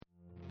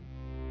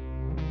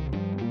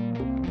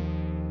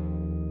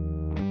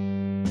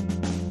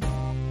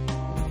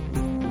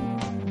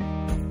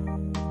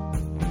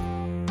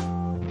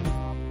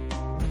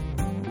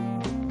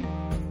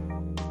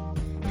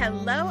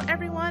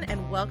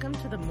Welcome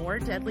to the More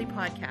Deadly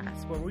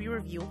podcast, where we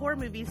review horror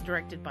movies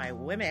directed by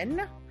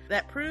women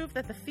that prove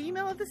that the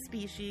female of the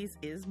species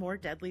is more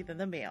deadly than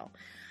the male.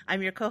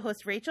 I'm your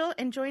co-host Rachel,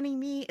 and joining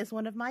me is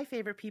one of my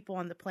favorite people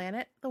on the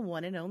planet, the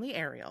one and only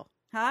Ariel.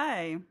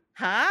 Hi.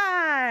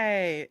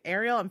 Hi,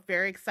 Ariel. I'm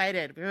very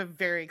excited. We have a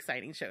very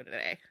exciting show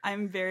today.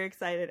 I'm very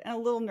excited and a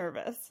little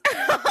nervous.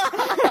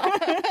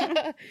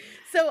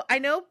 So I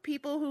know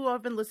people who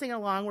have been listening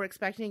along were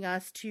expecting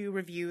us to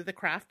review The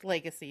Craft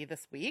Legacy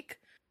this week,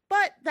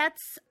 but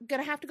that's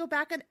going to have to go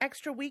back an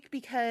extra week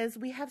because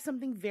we have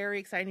something very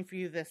exciting for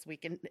you this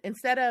week. And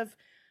instead of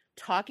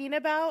talking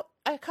about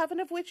a coven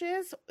of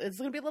witches, it's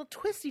going to be a little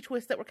twisty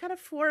twist that we're kind of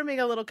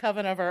forming a little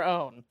coven of our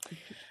own.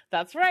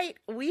 That's right.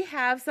 We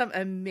have some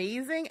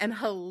amazing and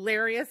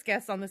hilarious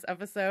guests on this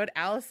episode,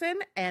 Alison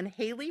and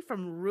Halle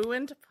from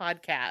Ruined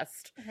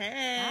Podcast.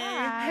 Hey.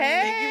 Hi.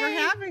 Thank you for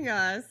having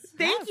us.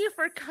 Thank you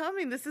for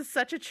coming. This is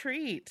such a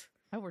treat.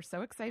 Oh, we're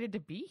so excited to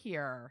be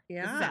here.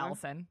 Yeah. This is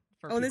Alison.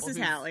 Oh, this is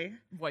Halle.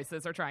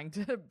 Voices are trying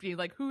to be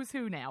like, who's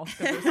who now? 'Cause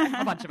there's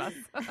a bunch of us.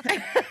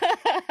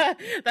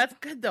 That's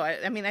good, though.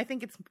 I mean, I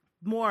think it's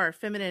more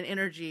feminine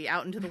energy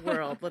out into the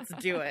world. Let's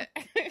do it.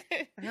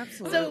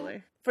 Absolutely.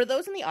 So, for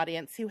those in the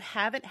audience who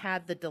haven't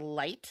had the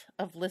delight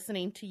of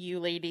listening to you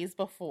ladies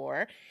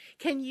before,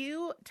 can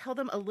you tell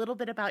them a little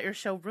bit about your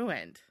show,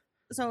 Ruined?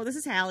 So this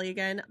is Halle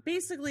again.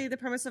 Basically, the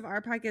premise of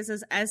our podcast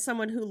is, as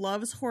someone who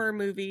loves horror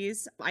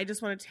movies, I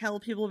just want to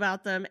tell people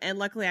about them. And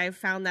luckily, I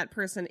found that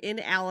person in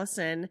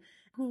Alison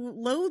who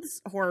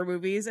loathes horror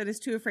movies and is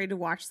too afraid to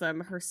watch them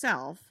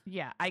herself.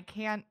 Yeah, I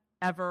can't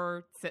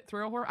ever sit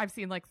through a horror. I've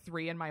seen like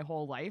 3 in my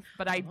whole life,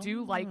 but I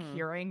do like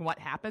hearing what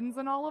happens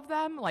in all of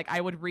them. Like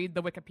I would read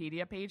the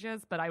Wikipedia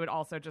pages, but I would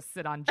also just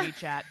sit on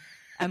GChat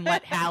and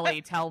let Halle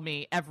tell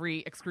me every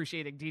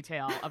excruciating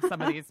detail of some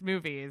of these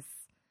movies.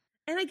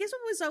 And I guess what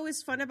was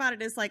always fun about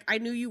it is, like, I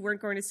knew you weren't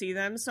going to see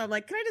them, so I'm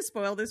like, can I just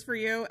spoil this for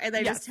you? And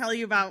then just tell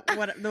you about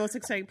what the most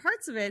exciting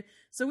parts of it.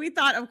 So we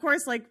thought, of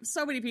course, like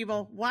so many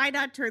people, why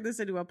not turn this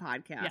into a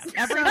podcast? Yes,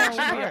 everything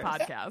should be a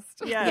podcast.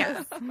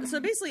 Yes. So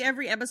basically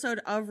every episode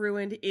of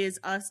Ruined is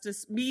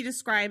me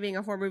describing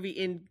a horror movie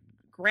in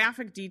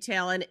graphic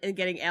detail and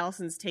getting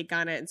Alison's take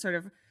on it and sort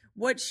of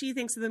what she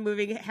thinks of the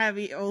movie,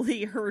 having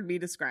only heard me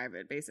describe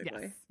it,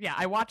 basically. Yes. Yeah,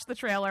 I watched the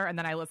trailer and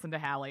then I listened to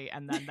Halle,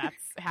 and then that's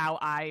how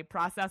I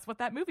process what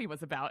that movie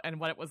was about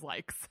and what it was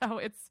like. So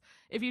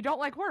if you don't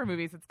like horror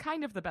movies, it's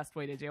kind of the best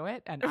way to do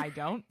it, and I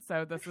don't.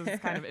 So this is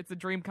it's a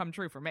dream come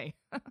true for me.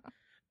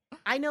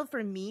 I know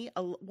for me,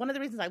 one of the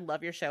reasons I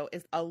love your show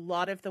is a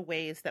lot of the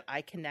ways that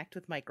I connect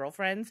with my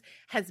girlfriends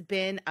has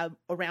been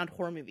around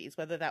horror movies,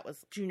 whether that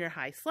was junior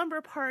high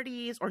slumber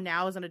parties or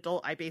now as an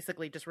adult, I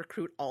basically just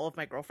recruit all of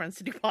my girlfriends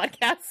to do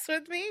podcasts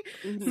with me.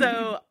 Mm-hmm.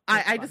 So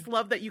I just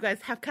love that you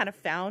guys have kind of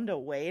found a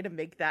way to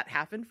make that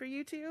happen for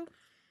you two.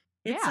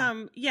 It's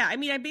I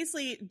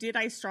mean, did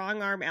I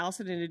strong arm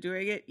Alison into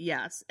doing it?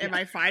 Yes. Am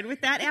I fine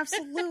with that?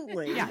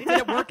 Absolutely. Yeah. Did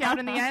it work out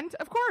in the end?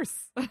 Of course.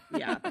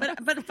 Yeah.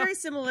 But very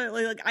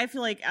similarly, like I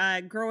feel like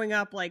growing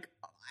up, like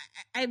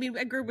I mean,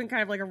 I grew up in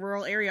kind of like a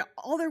rural area.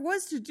 All there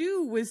was to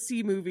do was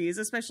see movies,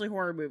 especially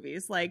horror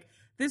movies. Like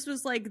this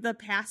was like the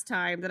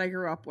pastime that I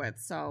grew up with.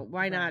 So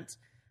why not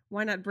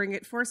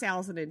force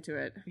Alison into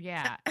it?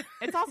 Yeah.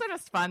 It's also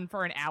just fun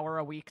for an hour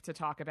a week to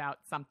talk about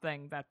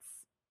something that's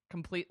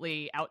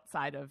completely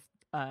outside of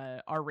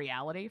our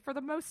reality for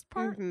the most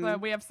part.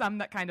 We have some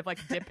that kind of like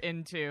dip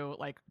into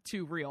like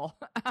too real.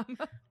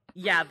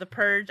 Yeah, The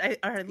Purge. I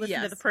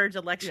listened to The Purge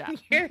election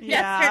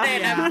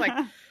yesterday, and I was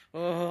like,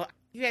 oh.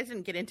 You guys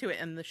didn't get into it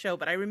in the show,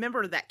 but I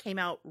remember that came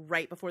out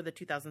right before the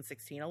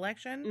 2016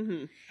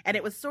 election, and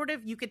it was sort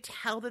of, you could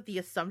tell that the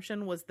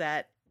assumption was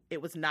that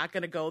it was not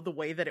going to go the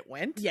way that it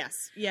went.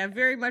 Yes. Yeah,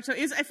 very much so.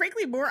 It was,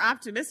 frankly, more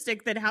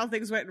optimistic than how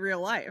things went in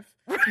real life.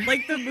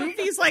 Like, the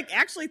movies, like,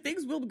 actually,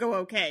 things will go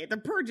okay. The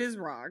Purge is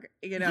wrong,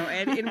 you know,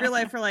 and in real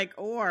life, we're like,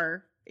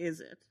 or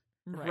is it?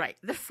 Right.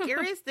 The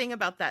scariest thing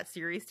about that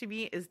series to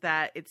me is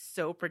that it's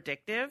so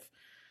predictive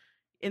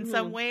in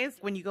some ways.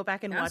 When you go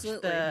back and watch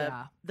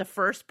the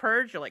first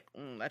Purge, you're like,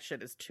 that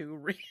shit is too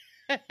real.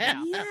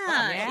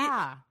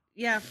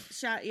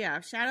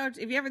 Shout out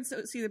if you haven't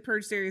seen the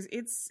Purge series.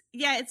 It's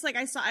like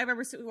I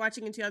remember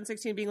watching in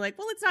 2016 being like,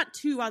 well, it's not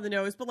too on the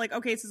nose, but like,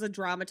 okay, this is a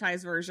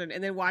dramatized version.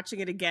 And then watching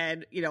it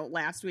again, you know,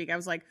 last week, I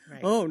was like,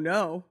 oh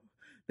no,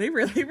 they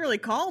really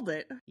called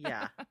it.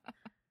 Yeah.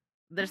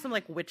 There's some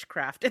like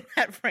witchcraft in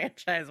that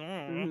franchise.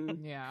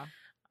 Yeah.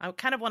 I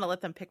kind of want to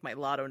let them pick my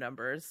lotto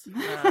numbers.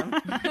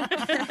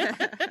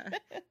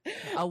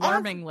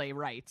 Alarmingly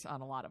right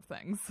on a lot of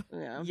things.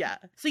 Yeah.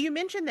 So you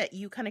mentioned that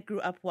you kind of grew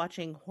up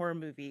watching horror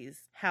movies,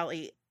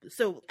 Halle.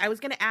 So I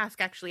was going to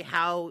ask actually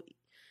how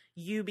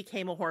you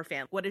became a horror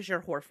fan. What is your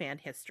horror fan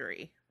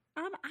history?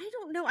 I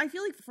don't know. I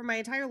feel like for my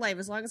entire life,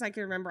 as long as I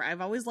can remember,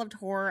 I've always loved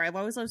horror. I've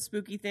always loved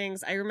spooky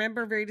things. I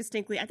remember very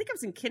distinctly, I think I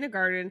was in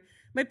kindergarten.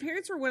 My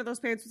parents were one of those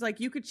parents who's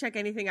like, you could check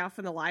anything out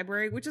from the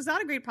library, which is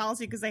not a great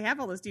policy because they have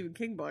all the Stephen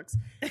King books.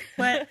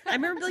 But I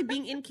remember like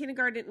being in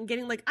kindergarten and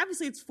getting like,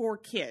 obviously it's for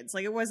kids.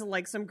 Like it wasn't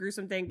like some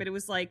gruesome thing, but it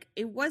was like,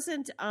 it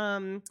wasn't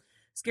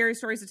Scary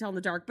Stories to Tell in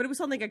the Dark, but it was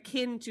something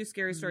akin to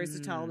Scary Stories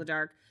to Tell in the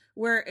Dark,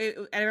 where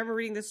I remember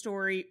reading this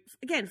story,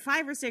 again,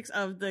 5 or 6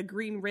 of the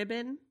Green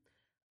Ribbon.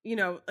 You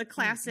know, a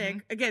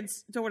classic. Again,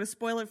 don't want to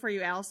spoil it for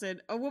you,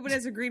 Allison. A woman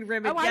has a green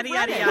ribbon, yada,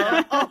 yada,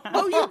 yada.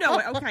 Oh, you know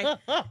it. Okay.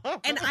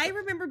 And I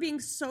remember being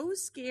so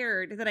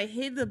scared that I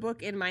hid the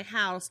book in my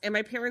house and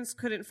my parents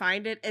couldn't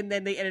find it. And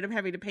then they ended up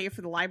having to pay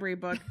for the library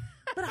book.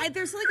 But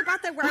there's something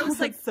about that where I was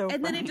like, so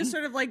and then funny. it just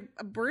sort of like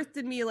birthed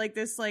in me like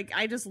this, like,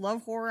 I just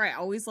love horror. I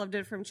always loved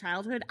it from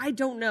childhood. I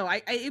don't know.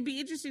 It'd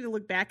be interesting to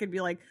look back and be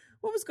like,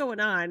 what was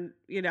going on,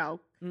 you know?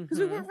 Because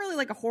we weren't really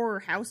like a horror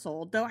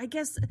household, though. I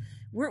guess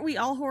weren't we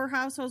all horror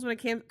households when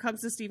it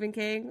comes to Stephen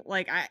King?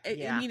 Like, I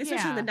mean,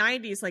 especially in the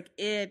 '90s, like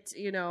It,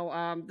 you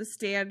know, The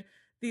Stand,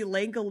 The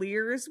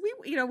Langoliers.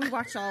 We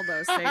watched all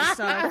those things.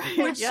 So,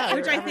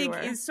 which I think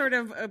is sort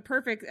of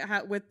perfect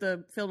with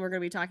the film we're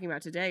going to be talking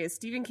about today. Is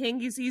Stephen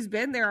King? He's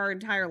been there our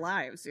entire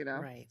lives, you know.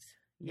 Right.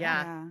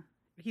 Yeah.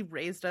 He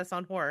raised us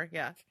on horror.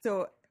 Yeah.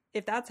 So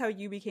if that's how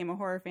you became a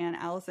horror fan,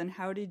 Allison,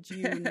 how did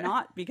you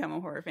not become a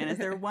horror fan? Is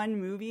there one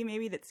movie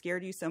maybe that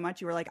scared you so much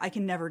you were like, I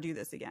can never do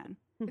this again?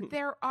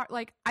 There are,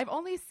 like, I've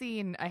only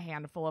seen a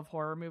handful of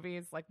horror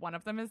movies. Like, one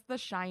of them is The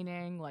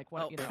Shining. Like,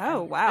 what?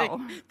 Oh, wow.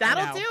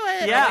 That'll do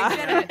it.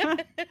 Yeah.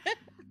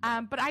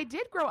 But I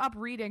did grow up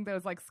reading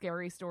those like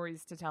Scary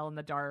Stories to Tell in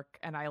the Dark,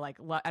 and I like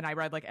and I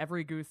read like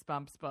every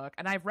Goosebumps book,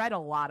 and I've read a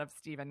lot of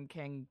Stephen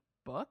King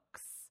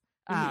books.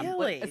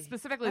 Really?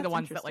 Specifically That's the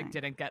ones that like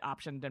interesting. didn't get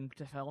optioned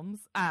into films.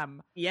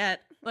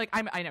 Yet. Like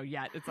I know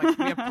yet. It's like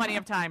we have plenty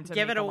of time to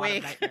give make it a a lot of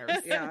week.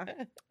 nightmares. Yeah.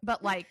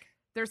 But like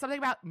there's something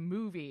about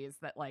movies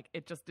that like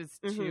it just is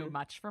too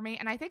much for me.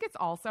 And I think it's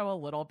also a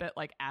little bit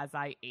like as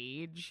I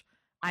age,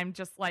 I'm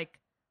just like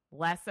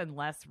less and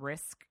less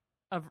risk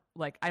of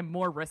like I'm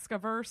more risk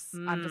averse.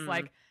 I'm just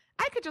like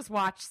I could just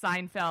watch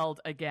Seinfeld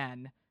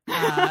again.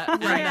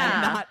 And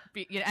then not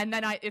be, and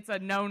then it's a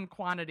known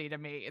quantity to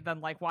me than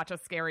like watch a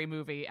scary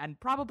movie and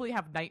probably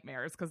have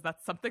nightmares because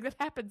that's something that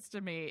happens to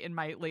me in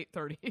my late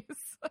 30s.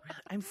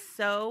 I'm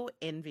so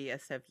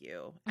envious of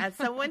you. As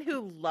someone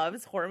who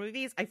loves horror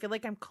movies, I feel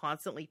like I'm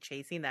constantly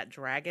chasing that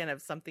dragon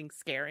of something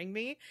scaring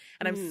me.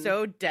 And I'm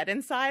so dead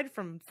inside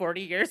from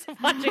 40 years of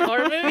watching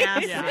horror movies.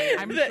 Yeah,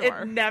 I'm that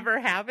sure. It never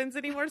happens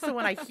anymore. So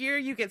when I hear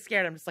you get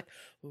scared, I'm just like,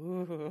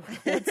 ooh,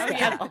 what's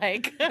that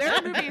like? There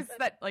are movies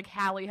that like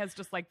Halle has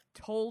just like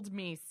told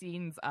me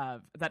scenes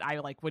of that I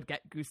like would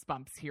get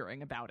goosebumps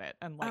hearing about it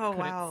and like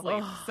couldn't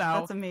sleep. So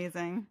that's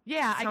amazing.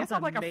 Yeah, I Sounds guess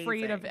I'm like amazing.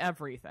 afraid of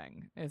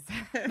everything is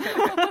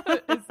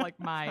is like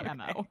my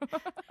MO.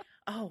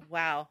 Oh,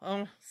 wow.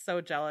 Oh, so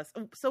jealous.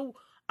 So,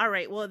 all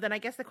right. Well, then I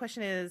guess the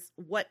question is,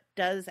 what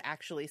does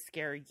actually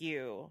scare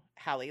you,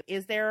 Halle?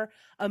 Is there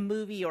a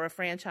movie or a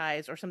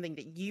franchise or something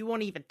that you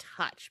won't even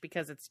touch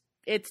because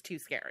it's too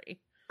scary?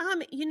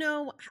 You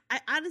know, I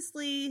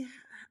honestly,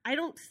 I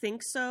don't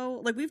think so.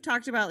 Like we've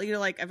talked about, you know,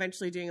 like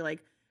eventually doing like,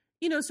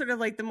 you know, sort of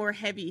like the more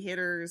heavy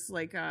hitters,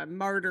 like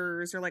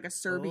Martyrs or like a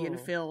Serbian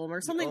film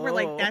or something where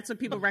like that's what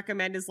people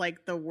recommend is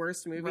like the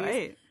worst movies.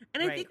 Right.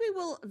 And I think we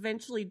will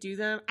eventually do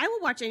them. I will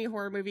watch any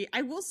horror movie.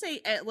 I will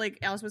say, like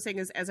Alice was saying,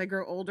 is as I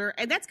grow older,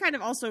 and that's kind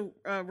of also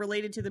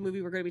related to the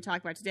movie we're going to be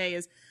talking about today.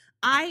 Is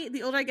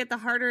the older I get, the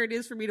harder it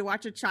is for me to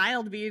watch a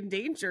child be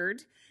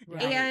endangered.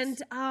 Right.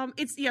 And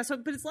it's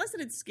but it's less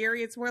that it's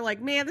scary. It's more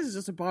like, man, this is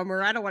just a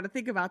bummer. I don't want to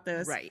think about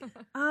this. Right.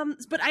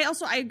 But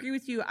I agree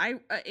with you.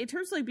 In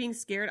terms of like being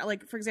scared,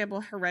 like for example,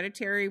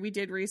 Hereditary we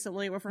did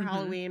recently for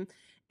Halloween.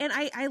 And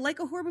I like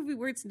a horror movie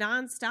where it's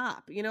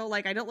nonstop, you know,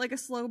 like I don't like a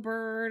slow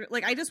burn.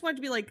 Like I just want it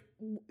to be like,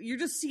 you're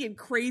just seeing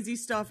crazy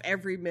stuff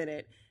every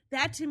minute.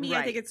 That to me,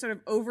 I think it sort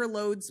of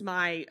overloads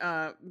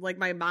my like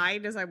my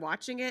mind as I'm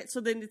watching it.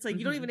 So then it's like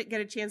you don't even get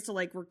a chance to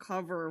like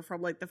recover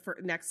from like the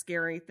next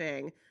scary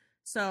thing.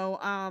 So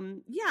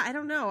yeah, I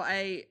don't know.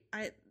 I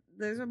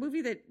there's a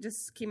movie that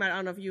just came out. I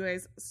don't know if you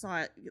guys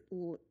saw it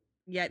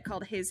yet,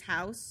 called His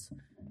House.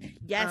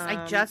 Yes,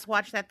 I just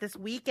watched that this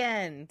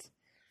weekend.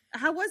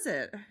 How was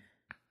it?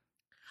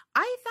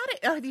 I thought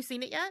it. Have you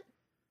seen it yet?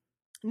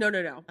 No.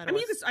 I I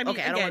mean,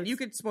 again, you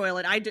could. could spoil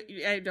it. I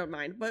don't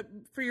mind. But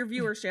for your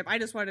viewership, I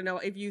just want to know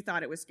if you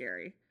thought it was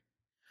scary.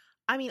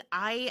 I mean,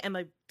 I am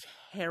a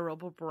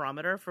terrible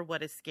barometer for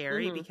what is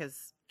scary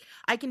because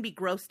I can be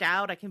grossed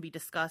out, I can be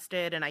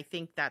disgusted, and I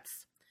think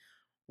that's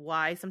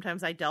why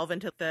sometimes I delve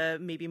into the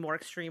maybe more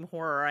extreme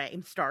horror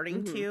I'm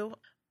starting to.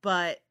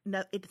 But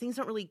no, things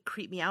don't really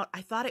creep me out.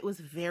 I thought it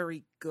was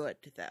very good,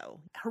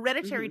 though.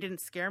 Hereditary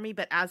didn't scare me,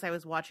 but as I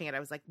was watching it,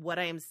 I was like, what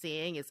I am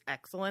seeing is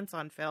excellence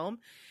on film.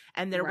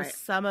 And there was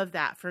some of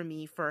that for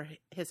me for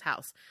His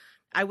House.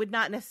 I would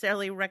not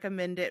necessarily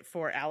recommend it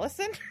for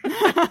Alison.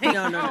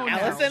 No.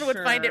 Allison would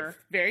find it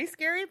very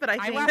scary, but I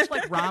think... watch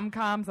like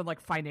rom-coms and like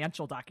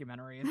financial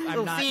documentaries.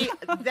 See,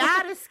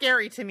 that is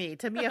scary to me.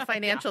 To me, a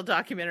financial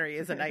documentary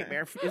is a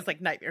nightmare. Is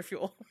like nightmare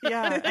fuel.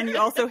 Yeah, and you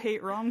also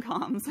hate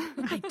rom-coms.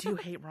 I do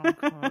hate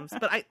rom-coms,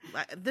 but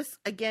this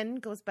again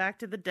goes back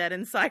to the dead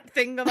inside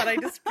thing that I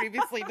just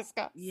previously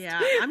discussed. Yeah,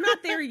 I'm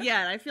not there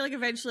yet. I feel like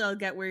eventually I'll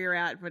get where you're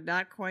at, but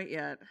not quite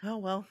yet. Oh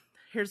well.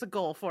 Here's a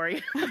goal for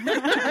you.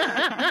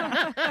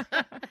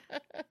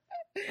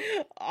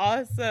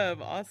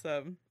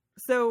 Awesome.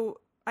 So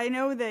I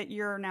know that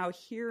you're now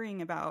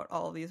hearing about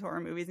all of these horror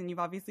movies, and you've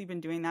obviously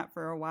been doing that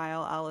for a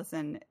while,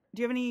 Alison.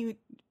 Do you have any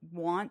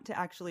want to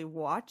actually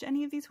watch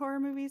any of these horror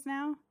movies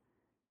now?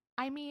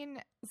 I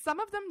mean, some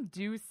of them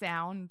do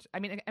sound,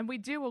 and we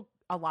do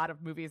a lot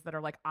of movies that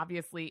are like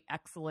obviously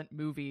excellent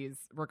movies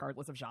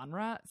regardless of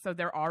genre. So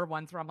there are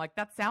ones where I'm like,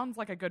 that sounds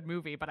like a good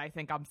movie, but I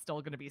think I'm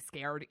still going to be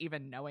scared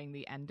even knowing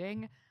the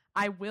ending.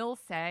 I will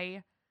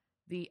say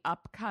the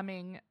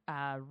upcoming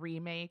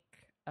remake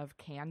of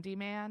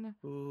Candyman.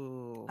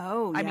 Ooh.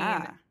 Oh, I yeah.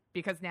 mean,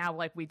 because now,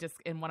 like, we just,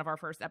 in one of our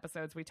first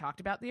episodes, we talked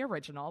about the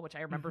original, which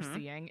I remember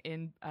seeing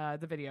in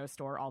the video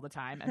store all the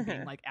time and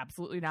being like,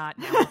 absolutely not.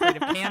 Now I'm afraid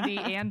of candy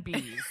and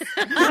bees.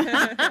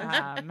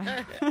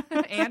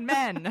 And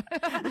men.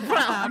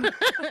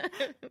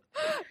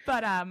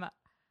 But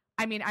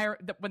I mean,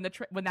 when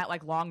that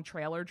like long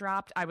trailer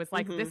dropped, I was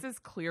like, this is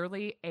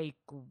clearly a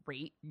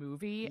great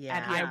movie,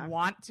 and I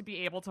want to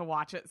be able to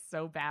watch it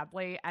so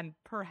badly. And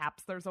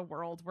perhaps there's a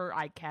world where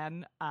I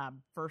can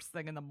first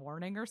thing in the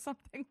morning or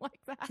something like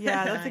that.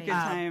 Yeah, that's a good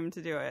time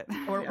to do it.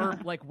 Or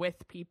like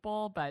with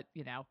people, but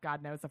you know,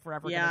 God knows if we're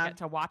ever going to get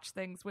to watch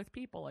things with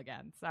people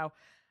again. So,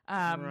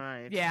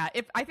 yeah,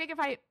 if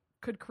I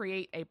could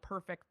create a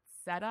perfect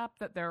setup,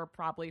 that there are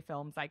probably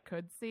films I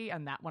could see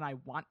and that one I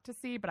want to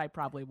see, but I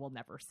probably will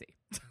never see.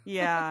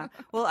 Yeah.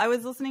 Well, I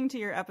was listening to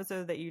your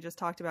episode that you just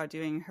talked about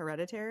doing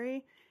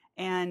Hereditary,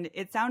 and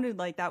it sounded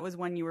like that was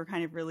one you were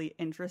kind of really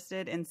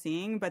interested in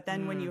seeing, but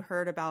then when you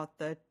heard about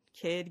the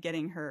kid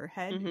getting her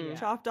head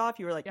chopped off,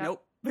 you were like,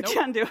 nope, we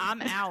can't do it.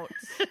 I'm out.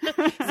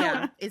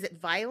 So, is it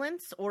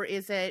violence or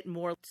is it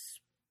more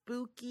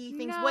spooky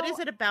things? No. What is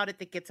it about it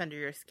that gets under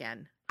your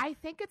skin? I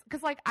think it's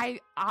because, like,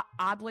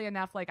 oddly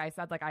enough, like I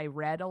said, like I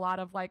read a lot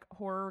of like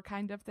horror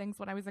kind of things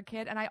when I was a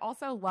kid, and I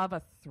also love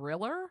a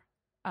thriller.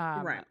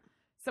 Right.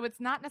 So it's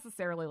not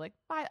necessarily like,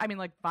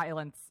 like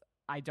violence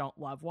I don't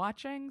love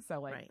watching,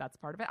 so like that's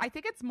part of it. I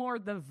think it's more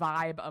the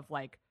vibe of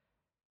like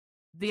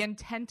the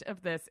intent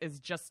of this is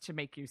just to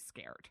make you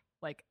scared.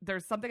 Like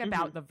there's something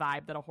about the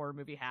vibe that a horror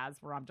movie has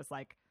where I'm just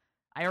like,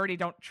 I already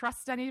don't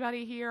trust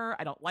anybody here.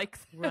 I don't like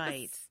this.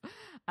 Right.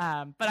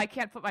 But I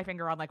can't put my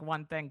finger on like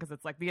one thing because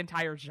it's like the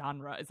entire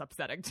genre is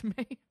upsetting to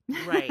me.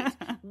 Right.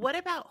 What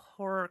about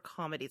horror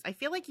comedies? I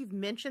feel like you've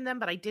mentioned them,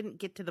 but I didn't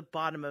get to the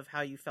bottom of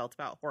how you felt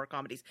about horror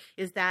comedies.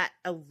 Is that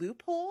a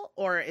loophole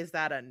or is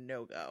that a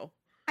no-go?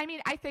 I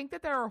mean, I think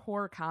that there are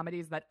horror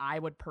comedies that I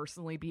would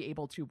personally be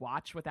able to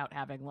watch without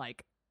having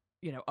like,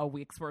 you know, a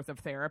week's worth of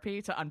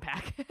therapy to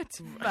unpack it.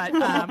 But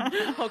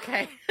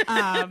okay.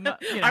 I'm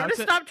gonna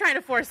stop trying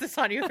to force this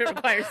on you if it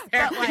requires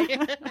therapy.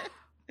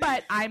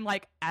 But I'm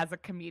like, as a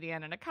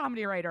comedian and a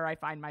comedy writer, I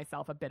find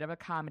myself a bit of a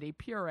comedy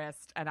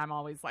purist, and I'm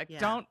always like,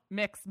 don't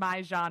mix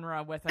my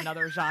genre with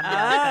another genre.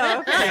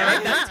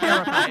 That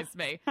terrifies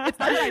me. It's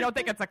not that I don't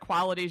think it's a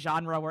quality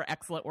genre where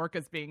excellent work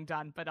is being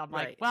done, but I'm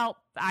like, well,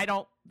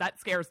 that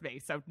scares me,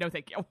 so no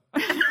thank you.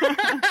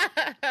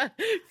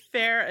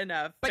 Fair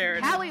enough. But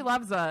Halle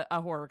loves a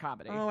horror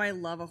comedy. Oh, I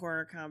love a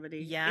horror comedy.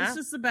 Yeah? It's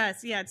just the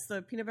best. Yeah, it's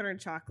the peanut butter and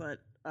chocolate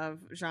of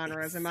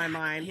genres in my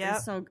mind.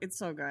 Yep. It's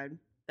so good.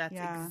 That's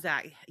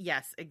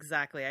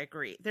exactly. I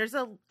agree. There's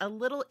a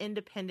little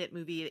independent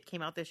movie that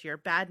came out this year.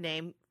 Bad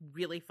name,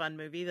 really fun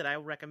movie that I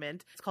will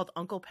recommend. It's called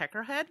Uncle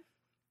Peckerhead.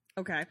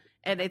 Okay.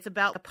 And it's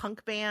about a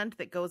punk band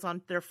that goes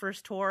on their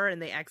first tour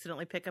and they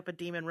accidentally pick up a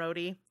demon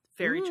roadie.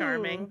 Very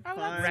charming. Oh,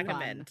 that's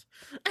recommend.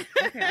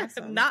 Okay,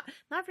 awesome. not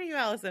for you,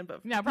 Allison,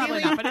 but no,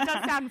 probably not. But it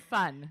does sound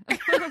fun.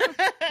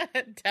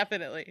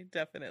 Definitely.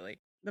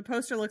 The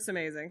poster looks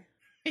amazing.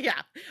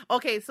 Yeah.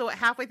 Okay, so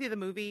halfway through the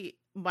movie,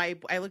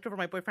 I looked over,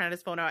 my boyfriend had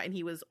his phone out and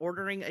he was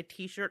ordering a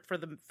t-shirt for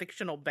the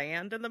fictional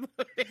band in the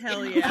movie.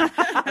 Hell yeah. Okay,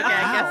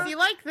 I guess you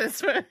like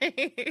this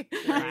movie.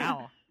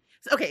 Wow.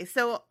 Okay,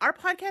 so our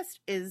podcast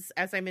is,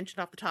 as I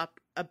mentioned off the top,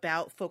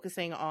 about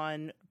focusing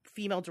on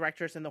female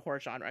directors in the horror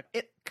genre.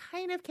 It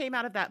kind of came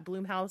out of that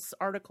Blumhouse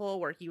article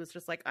where he was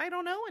just like, I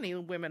don't know any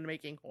women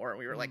making horror.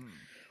 We were like,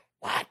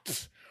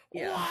 what?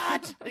 Yeah.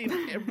 What?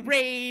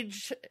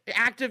 Rage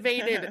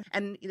activated.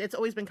 And it's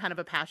always been kind of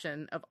a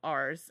passion of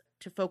ours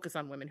to focus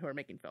on women who are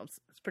making films,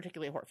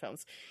 particularly horror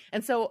films.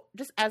 And so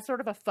just as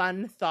sort of a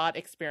fun thought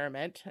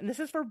experiment, and this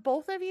is for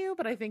both of you,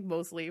 but I think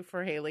mostly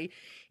for Halle,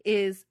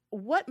 is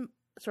what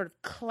sort of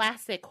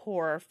classic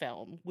horror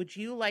film would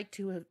you like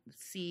to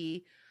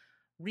see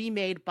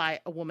remade by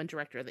a woman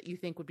director that you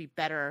think would be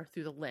better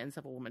through the lens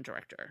of a woman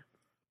director?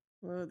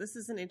 Well, this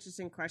is an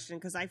interesting question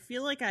because I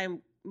feel like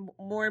I'm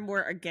more and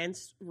more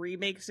against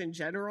remakes in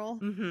general.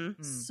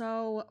 Mm-hmm.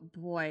 So,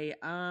 boy,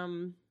 God,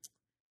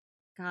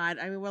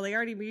 I mean, well, they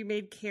already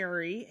remade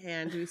Carrie,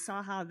 and we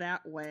saw how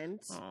that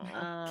went.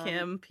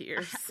 Kim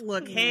Pierce.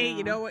 Look, hey,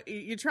 you know what?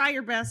 You try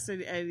your best,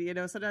 and you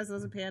know sometimes it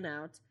doesn't pan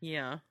out.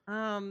 Yeah.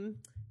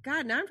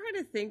 God, now I'm trying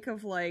to think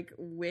of like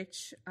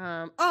which.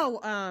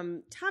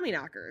 Tommy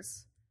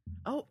Knockers.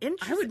 Oh,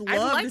 interesting. I would I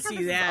love like to how see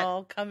this that. Is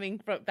all coming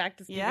from back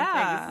to Stephen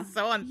Yeah. King. This is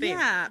so on theme.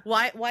 Yeah.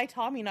 Why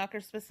Tommy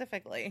Knocker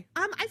specifically?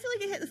 I feel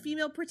like it hit the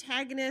female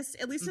protagonist,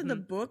 at least in the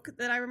book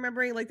that I'm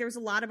remembering. Like, there was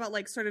a lot about,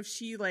 like, sort of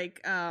she, like,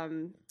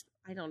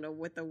 I don't know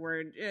what the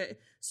word,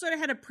 sort of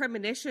had a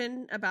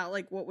premonition about,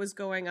 like, what was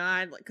going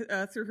on, like,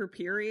 through her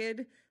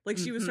period. Like,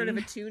 she was sort of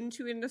attuned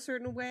to it in a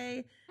certain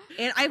way.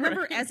 And I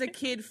remember as a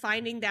kid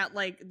finding that,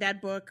 like, that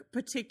book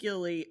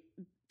particularly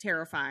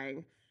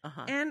terrifying.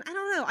 And I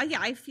don't know.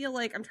 I feel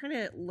like I'm trying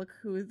to look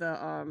who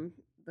the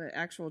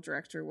actual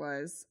director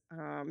was.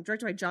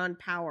 Directed by John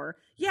Power.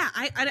 Yeah,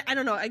 I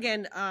don't know.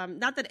 Again,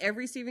 not that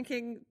every Stephen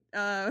King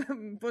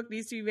book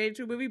needs to be made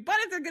into a movie, but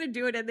if they're going to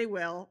do it, and they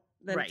will,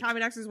 then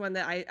Tommy Knox is one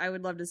that I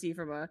would love to see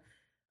from a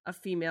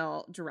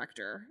female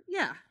director.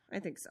 Yeah, I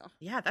think so.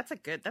 Yeah, that's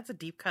a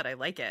deep cut. I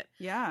like it.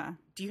 Yeah.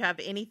 Do you have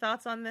any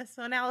thoughts on this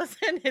one,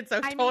 Allison? It's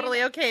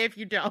totally okay if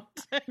you don't.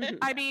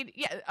 I mean,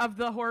 yeah, of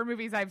the horror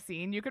movies I've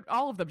seen,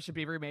 all of them should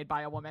be remade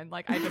by a woman.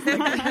 Like, I just think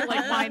that,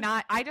 like, why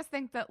not? I just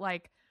think that,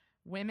 like,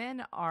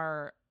 women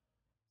are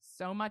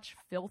so much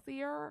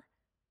filthier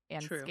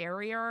and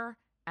scarier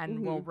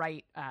and will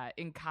write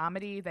in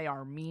comedy. They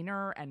are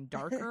meaner and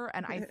darker.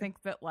 And I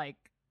think that, like,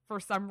 for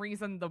some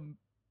reason, the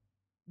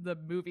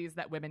movies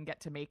that women get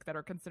to make that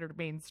are considered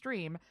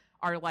mainstream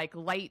are like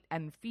light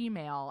and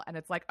female, and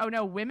it's like, oh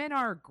no, women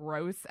are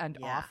gross and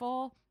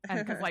awful,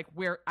 and because like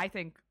I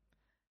think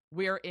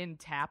we're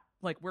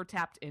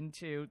tapped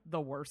into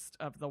the worst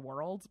of the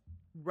world,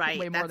 right?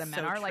 Way more than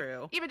men are. True.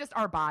 Like, even just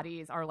our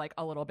bodies are like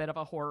a little bit of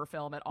a horror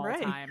film at all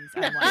times,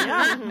 and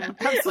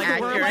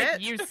like, we're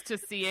like used to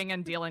seeing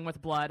and dealing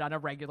with blood on a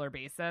regular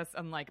basis,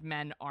 and like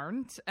men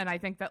aren't. And I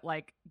think that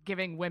like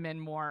giving women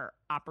more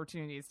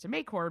opportunities to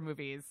make horror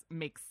movies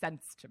makes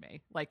sense to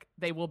me. Like,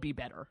 they will be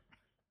better.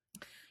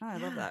 Oh, I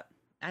love that.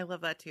 I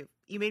love that too.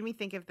 You made me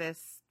think of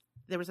this.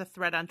 There was a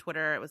thread on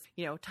Twitter. It was,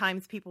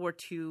 times people were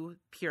too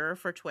pure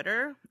for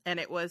Twitter. And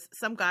it was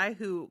some guy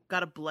who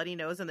got a bloody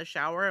nose in the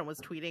shower and was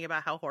tweeting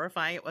about how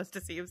horrifying it was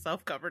to see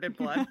himself covered in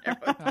blood.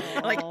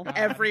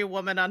 Every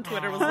woman on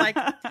Twitter was like,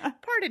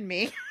 pardon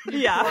me.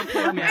 Yeah.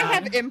 I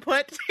have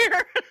input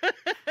here.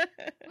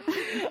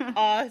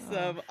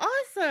 Awesome.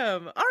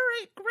 All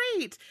right,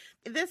 great.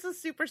 This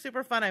is super,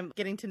 super fun. I'm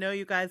getting to know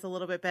you guys a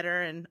little bit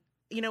better. And,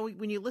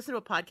 when you listen to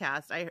a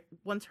podcast, I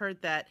once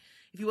heard that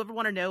if you ever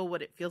want to know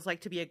what it feels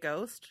like to be a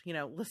ghost,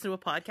 listen to a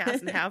podcast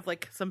and have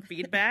like some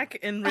feedback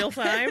in real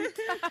time.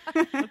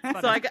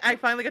 So I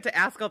finally got to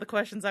ask all the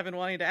questions I've been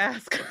wanting to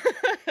ask.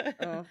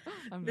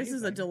 This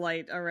is a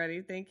delight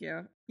already. Thank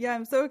you. Yeah,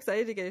 I'm so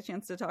excited to get a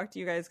chance to talk to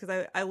you guys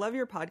because I love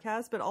your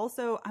podcast, but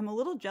also I'm a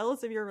little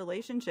jealous of your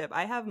relationship.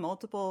 I have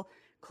multiple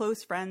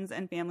close friends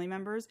and family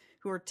members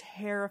who are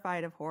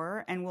terrified of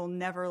horror and will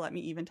never let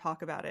me even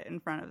talk about it in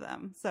front of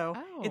them. So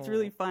it's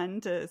really fun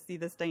to see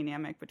this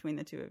dynamic between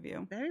the two of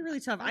you. That'd be really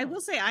tough. I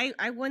will say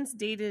I once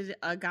dated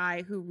a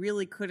guy who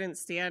really couldn't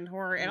stand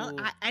horror.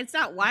 And it's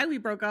not why we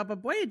broke up,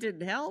 but boy, it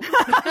didn't help.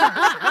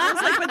 I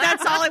was like, but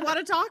that's all I want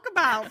to talk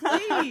about,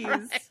 please.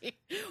 Right.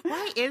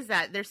 Why is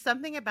that? There's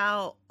something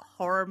about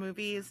horror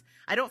movies.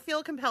 I don't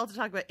feel compelled to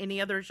talk about any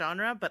other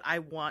genre, but I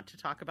want to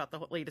talk about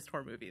the latest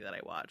horror movie that I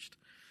watched.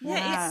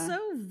 Yeah, it's so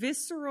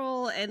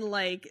visceral and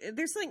like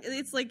there's something.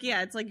 It's like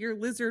it's like your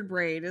lizard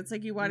brain. It's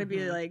like you want to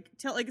be like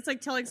it's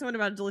like telling someone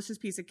about a delicious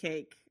piece of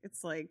cake.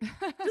 It's like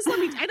just let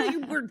me. I know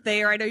you weren't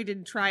there. I know you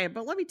didn't try it,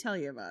 but let me tell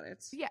you about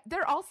it. Yeah,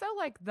 they're also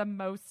like the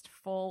most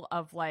full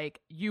of like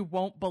you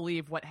won't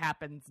believe what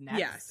happens next.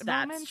 Yes,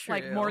 moments, that's true.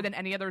 Like more than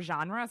any other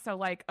genre. So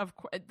like of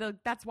course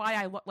that's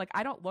why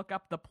I don't look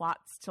up the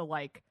plots to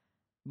like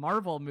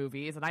Marvel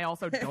movies, and I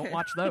also don't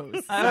watch those.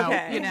 So,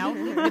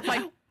 it's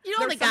like. You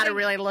only got to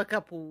really look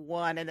up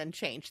one and then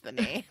change the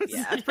name.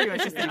 Yeah, it's pretty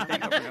much the same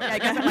thing. I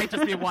guess it might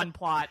just be one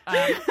plot.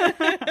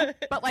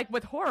 But like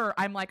with horror,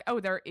 I'm like,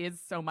 oh, there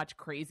is so much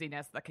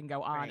craziness that can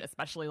go on,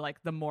 especially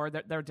like the more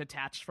that they're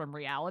detached from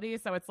reality.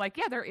 So it's like,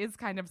 yeah, there is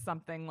kind of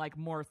something like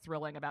more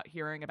thrilling about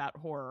hearing about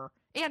horror.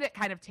 And it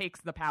kind of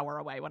takes the power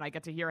away when I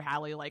get to hear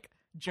Halle like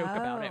joke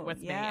about it with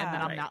me, and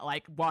then I'm not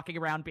like walking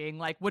around being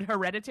like, would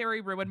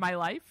Hereditary ruin my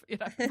life?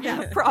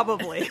 Yeah,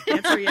 probably.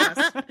 Answer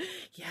yes.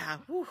 Yeah,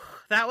 whew.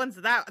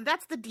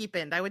 That's the deep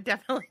end. I would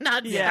definitely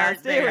not stay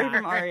there. away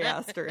from Ari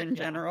Aster in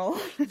general.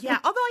 Yeah,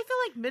 although I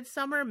feel like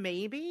Midsommar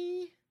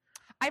maybe.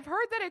 I've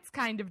heard that it's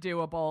kind of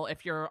doable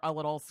if you're a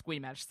little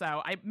squeamish.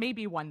 So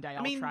maybe one day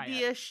I'll try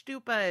it. The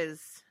Stupa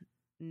is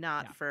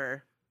not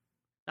for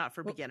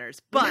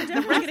beginners, but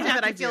the rest of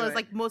it I feel is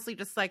like mostly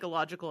just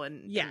psychological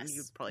and you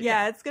probably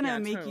it's gonna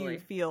make you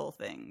feel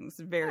things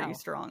very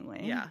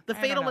strongly. Yeah, the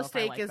fatal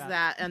mistake is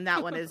that, and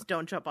that one is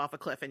don't jump off a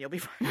cliff and you'll be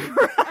fine.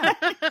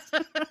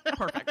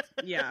 Perfect.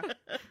 Yeah.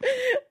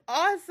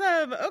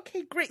 Awesome.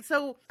 Okay, great.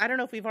 So I don't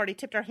know if we've already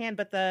tipped our hand,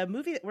 but the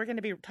movie that we're going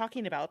to be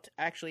talking about,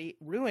 actually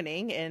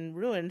ruining in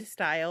ruined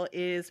style,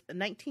 is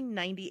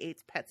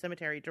 1998's Pet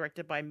Sematary,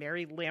 directed by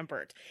Mary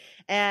Lambert.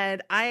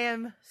 And I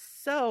am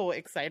so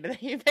excited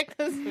that you picked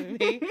this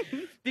movie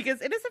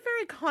because it is a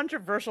very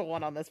controversial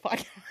one on this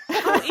podcast.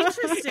 Oh,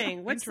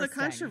 interesting. What's the Interesting.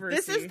 controversy?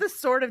 This is the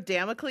sort of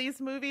Damocles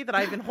movie that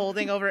I've been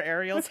holding over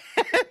Ariel's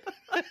head.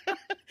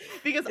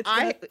 Because It's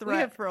been a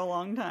threat for a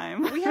long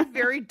time. we have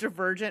very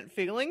divergent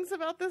feelings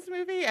about this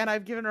movie, and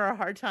I've given her a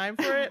hard time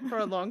for it for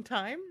a long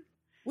time.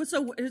 Well,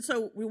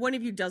 so one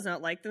of you does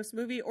not like this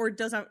movie or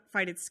does not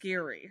find it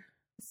scary?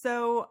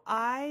 So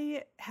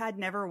I had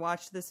never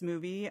watched this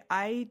movie.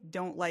 I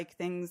don't like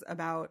things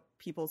about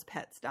people's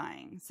pets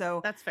dying.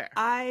 So That's fair.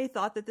 I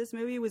thought that this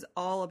movie was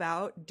all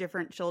about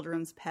different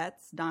children's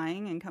pets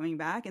dying and coming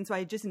back. And so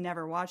I just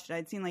never watched it.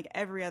 I'd seen like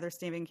every other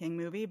Stephen King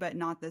movie, but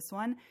not this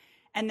one.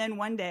 And then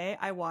one day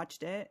I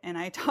watched it and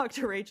I talked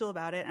to Rachel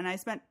about it. And I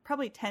spent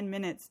probably 10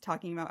 minutes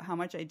talking about how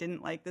much I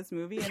didn't like this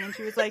movie. And then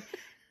she was like,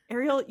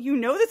 Ariel, you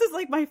know this is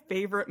like my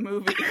favorite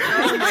movie.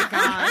 Oh my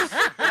gosh.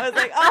 I was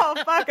like, oh,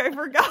 fuck, I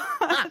forgot.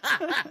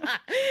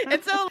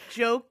 And so,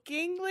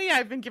 jokingly,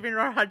 I've been giving her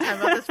a hard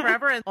time about this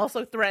forever, and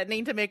also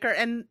threatening to make her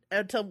and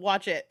to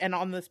watch it and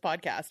on this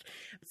podcast.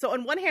 So,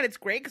 on one hand, it's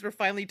great because we're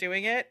finally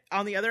doing it.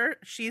 On the other,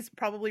 she's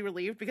probably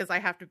relieved because I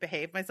have to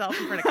behave myself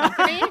in front of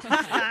company.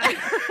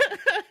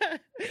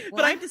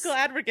 But I'm just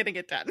glad we're getting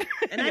it done.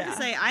 And I have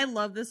to say, I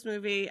love this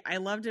movie. I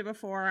loved it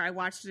before. I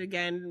watched it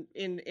again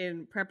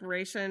in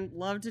preparation.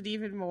 Loved it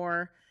even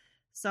more.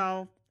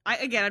 So,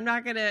 I'm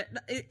not going to...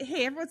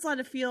 Hey, everyone's allowed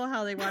to feel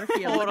how they want to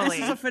feel. Totally.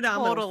 This is a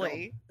phenomenal film.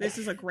 Totally. This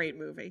is a great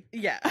movie.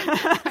 Yeah.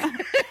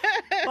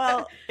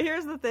 Well,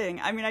 here's the thing.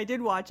 I mean, I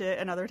did watch it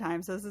another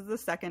time, so this is the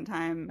second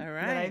time All that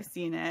right. I've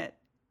seen it.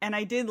 And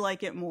I did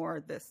like it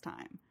more this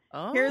time.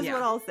 Oh, Here's yeah.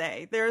 what I'll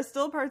say. There are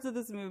still parts of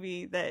this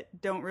movie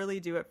that don't really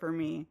do it for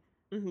me.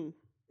 Mm-hmm.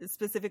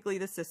 Specifically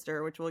the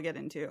sister, which we'll get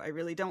into. I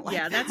really don't like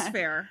that. That's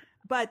fair.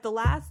 But the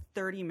last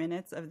 30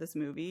 minutes of this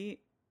movie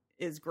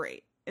is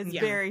great. It's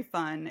Yeah. very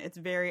fun. It's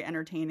very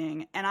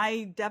entertaining. And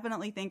I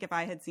definitely think if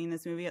I had seen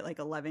this movie at like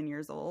 11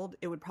 years old,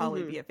 it would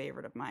probably be a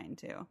favorite of mine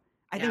too.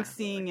 I think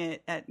seeing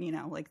it at,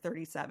 like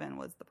 37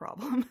 was the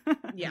problem.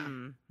 Yeah.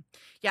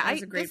 Yeah, That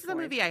was a great this is a point.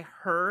 movie I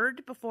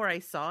heard before I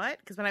saw it,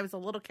 because when I was a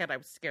little kid, I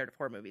was scared of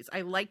horror movies.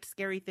 I liked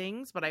scary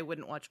things, but I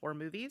wouldn't watch horror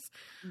movies.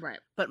 Right.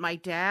 But my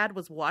dad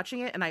was watching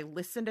it, and I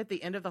listened at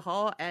the end of the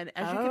hall, and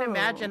as you can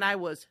imagine, I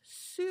was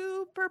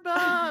super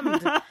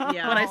bummed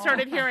Yeah. when I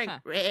started hearing,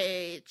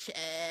 Rachel.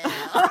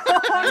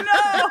 Oh,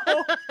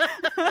 no!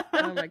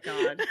 Oh my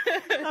God.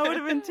 That would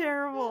have been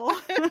terrible.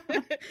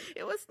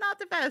 It was not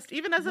the best,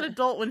 even as an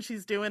adult when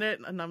she's doing it,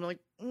 and I'm like,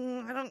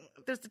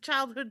 there's the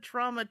childhood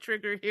trauma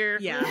trigger here.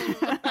 Yeah.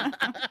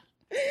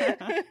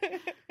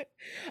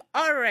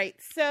 All right,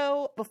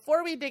 so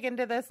before we dig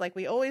into this, like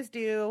we always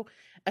do,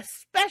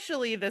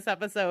 especially this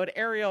episode,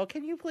 Ariel,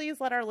 can you please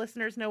let our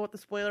listeners know what the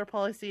spoiler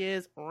policy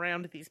is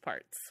around these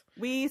parts?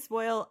 We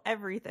spoil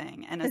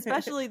everything, and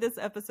especially this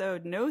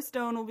episode, no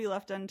stone will be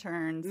left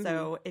unturned.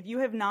 So if you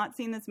have not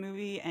seen this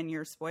movie and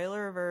you're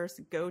spoiler averse,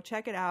 go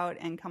check it out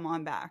and come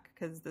on back,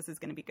 because this is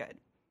going to be good.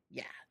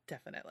 Yeah,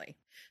 definitely.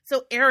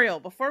 So Ariel,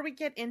 before we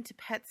get into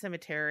Pet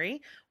Sematary,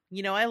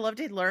 I love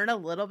to learn a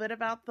little bit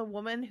about the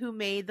woman who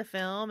made the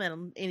film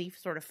and any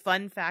sort of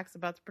fun facts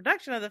about the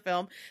production of the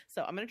film.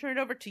 So I'm going to turn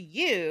it over to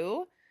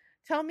you.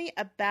 Tell me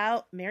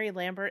about Mary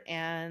Lambert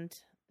and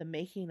the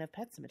making of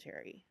Pet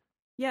Sematary.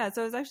 Yeah,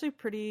 so I was actually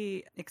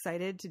pretty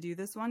excited to do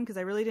this one because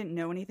I really didn't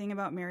know anything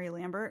about Mary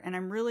Lambert, and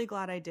I'm really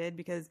glad I did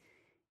because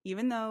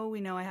even though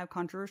we know I have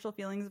controversial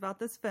feelings about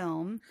this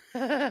film,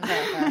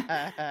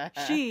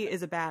 she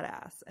is a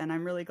badass, and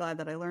I'm really glad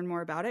that I learned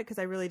more about it because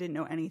I really didn't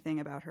know anything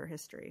about her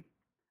history.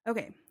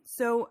 Okay,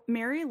 so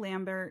Mary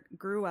Lambert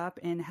grew up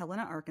in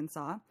Helena,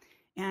 Arkansas,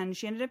 and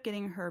she ended up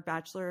getting her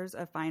Bachelor's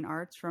of Fine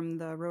Arts from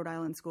the Rhode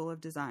Island School of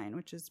Design,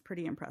 which is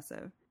pretty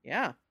impressive.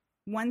 Yeah.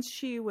 Once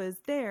she was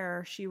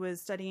there, she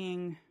was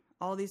studying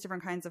all these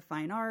different kinds of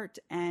fine art,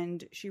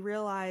 and she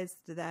realized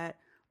that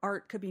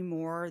art could be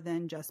more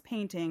than just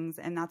paintings,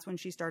 and that's when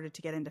she started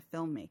to get into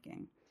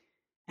filmmaking.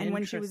 And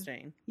when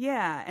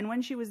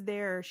she was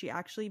there, she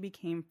actually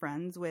became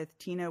friends with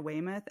Tina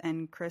Weymouth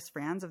and Chris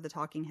Frantz of the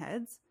Talking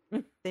Heads.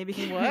 They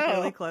became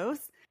really close.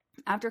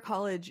 After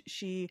college,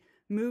 she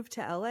moved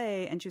to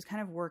LA, and she was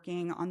kind of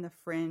working on the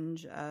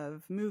fringe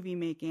of movie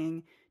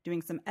making,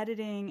 doing some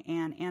editing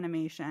and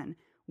animation,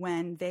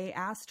 when they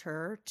asked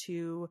her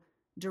to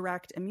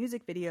direct a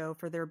music video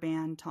for their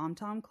band Tom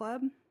Tom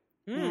Club.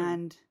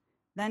 And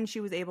then she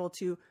was able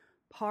to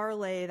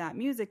parlay that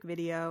music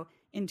video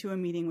into a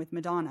meeting with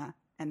Madonna,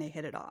 and they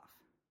hit it off.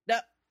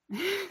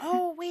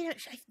 Oh,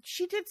 wait.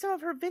 She did some of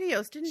her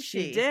videos, didn't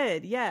she? She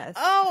did, yes.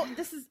 Oh,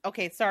 this is...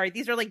 Okay, sorry.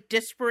 These are like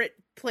disparate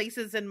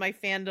places in my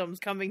fandoms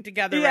coming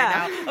together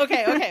right now.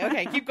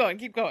 Okay. Keep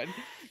going.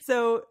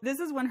 So this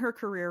is when her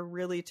career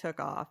really took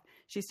off.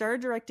 She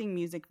started directing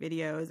music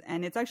videos,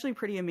 and it's actually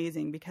pretty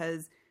amazing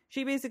because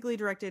She basically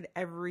directed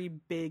every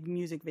big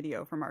music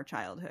video from our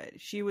childhood.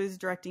 She was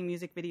directing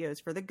music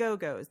videos for the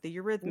Go-Go's, the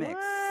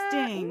Eurythmics,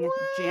 Sting,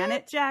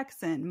 Janet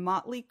Jackson,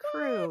 Motley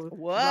Crue,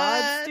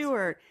 Rod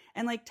Stewart,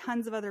 and like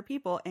tons of other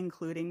people,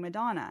 including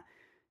Madonna.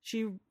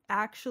 She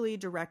actually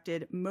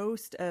directed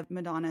most of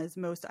Madonna's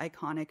most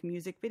iconic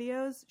music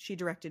videos. She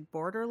directed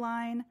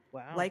Borderline,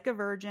 Like a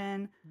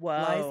Virgin,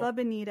 Liza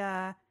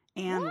Bonita,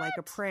 and Like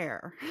a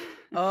Prayer.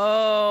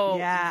 Oh,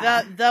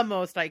 yeah. The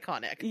most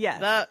iconic.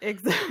 Yes,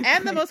 exactly.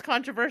 And the most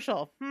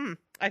controversial.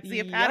 I see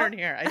a pattern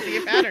here.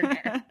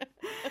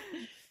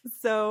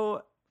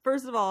 So,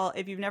 first of all,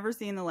 if you've never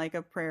seen the Like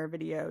a Prayer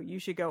video, you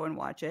should go and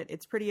watch it.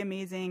 It's pretty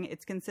amazing.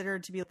 It's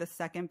considered to be the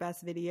second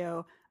best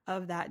video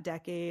of that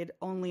decade,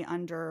 only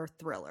under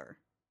Thriller,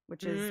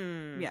 which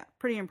is,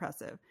 pretty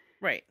impressive.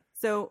 Right.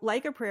 So,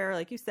 Like a Prayer,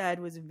 like you said,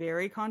 was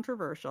very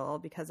controversial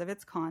because of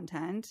its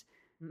content.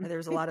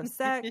 There's a lot of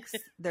sex.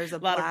 There's a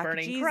lot of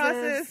burning Jesus.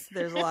 Crosses.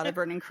 There's a lot of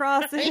burning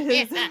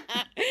crosses.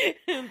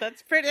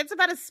 That's pretty. It's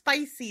about as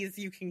spicy as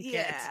you can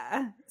get.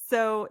 Yeah.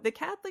 So the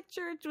Catholic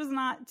Church was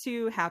not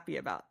too happy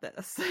about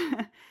this.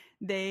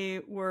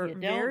 They were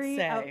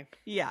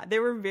they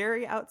were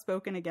very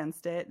outspoken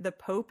against it. The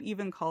Pope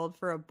even called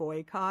for a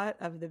boycott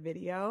of the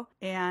video.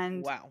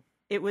 And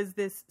it was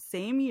this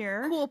same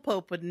year. Cool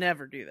Pope would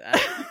never do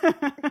that.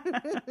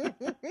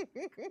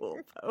 Cool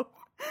Pope.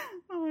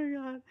 Oh my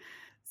God.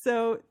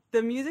 So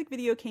the music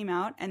video came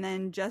out, and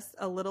then just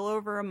a little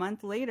over a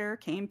month later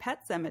came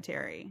Pet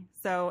Sematary.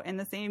 So in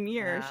the same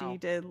year, she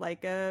did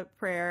Like a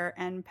Prayer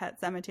and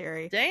Pet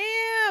Sematary.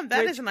 Damn,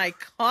 that is an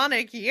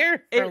iconic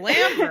year for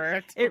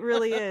Lambert. It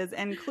really is.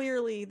 And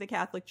clearly the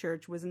Catholic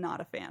Church was not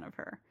a fan of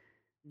her.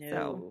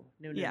 No.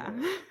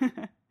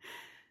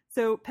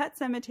 So Pet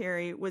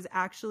Sematary was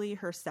actually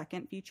her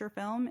second feature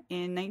film.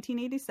 In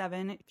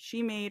 1987,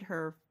 she made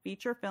her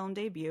feature film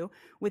debut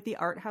with the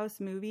art house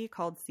movie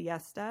called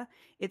Siesta.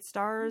 It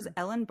stars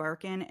Ellen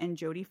Barkin and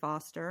Jodie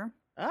Foster.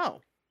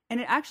 Oh. And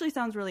it actually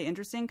sounds really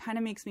interesting, kind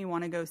of makes me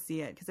want to go see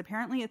it, because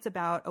apparently it's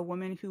about a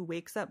woman who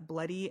wakes up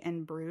bloody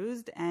and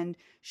bruised, and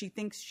she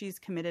thinks she's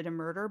committed a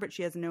murder, but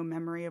she has no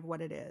memory of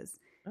what it is.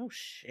 Oh,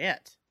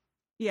 shit.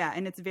 Yeah,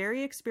 and it's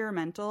very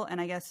experimental,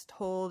 and I guess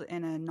told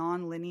in a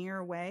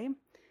non-linear way.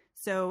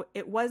 So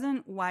it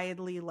wasn't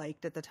widely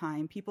liked at the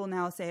time. People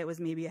now say it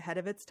was maybe ahead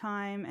of its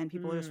time, and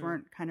people just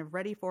weren't kind of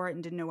ready for it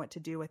and didn't know what to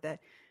do with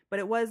it. But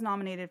it was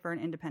nominated for an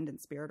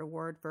Independent Spirit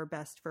Award for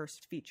Best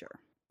First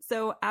Feature.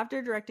 So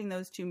after directing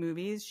those two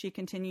movies, she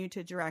continued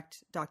to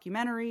direct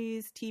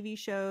documentaries, TV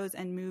shows,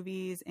 and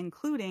movies,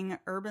 including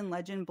Urban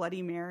Legend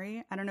Bloody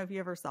Mary. I don't know if you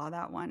ever saw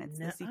that one. It's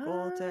the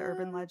sequel to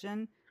Urban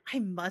Legend. I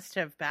must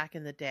have back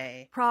in the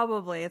day.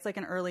 Probably. It's like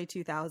an early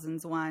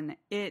 2000s one.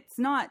 It's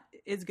not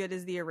as good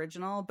as the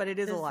original, but it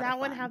is a lot of fun. Does that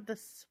one have the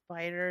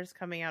spiders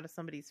coming out of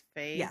somebody's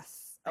face?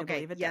 Yes. I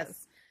believe it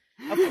does.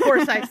 Of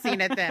course I've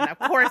seen it then. Of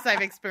course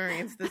I've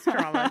experienced this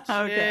trauma.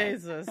 Okay.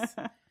 Jesus.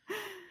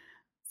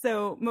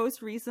 So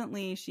most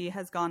recently, she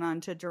has gone on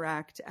to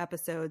direct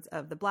episodes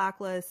of The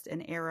Blacklist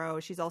and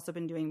Arrow. She's also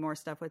been doing more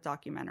stuff with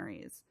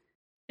documentaries.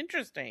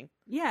 Interesting.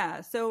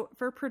 Yeah. So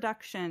for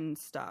production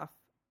stuff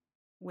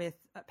with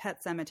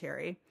Pet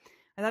Sematary,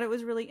 I thought it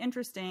was really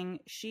interesting.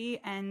 She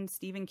and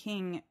Stephen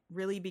King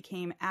really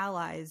became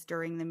allies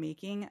during the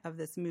making of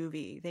this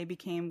movie. They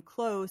became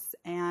close,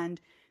 and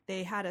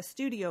they had a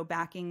studio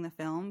backing the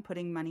film,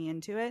 putting money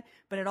into it.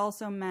 But it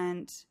also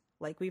meant,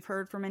 like we've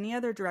heard from many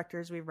other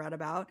directors we've read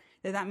about,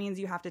 that means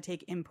you have to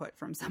take input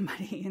from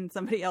somebody, and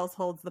somebody else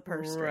holds the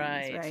purse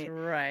strings,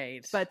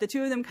 right. But the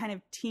two of them kind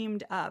of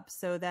teamed up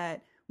so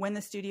that when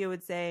the studio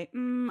would say,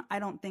 I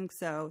don't think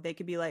so, they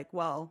could be like,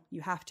 well, you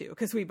have to,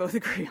 because we both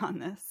agree on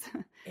this.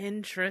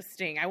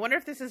 Interesting. I wonder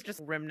if this is just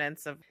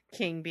remnants of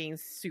King being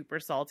super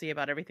salty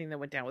about everything that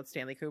went down with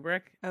Stanley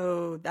Kubrick.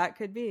 Oh, that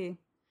could be.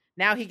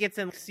 Now he gets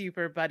in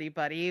super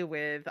buddy-buddy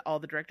with all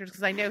the directors,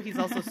 because I know he's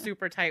also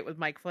super tight with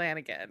Mike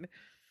Flanagan.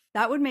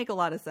 That would make a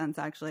lot of sense,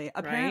 actually.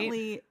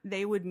 Apparently,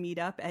 they would meet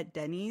up at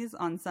Denny's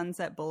on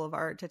Sunset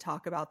Boulevard to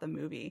talk about the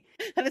movie.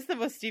 That is the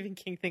most Stephen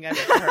King thing I've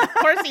ever heard. Of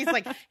course,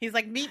 he's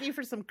like, meet me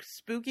for some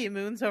spooky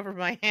moons over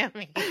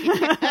Miami.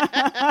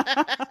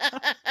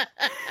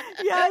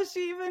 Yeah,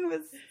 she even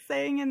was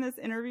saying in this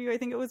interview, I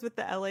think it was with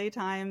the LA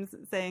Times,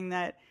 saying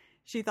that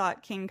she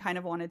thought King kind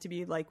of wanted to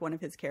be like one of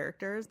his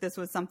characters. This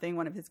was something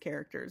one of his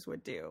characters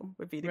would do,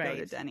 would be to go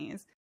to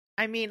Denny's.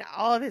 I mean,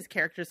 all of his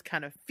characters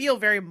kind of feel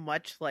very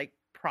much like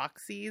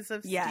proxies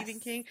of Stephen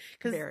King,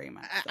 because very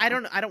much so. I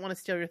don't want to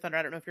steal your thunder.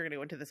 I don't know if you're going to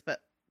go into this,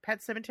 but Pet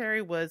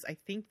Sematary was, I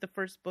think, the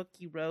first book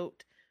he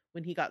wrote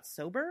when he got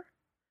sober.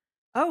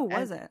 Oh,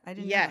 was it? I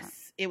didn't know that.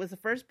 It was the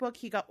first book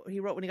he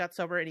wrote when he got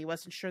sober, and he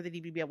wasn't sure that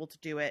he'd be able to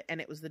do it, and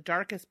it was the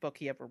darkest book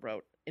he ever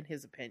wrote, in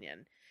his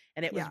opinion.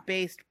 And it was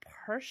based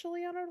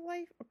partially on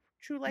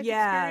true life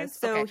experience.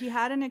 So he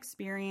had an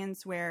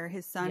experience where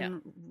his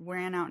son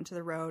ran out into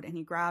the road and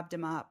he grabbed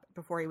him up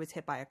before he was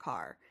hit by a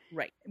car.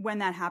 Right. When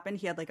that happened,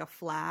 he had like a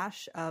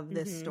flash of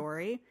this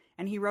story,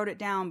 and he wrote it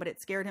down, but it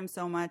scared him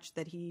so much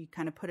that he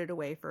kind of put it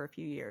away for a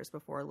few years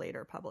before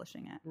later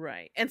publishing it.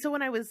 Right. And so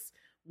when I was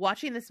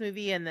watching this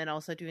movie and then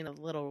also doing a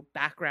little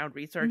background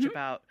research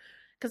about,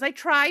 because I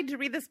tried to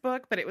read this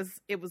book, but it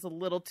was a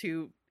little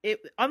too.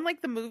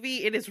 Unlike the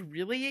movie, it is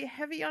really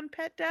heavy on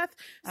pet death.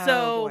 So,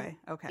 oh boy.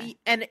 Okay.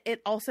 And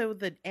it also,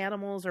 the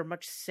animals are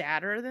much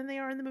sadder than they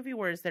are in the movie,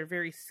 whereas they're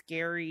very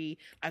scary,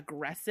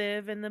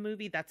 aggressive in the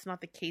movie. That's not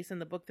the case in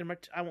the book. They're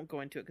much. I won't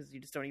go into it because you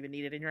just don't even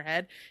need it in your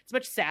head. It's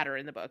much sadder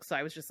in the book. So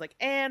I was just like,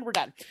 and we're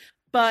done.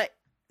 But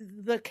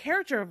the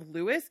character of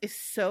Lewis is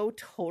so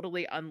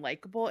totally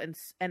unlikable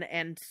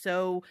and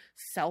so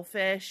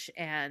selfish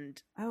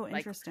and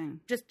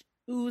interesting. Just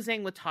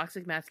oozing with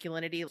toxic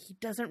masculinity. He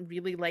doesn't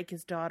really like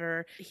his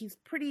daughter. He's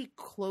pretty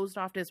closed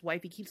off to his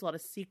wife. He keeps a lot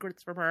of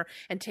secrets from her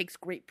and takes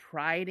great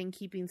pride in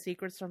keeping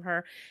secrets from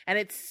her. And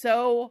it's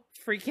so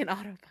freaking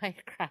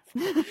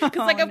autobiographical.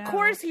 Because, of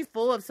course, he's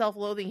full of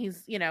self-loathing.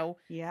 He's,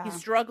 he's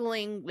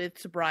struggling with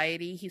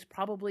sobriety. He's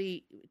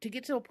probably, to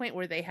get to a point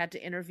where they had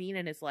to intervene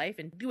in his life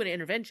and do an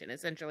intervention,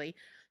 essentially,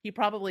 he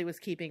probably was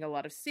keeping a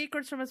lot of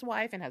secrets from his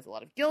wife and has a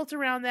lot of guilt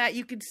around that.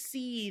 You could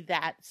see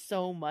that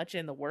so much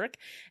in the work.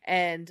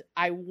 And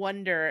I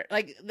wonder,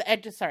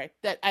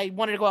 that I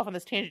wanted to go off on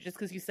this tangent just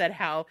because you said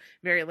how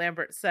Mary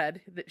Lambert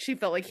said that she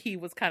felt like he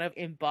was kind of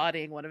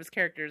embodying one of his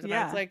characters. And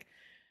I was like,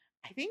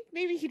 I think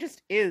maybe he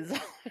just is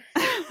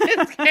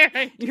his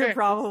character. You're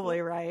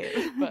probably right.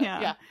 But,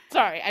 yeah.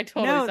 Sorry, I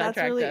totally sidetracked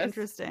that's really us.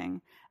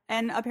 interesting.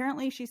 And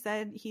apparently she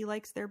said he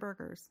likes their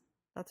burgers.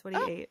 That's what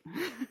he ate.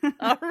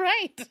 All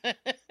right. I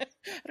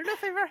don't know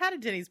if I've ever had a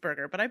Denny's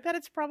burger, but I bet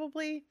it's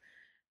probably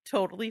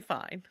totally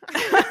fine.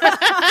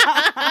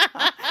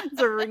 It's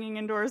a ringing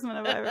endorsement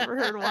if I've ever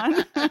heard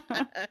one.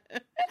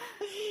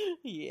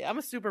 Yeah, I'm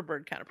a super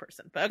bird kind of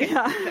person, but okay.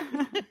 Yeah.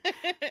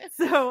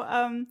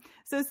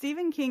 So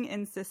Stephen King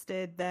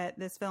insisted that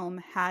this film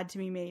had to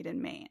be made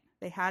in Maine.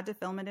 They had to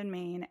film it in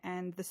Maine,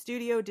 and the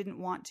studio didn't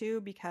want to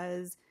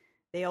because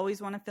they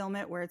always want to film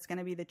it where it's going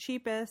to be the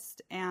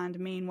cheapest, and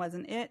Maine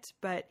wasn't it,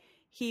 but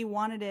he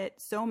wanted it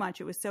so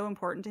much, it was so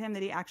important to him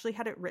that he actually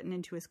had it written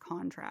into his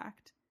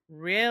contract.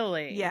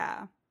 Really?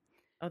 Yeah.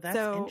 Oh, that's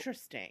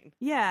interesting.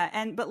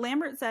 Yeah, but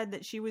Lambert said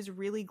that she was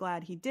really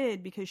glad he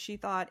did because she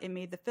thought it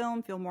made the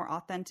film feel more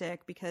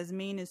authentic because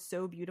Maine is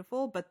so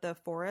beautiful, but the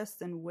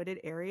forests and wooded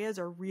areas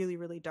are really,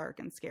 really dark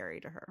and scary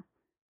to her.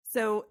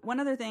 So one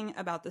other thing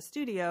about the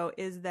studio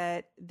is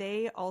that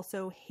they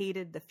also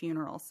hated the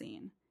funeral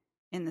scene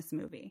in this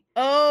movie.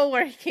 Oh,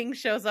 where King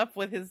shows up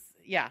with his,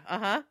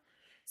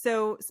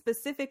 So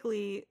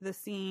specifically the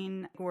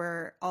scene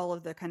where all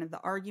of the kind of the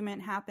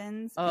argument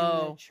happens in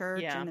the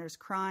church and there's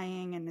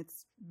crying and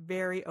it's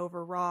very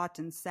overwrought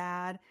and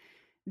sad.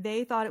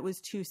 They thought it was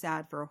too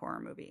sad for a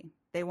horror movie.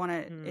 They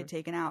wanted it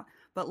taken out.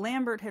 But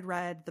Lambert had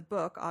read the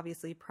book,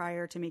 obviously,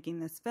 prior to making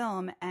this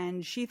film,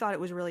 and she thought it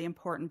was a really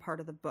important part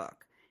of the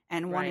book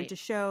and wanted to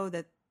show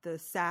that the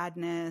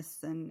sadness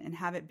and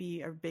have it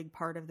be a big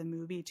part of the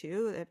movie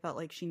too. It felt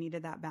like she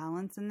needed that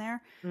balance in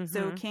there.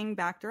 So King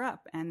backed her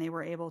up and they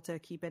were able to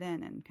keep it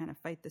in and kind of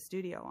fight the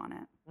studio on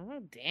it.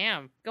 Oh,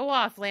 damn. Go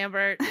off,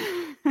 Lambert.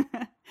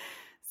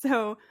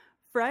 So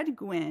Fred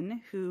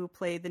Gwynne, who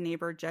played the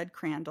neighbor Judd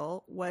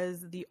Crandall,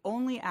 was the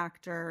only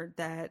actor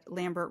that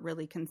Lambert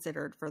really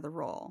considered for the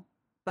role.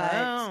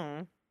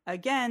 But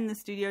again, the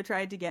studio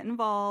tried to get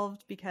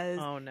involved because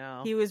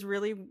he was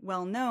really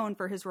well known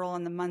for his role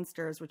in The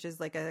Munsters, which is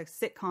like a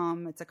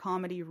sitcom. It's a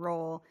comedy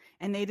role.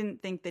 And they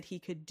didn't think that he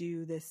could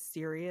do this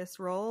serious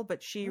role,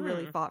 but she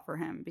really fought for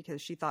him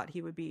because she thought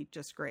he would be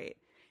just great.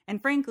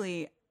 And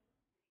frankly,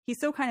 he's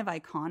so kind of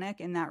iconic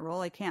in that role.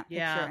 I can't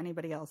picture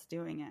anybody else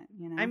doing it.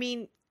 I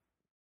mean,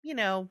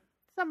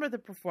 some of the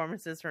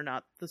performances are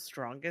not the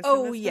strongest.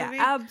 Oh, in this yeah, movie.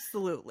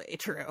 Absolutely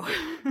true.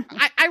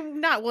 I'm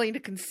not willing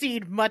to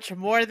concede much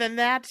more than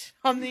that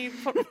on the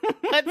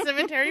Pet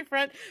Sematary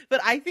front,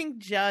 but I think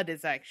Judd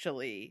is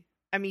actually,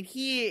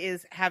 he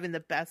is having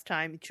the best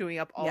time chewing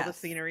up all the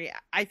scenery.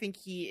 I think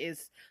he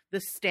is the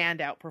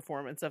standout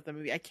performance of the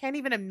movie. I can't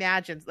even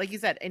imagine, like you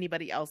said,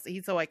 anybody else.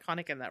 He's so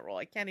iconic in that role.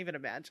 I can't even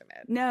imagine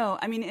it. No,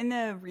 in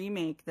the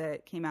remake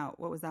that came out,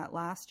 what was that,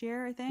 last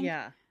year, I think?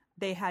 Yeah.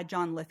 They had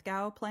John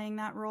Lithgow playing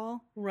that role.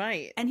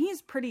 Right. And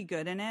he's pretty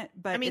good in it,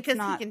 but because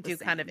he can do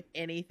kind of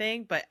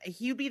anything, but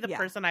he'd be the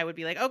person I would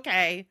be like,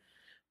 okay.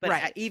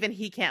 But even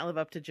he can't live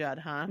up to Judd,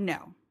 huh?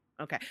 No.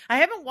 Okay. I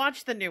haven't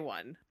watched the new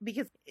one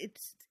because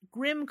it's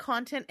grim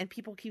content and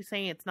people keep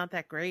saying it's not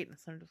that great. And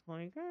so I'm just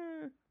like,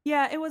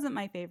 Yeah, it wasn't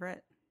my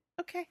favorite.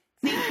 Okay.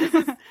 See,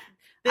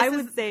 I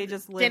would say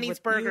just live Denny's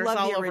with, Burgers you love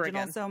all the over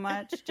original again. so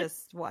much.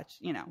 Just watch,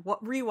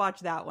 rewatch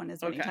that one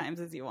as many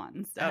times as you want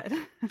instead.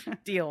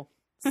 Deal.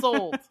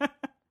 Sold.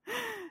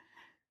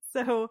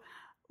 So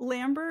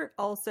Lambert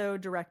also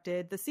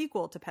directed the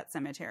sequel to Pet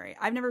Sematary.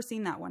 I've never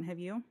seen that one. Have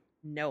you?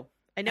 No.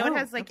 I know it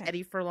has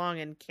Eddie Furlong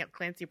and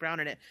Clancy Brown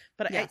in it,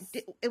 but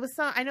it was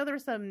I know there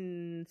was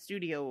some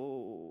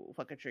studio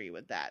fucketry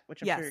with that,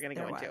 which I'm sure you're going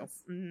to go into.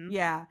 Mm-hmm.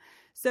 Yeah.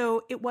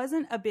 So it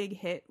wasn't a big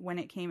hit when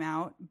it came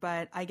out,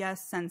 but I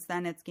guess since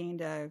then it's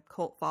gained a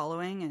cult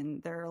following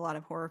and there are a lot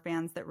of horror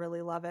fans that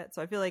really love it.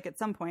 So I feel like at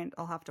some point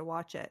I'll have to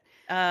watch it.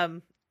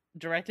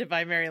 directed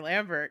by Mary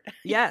Lambert.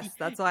 Yes,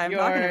 that's why I'm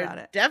talking about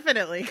it.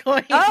 Definitely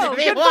going Oh, to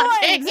be good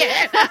watching point.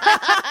 it.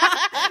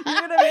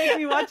 You're gonna make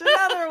me watch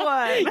another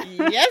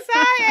one. Yes,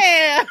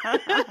 I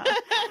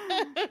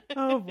am.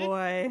 Oh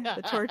boy,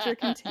 the torture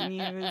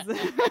continues.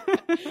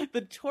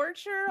 The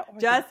torture or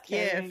Just the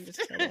kidding, gift?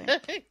 just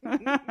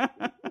kidding.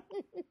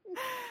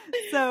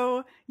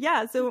 So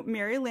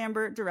Mary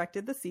Lambert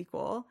directed the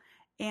sequel,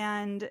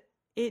 and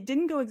it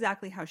didn't go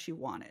exactly how she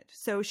wanted.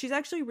 So she's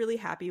actually really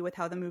happy with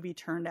how the movie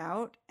turned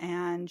out,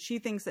 and she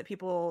thinks that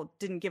people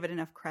didn't give it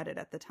enough credit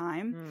at the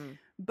time.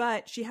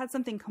 But she had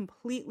something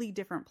completely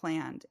different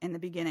planned in the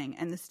beginning,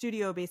 and the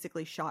studio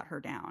basically shot her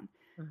down.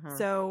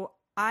 So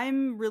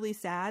I'm really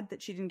sad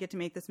that she didn't get to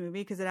make this movie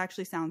because it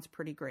actually sounds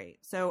pretty great.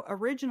 So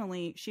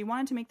originally, she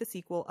wanted to make the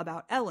sequel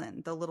about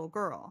Ellen, the little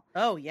girl.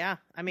 Oh, yeah.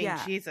 I mean,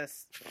 Yeah.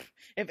 Jesus.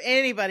 If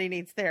anybody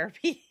needs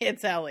therapy,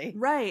 it's Ellie.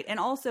 Right. And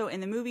also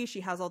in the movie,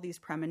 she has all these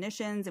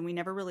premonitions, and we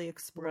never really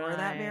explore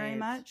that very Right.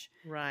 much.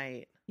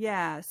 Right.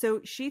 Yeah.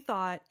 So she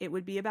thought it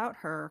would be about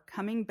her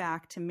coming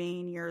back to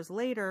Maine years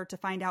later to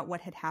find out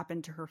what had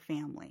happened to her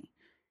family.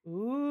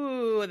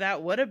 Ooh,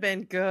 that would have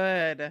been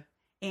good.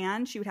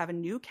 And she would have a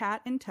new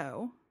cat in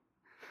tow,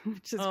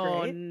 which is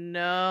Oh, great.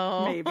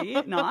 no.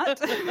 Maybe not.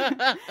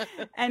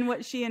 And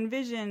what she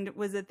envisioned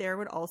was that there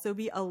would also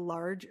be a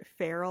large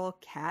feral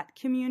cat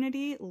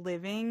community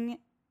living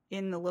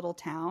in the little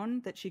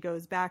town that she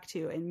goes back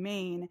to in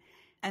Maine,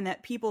 and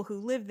that people who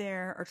live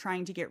there are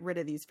trying to get rid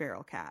of these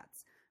feral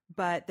cats,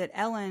 but that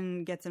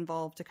Ellen gets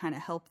involved to kind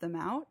of help them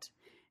out.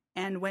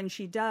 And when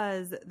she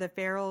does, the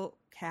feral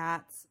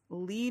cats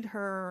lead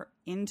her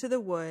into the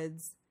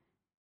woods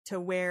to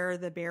where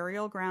the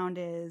burial ground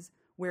is,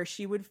 where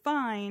she would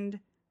find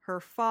her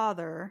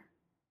father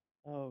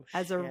Oh,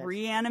 as a shit.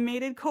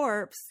 reanimated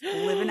corpse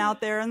living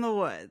out there in the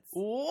woods.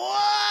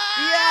 What?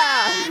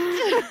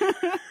 Yeah.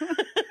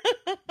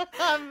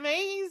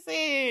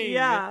 Amazing.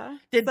 Yeah.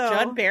 Did So,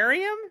 Judd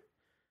bury him?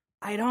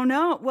 I don't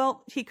know.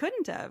 Well, he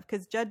couldn't have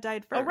because Judd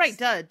died first. Oh, right,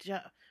 Judd.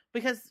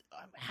 Because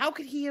how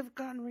could he have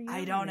gotten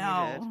reanimated? I don't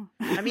know.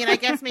 I mean, I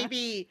guess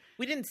maybe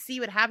we didn't see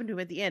what happened to him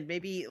at the end.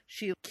 Maybe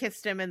she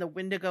kissed him and the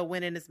Wendigo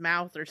went in his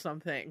mouth or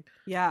something.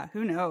 Yeah,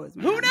 who knows,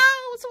 man? Who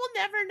knows? We'll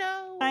never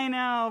know. I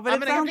know, but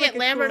I'm it gonna have sounds to get like a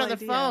Lambert cool on the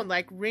idea. phone,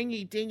 like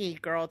ringy dingy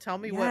girl. Tell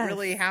me what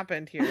really Yes.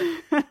 happened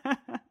here.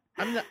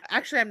 I'm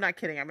not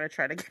kidding. I'm gonna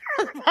try to get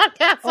her on the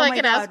podcast so Oh I my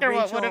can God, ask her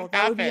what would Rachel, have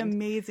that would be happened.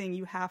 amazing.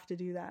 You have to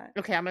do that.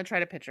 Okay, I'm gonna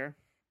try to pitch her.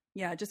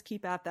 Yeah, just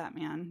keep at that,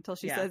 man, until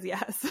she Yeah. says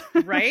yes.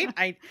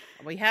 Right?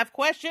 We have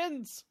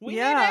questions. We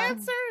Yeah. need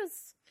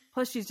answers.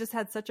 Plus, she's just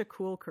had such a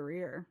cool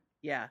career.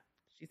 Yeah,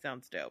 she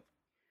sounds dope.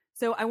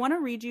 So I want to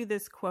read you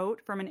this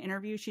quote from an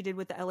interview she did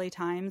with the LA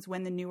Times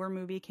when the newer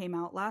movie came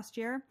out last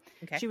year.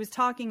 Okay. She was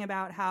talking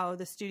about how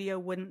the studio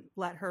wouldn't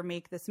let her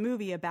make this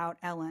movie about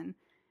Ellen,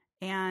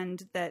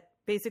 and that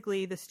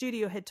basically the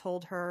studio had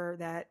told her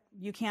that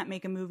you can't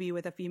make a movie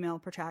with a female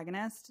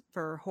protagonist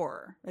for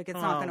horror. Like,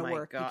 it's not Oh going to my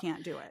work. God. You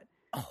can't do it.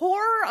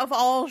 Horror of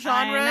all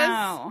genres. I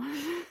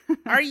know.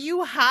 Are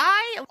you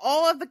high?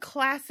 All of the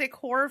classic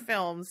horror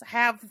films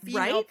have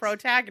female Right?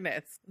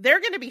 protagonists. They're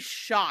going to be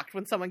shocked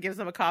when someone gives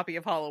them a copy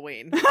of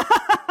Halloween.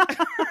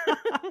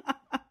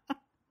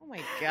 Oh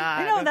my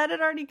God. I know, that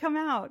had already come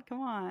out.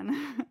 Come on.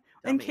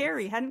 And Dummies.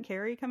 Carrie. Hadn't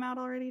Carrie come out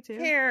already, too?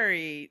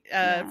 Carrie,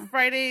 Yeah.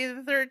 Friday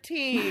the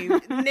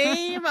 13th.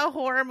 Name a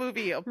horror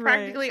movie.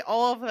 Practically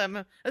all of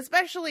them,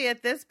 especially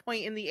at this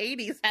point in the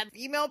 80s, had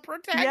female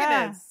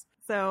protagonists.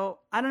 So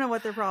I don't know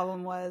what their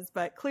problem was,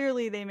 but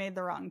clearly they made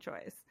the wrong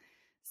choice.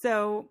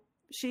 So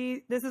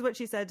this is what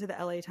she said to the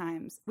LA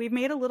Times. "We've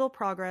made a little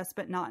progress,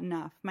 but not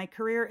enough. My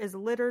career is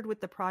littered with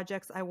the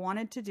projects I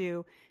wanted to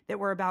do that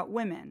were about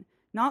women.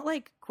 Not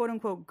like quote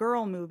unquote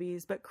girl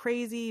movies, but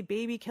crazy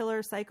baby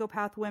killer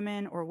psychopath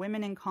women or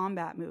women in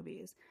combat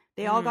movies.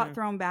 They all got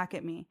thrown back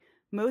at me.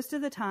 Most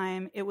of the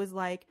time it was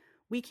like,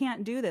 we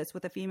can't do this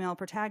with a female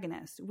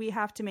protagonist. We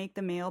have to make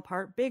the male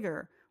part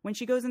bigger. When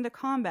she goes into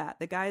combat,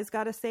 the guy's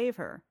got to save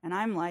her." And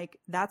I'm like,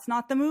 that's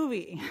not the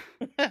movie.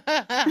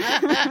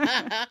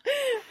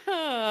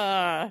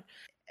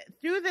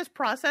 Through this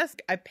process,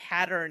 a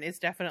pattern is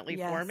definitely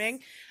Yes. forming.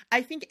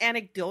 I think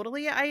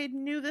anecdotally, I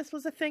knew this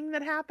was a thing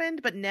that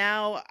happened, but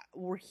now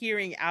we're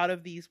hearing out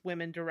of these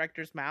women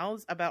directors'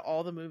 mouths about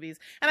all the movies.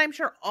 And I'm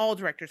sure all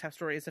directors have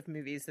stories of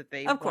movies that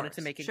they Of wanted to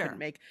course, make and sure. couldn't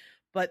make,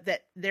 but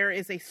that there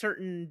is a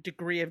certain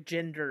degree of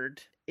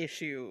gendered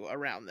issue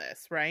around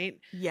this, right?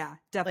 Yeah,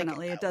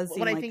 definitely. It does seem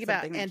when I like think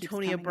about something that keeps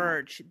Antonia coming up.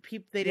 Birch,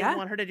 they didn't Yeah.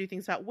 want her to do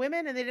things about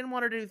women, and they didn't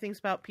want her to do things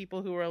about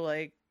people who were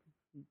like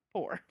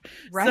poor.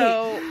 Right.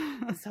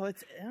 So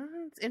it's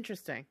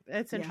interesting.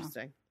 It's Yeah.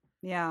 interesting.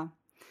 Yeah.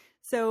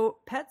 So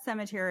Pet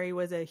Sematary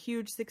was a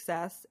huge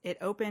success. It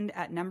opened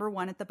at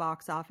 #1 at the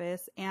box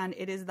office, and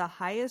it is the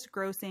highest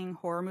grossing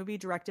horror movie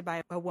directed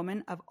by a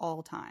woman of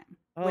all time.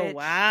 Oh, which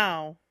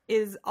wow.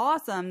 is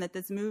awesome that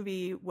this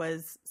movie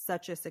was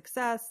such a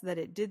success, that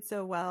it did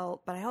so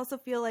well. But I also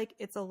feel like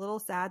it's a little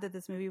sad that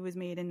this movie was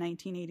made in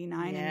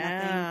 1989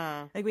 and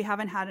nothing. Like, we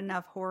haven't had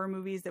enough horror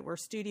movies that were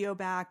studio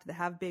backed, that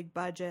have big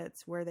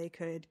budgets, where they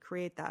could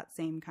create that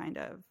same kind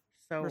of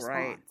So response.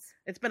 right.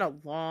 It's been a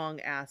long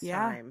ass Yeah.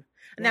 time.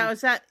 Yeah. Now,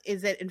 is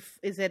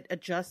it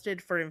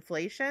adjusted for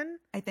inflation?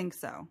 I think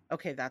so.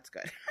 Okay, that's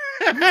good.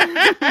 I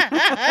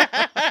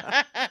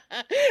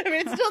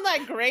mean, it's still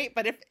not great,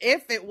 but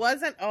if it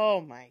wasn't,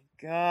 oh my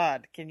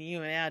God, can you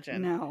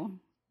imagine?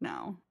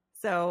 No.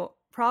 So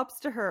props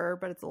to her,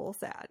 but it's a little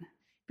sad.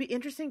 Be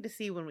interesting to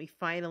see when we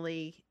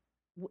finally,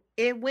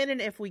 when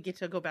and if we get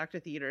to go back to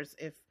theaters,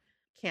 if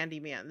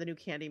Candyman, the new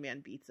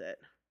Candyman, beats it.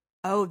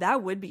 Oh,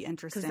 that would be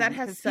interesting. That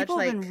has such, people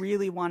have like- been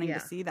really wanting yeah.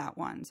 to see that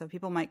one. So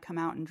people might come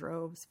out in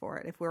droves for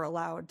it if we're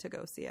allowed to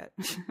go see it.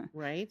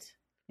 Right?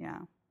 Yeah.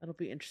 It'll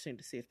be interesting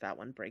to see if that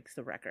one breaks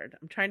the record.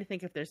 I'm trying to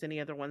think if there's any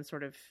other ones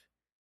sort of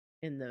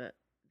in the,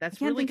 that's I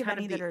can't really think of kind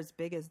any of that are as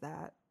big as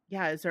that.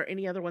 Yeah, is there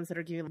any other ones that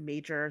are giving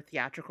major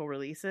theatrical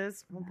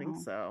releases? I don't think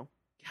No. so.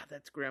 God,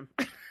 that's grim.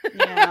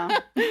 Yeah.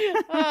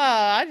 Oh,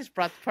 I just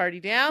brought the party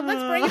down.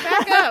 Let's bring it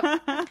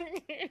back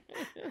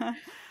up.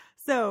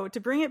 So, to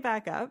bring it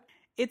back up,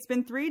 it's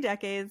been 3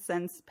 decades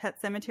since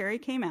Pet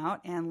Sematary came out,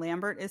 and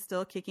Lambert is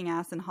still kicking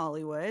ass in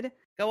Hollywood.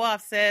 Go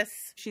off,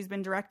 sis. She's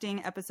been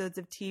directing episodes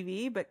of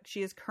TV, but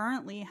she is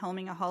currently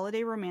helming a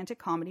holiday romantic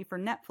comedy for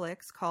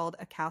Netflix called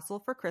A Castle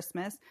for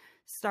Christmas,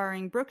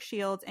 starring Brooke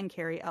Shields and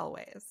Carrie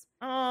Elways.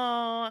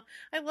 Oh,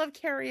 I love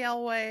Carrie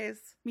Elways.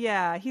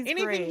 Yeah, he's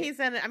Anything great. he's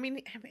in, I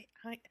mean,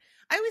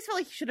 I always feel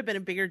like he should have been a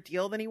bigger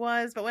deal than he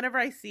was, but whenever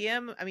I see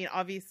him, I mean,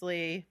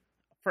 obviously,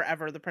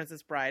 forever, The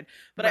Princess Bride,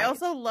 but I Right.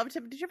 also loved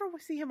him. Did you ever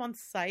see him on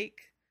Psych?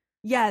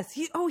 Yes,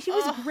 he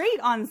was great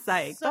on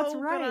Psych. So That's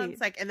good right. on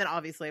Psych. And then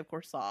obviously, of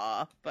course,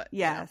 Saw. But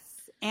Yes.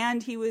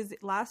 And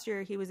last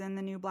year he was in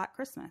the new Black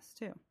Christmas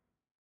too.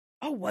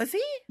 Oh, was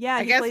he? Yeah,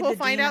 I he guess played we'll the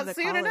find dean out of the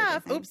soon college, I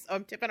enough. think. Oops,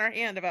 I'm tipping our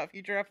hand about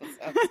future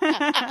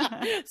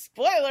episodes.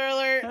 Spoiler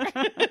alert.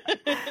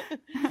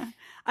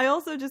 I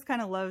also just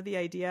kind of love the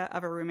idea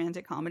of a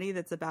romantic comedy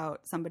that's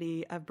about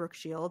somebody of Brooke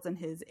Shields and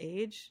his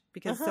age,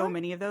 because so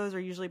many of those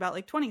are usually about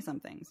like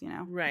 20-somethings, you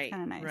know? Right.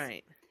 Kind of nice.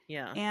 Right.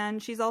 Yeah.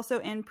 And she's also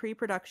in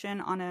pre-production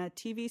on a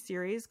TV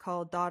series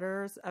called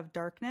Daughters of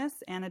Darkness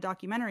and a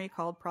documentary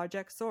called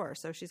Project Soar.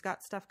 So she's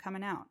got stuff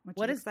coming out. Which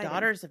What is is exciting.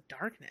 Daughters of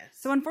Darkness?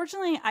 So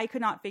unfortunately, I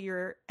could not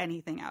figure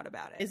anything out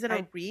about it. Is it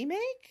a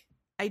remake?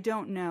 I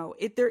don't know.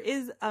 There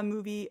is a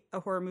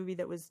horror movie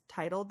that was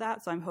titled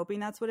that, so I'm hoping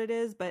that's what it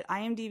is. But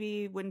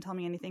IMDb wouldn't tell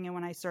me anything, and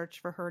when I searched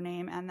for her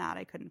name and that,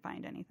 I couldn't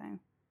find anything.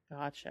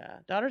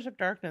 Gotcha. Daughters of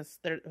Darkness.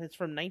 It's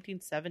from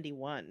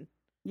 1971.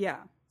 Yeah.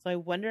 So I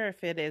wonder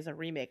if it is a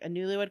remake. A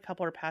newlywed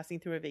couple are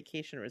passing through a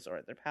vacation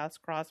resort. Their paths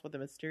cross with a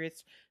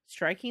mysterious,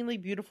 strikingly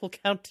beautiful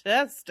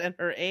countess and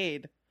her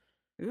aide.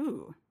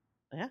 Ooh.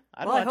 Yeah,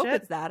 I hope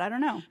it's that. I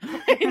don't know.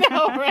 I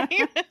know,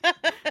 right?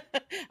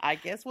 I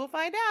guess we'll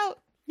find out.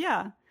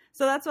 Yeah.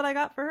 So that's what I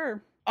got for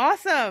her.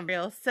 Awesome.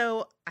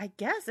 So I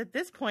guess at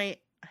this point,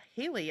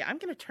 Haley, I'm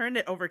going to turn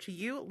it over to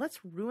you.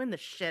 Let's ruin the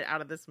shit out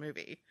of this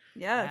movie.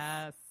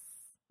 Yes.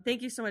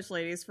 Thank you so much,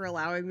 ladies, for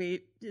allowing me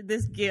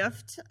this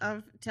gift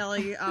of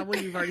telling, well,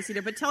 you've already seen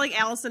it, but telling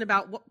Alison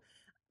about what,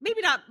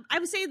 maybe not, I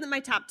would say that my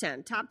top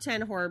 10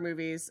 horror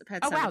movies,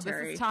 Pet Sematary. Wow, this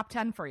is top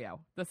 10 for you.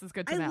 This is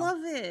good to know. I love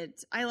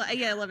it.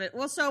 I love it.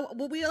 Well, so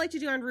what we like to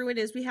do on Ruined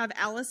is we have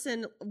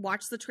Alison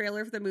watch the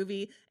trailer for the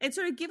movie and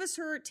sort of give us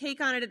her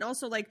take on it, and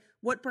also like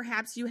what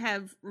perhaps you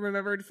have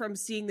remembered from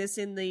seeing this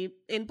in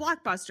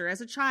Blockbuster as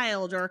a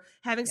child, or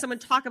having someone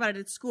talk about it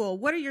at school.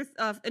 What are your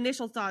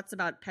initial thoughts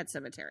about Pet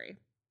Sematary?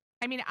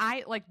 I mean,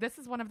 this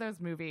is one of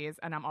those movies,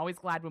 and I'm always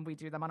glad when we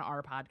do them on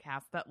our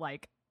podcast, that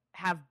like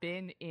have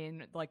been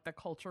in like the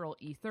cultural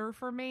ether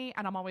for me,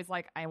 and I'm always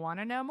like, I want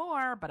to know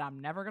more, but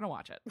I'm never gonna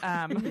watch it.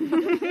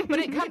 But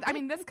it comes, I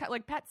mean, this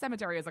like Pet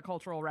Sematary is a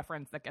cultural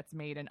reference that gets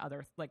made in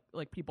other like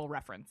people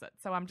reference it,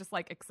 so I'm just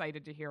like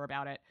excited to hear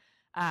about it.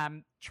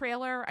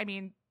 Trailer, I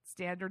mean,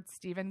 standard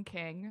Stephen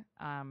King.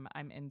 I'm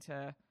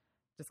into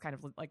just kind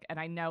of like, and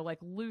I know like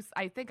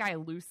I think I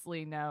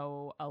loosely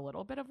know a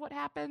little bit of what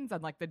happens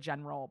and like the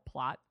general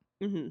plot.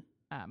 Mm-hmm.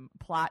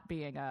 Plot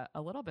being a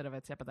little bit of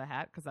a tip of the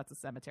hat because that's a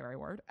cemetery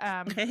word.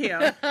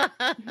 Yeah.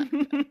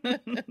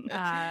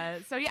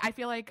 So yeah, I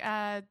feel like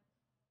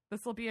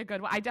this will be a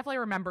good one. I definitely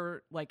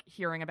remember like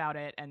hearing about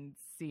it and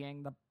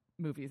seeing the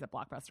movies at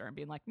Blockbuster and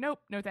being like, nope,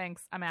 no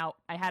thanks, I'm out.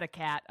 I had a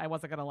cat. I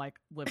wasn't gonna like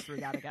live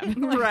through that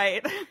again.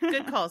 Right.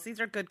 Good calls.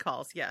 These are good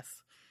calls. Yes.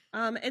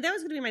 And that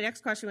was going to be my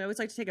next question. I always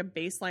like to take a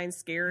baseline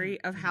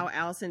scary of how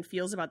Alison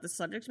feels about the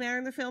subject matter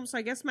in the film. So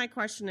I guess my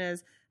question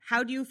is,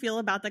 how do you feel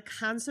about the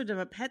concept of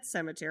a pet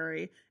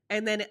cemetery?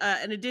 And then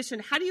in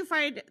addition, how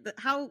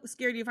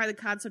scary do you find the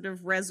concept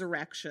of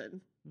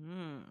resurrection?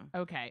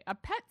 Okay. A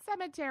pet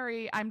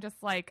cemetery, I'm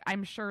just like,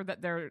 I'm sure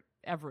that they're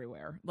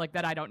everywhere. Like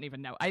that I don't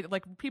even know.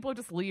 Like people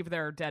just leave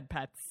their dead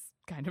pets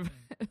kind of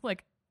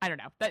like, I don't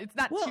know. It's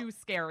not too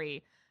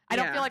scary. I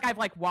don't feel like I've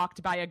like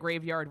walked by a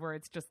graveyard where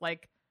it's just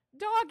like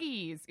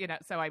doggies, you know.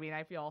 So I mean,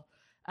 I feel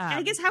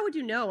I guess how would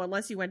you know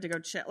unless you went to go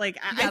check? Like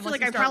I feel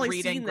like I've start probably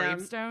reading seen them.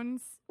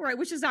 gravestones. Right,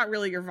 which is not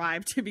really your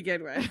vibe to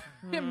begin with.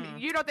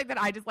 You don't think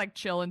that I just like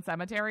chill in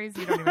cemeteries?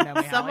 You don't even know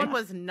me. Someone Halle.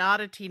 was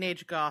not a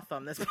teenage goth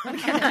on this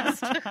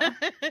podcast.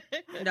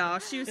 No,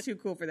 she was too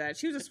cool for that.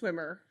 She was a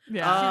swimmer.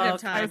 Yeah, She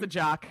didn't have I time. was a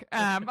jock.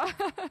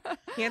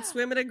 Can't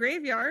swim in a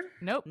graveyard.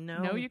 Nope.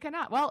 No. No, you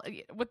cannot. Well,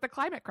 with the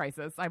climate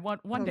crisis, I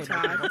want one Oh, day to be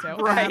God. able to.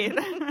 Right.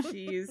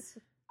 Jeez.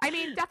 I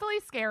mean,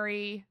 definitely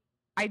scary.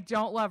 I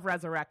don't love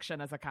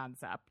resurrection as a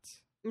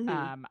concept.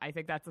 Mhm. I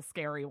think that's a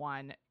scary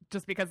one,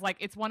 just because like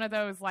it's one of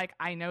those like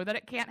I know that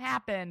it can't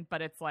happen,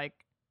 but it's like,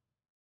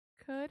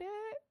 could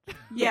it?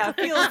 Yeah, it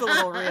feels a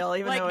little real,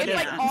 even though Like it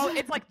it's isn't. like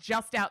it's like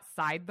just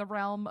outside the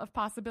realm of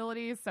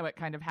possibilities, so it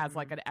kind of has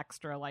like an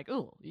extra like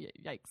ooh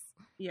yikes.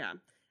 Yeah.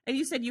 And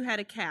you said you had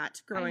a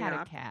cat growing I had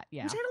up. a cat,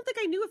 yeah. Which I don't think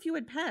I knew if you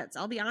had pets.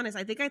 I'll be honest.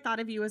 I think I thought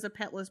of you as a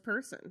petless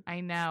person.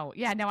 I know.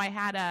 Yeah, no, I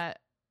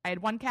had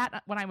one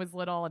cat when I was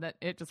little, and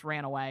it just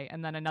ran away,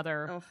 and then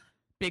another Oh.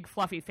 big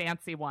fluffy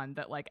fancy one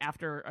that like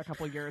after a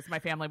couple years my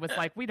family was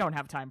like, we don't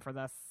have time for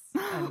this.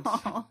 And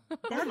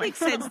That makes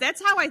sense.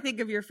 That's how I think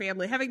of your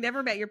family. Having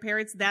never met your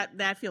parents,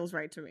 that feels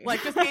right to me.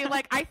 like just being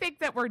like, I think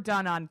that we're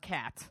done on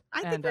cat.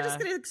 I think And, we're just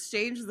going to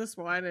exchange this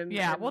one. And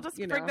yeah, and, we'll just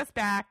you bring know, this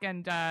back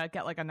and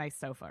get like a nice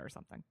sofa or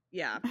something.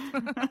 Yeah.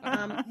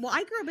 Well,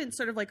 I grew up in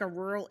sort of like a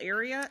rural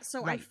area,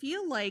 so I Right.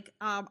 feel like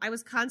I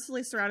was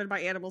constantly surrounded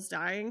by animals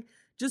dying,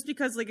 just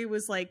because like it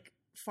was like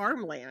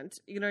farmland.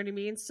 You know what I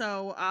mean?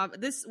 So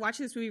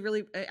watching this movie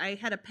really, I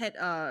had a pet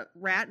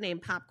rat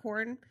named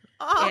Popcorn.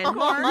 And who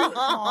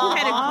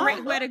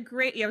had a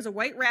great yeah, it was a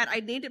white rat.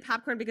 I named it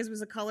Popcorn because it was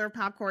the color of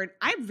popcorn.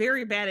 I'm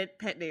very bad at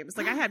pet names.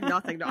 Like I had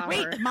nothing to offer.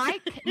 Wait,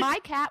 my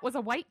cat was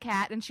a white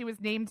cat, and she was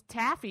named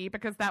Taffy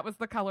because that was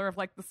the color of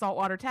like the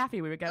saltwater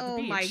taffy we would get at the Oh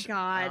beach. my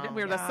God. Oh.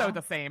 We were Yeah. so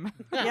the same.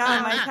 Yeah,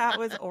 my cat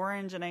was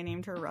orange, and I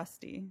named her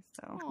Rusty.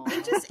 So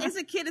It just as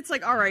a kid, it's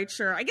like, all right,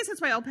 sure. I guess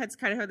that's why all pets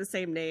kind of have the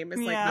same name.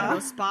 It's like, Yeah. I don't know,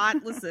 Spot.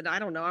 Listen, I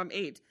don't know. I'm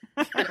 8.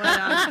 But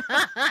well,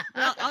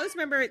 I always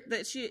remember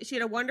that she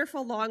had a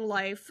wonderful long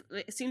life,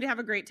 seemed to have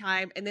a great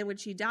time. And then when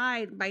she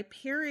died, my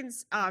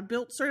parents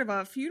built sort of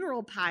a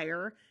funeral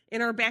pyre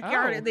in our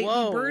backyard, Oh, and they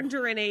whoa. burned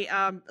her in a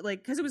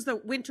like because it was the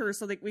winter,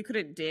 so we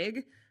couldn't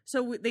dig.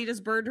 So they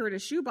just burned her in a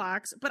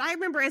shoebox. But I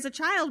remember as a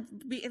child,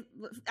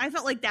 I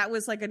felt like that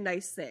was like a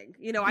nice thing.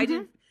 You know, I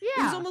didn't. It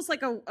was Yeah. almost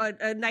like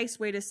a nice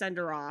way to send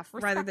her off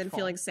rather than Respectful.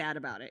 feeling sad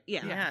about it.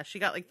 Yeah. Yeah, she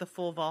got like the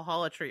full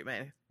Valhalla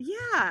treatment.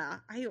 Yeah.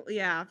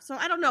 So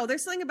I don't know.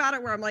 There's something about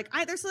it where I'm like,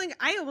 there's something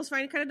I almost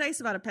find kind of nice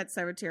about a pet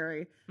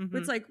cemetery. Mhm.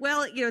 It's like,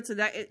 well, you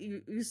know,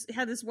 you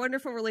had this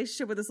wonderful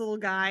relationship with this little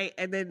guy,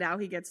 and then now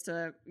he gets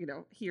to, you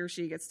know, he or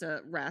she gets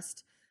to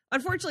rest.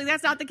 Unfortunately,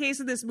 that's not the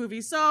case in this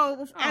movie.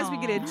 So as we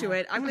get into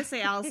it, I'm going to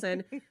say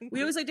Allison.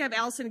 We always like to have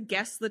Allison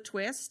guess the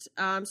twist.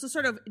 So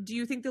sort of, do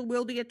you think there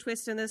will be a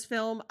twist in this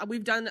film?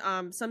 We've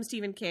done some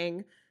Stephen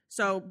King.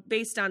 So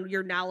based on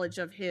your knowledge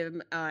of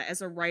him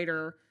as a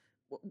writer,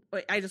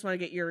 I just want to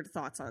get your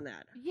thoughts on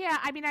that. Yeah,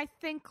 I mean, I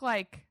think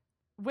like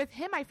with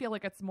him, I feel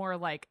like it's more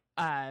like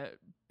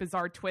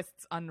bizarre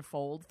twists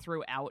unfold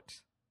throughout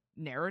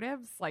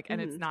narratives, like,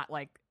 and it's not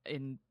like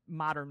in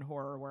modern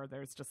horror where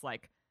there's just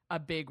like a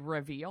big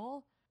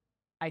reveal.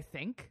 I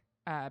think,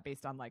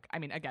 based on like, I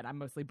mean, again, I'm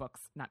mostly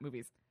books, not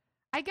movies.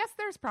 I guess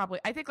there's probably,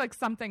 I think like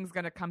something's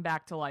gonna come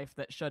back to life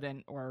that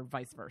shouldn't, or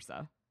vice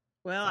versa.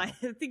 Well, I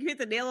think you hit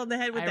the nail on the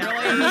head with I that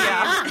really, one.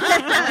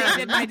 I really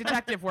did my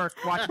detective work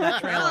watching that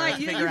trailer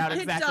to You figure out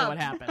picked exactly up what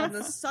on happens.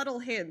 the subtle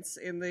hints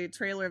in the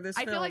trailer of this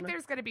I film. feel like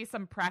there's going to be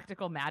some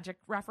practical magic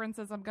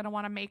references I'm going to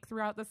want to make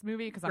throughout this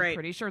movie because I'm Right.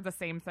 pretty sure the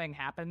same thing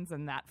happens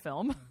in that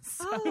film.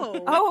 So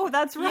oh,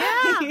 that's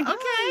right. yeah.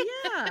 Okay.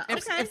 Yeah.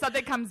 if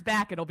something comes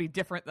back, it'll be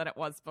different than it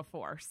was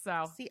before.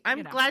 So See, I'm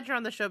you know. glad you're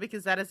on the show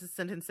because that is a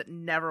sentence that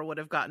never would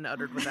have gotten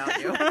uttered without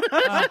you.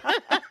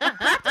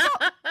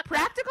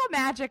 Practical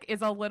magic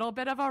is a little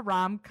bit of a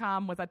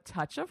rom-com with a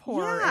touch of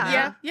horror. in it.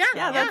 Yeah.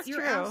 Yeah, that's You're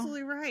true.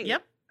 absolutely right.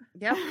 Yep.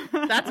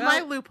 That's my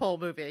loophole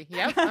movie.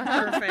 Yep.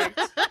 Perfect.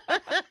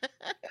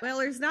 Well,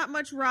 there's not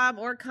much Rob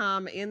or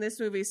Com in this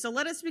movie, so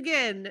let us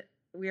begin.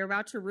 We are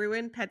about to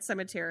ruin Pet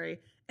Sematary.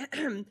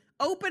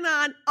 Open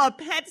on a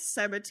Pet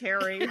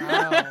Cemetery.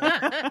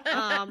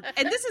 Oh.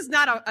 And this is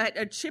not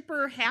a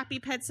chipper, happy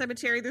Pet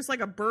Cemetery. There's like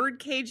a bird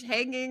cage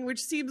hanging,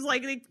 which seems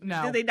like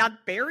No. did they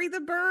not bury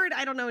the bird?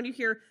 I don't know. And you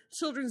hear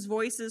children's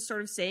voices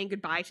sort of saying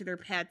goodbye to their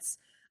pets.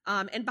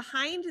 And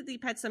behind the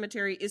Pet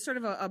Cemetery is sort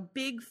of a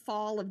big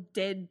fall of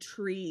dead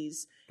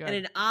trees Good. and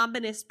an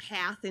ominous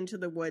path into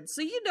the woods.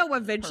 So you know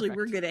eventually Perfect.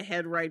 we're going to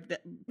head right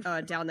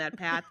down that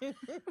path.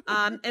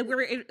 And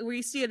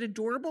we see an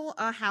adorable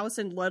house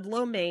in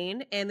Ludlow,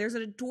 Maine, and there's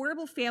an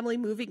adorable family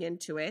moving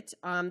into it.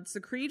 It's the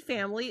Creed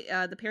family.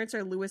 The parents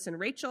are Lewis and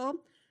Rachel.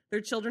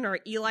 Their children are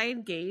Eli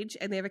and Gage,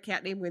 and they have a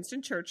cat named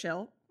Winston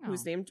Churchill,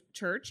 who's Oh. named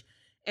Church.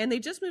 And they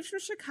just moved from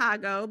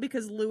Chicago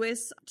because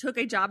Lewis took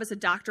a job as a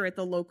doctor at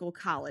the local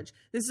college.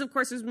 This is, of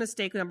course, is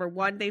mistake number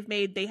one they've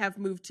made. They have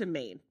moved to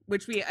Maine,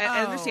 which we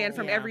understand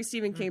from yeah. every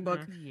Stephen King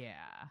book. Yeah.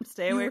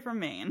 Stay away from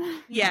Maine.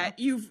 Yeah,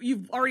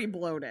 you've already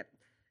blown it.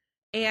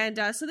 And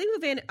so they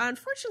move in.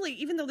 Unfortunately,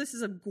 even though this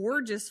is a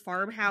gorgeous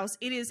farmhouse,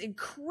 it is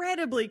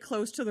incredibly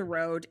close to the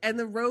road, and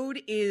the road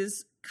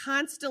is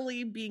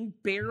constantly being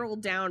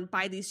barreled down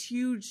by these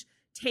huge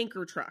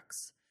tanker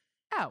trucks.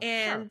 Oh,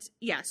 And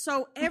yeah,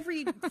 so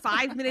every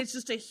 5 minutes,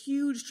 just a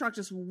huge truck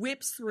just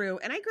whips through.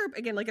 And I grew up,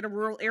 again, like in a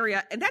rural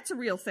area, and that's a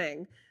real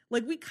thing.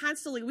 Like we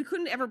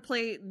couldn't ever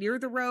play near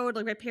the road.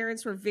 Like my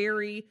parents were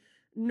very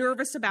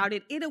nervous about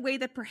it in a way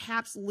that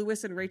perhaps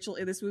Lewis and Rachel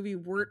in this movie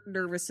weren't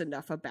nervous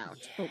enough about.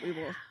 But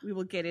we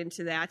will get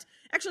into that.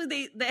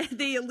 Actually,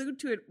 they allude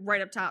to it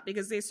right up top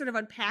because they're sort of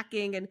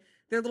unpacking, and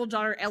their little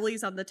daughter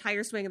Ellie's on the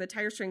tire swing, and the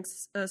tire swing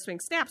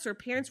snaps. Her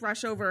parents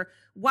rush over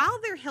while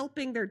they're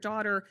helping their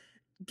daughter.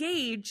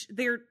 Gage,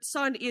 their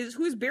son,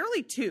 who's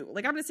barely 2.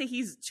 Like I'm going to say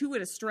he's 2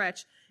 at a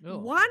stretch.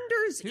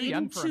 Wanders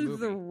into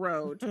the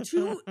road.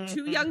 Too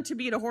young to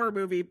be in a horror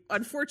movie.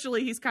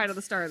 Unfortunately, he's kind of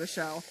the star of the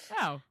show.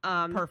 Oh,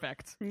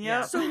 perfect.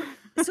 Yeah. So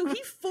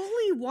he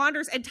fully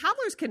wanders, and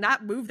toddlers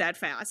cannot move that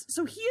fast.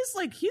 So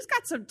he's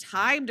got some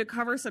time to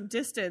cover some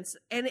distance,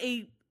 and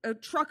a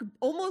truck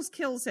almost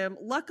kills him.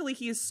 Luckily,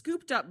 he is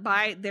scooped up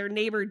by their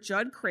neighbor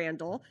Judd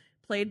Crandall,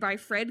 played by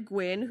Fred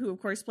Gwynne, who of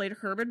course played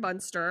Herman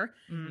Munster,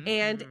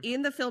 and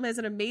in the film has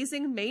an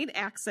amazing Maine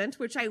accent,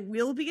 which I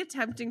will be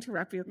attempting to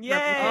replicate.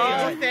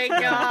 Oh, thank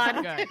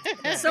God!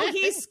 Good. So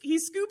he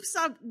scoops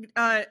up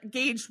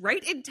Gage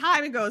right in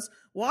time and goes,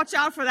 "Watch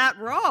out for that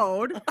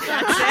road."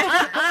 That's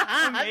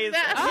it.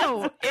 Amazing.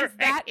 Oh, is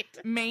that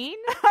Maine?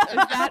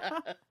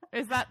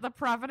 Is that the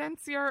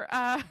Providence you're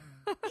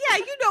Yeah,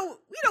 you know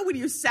when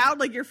you sound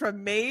like you're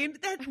from Maine,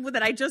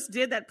 that I just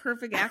did that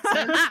perfect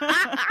accent.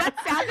 That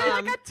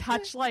sounded like a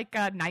touch like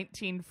a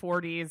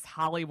 1940s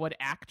Hollywood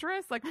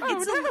actress. Like,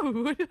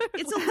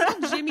 It's a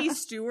little Jimmy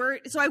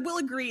Stewart. So I will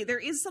agree, there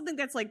is something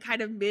that's like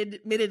kind of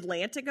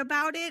mid-Atlantic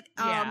about it.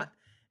 Yeah.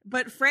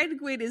 But Fred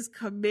Gwynne is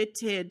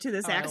committed to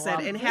this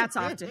accent, and hats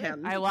off to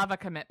him. I love a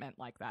commitment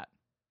like that.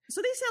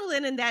 So they settle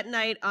in, and that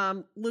night,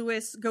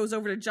 Lewis goes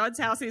over to Judd's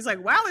house, and he's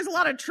like, "Wow, there's a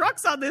lot of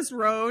trucks on this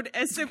road,"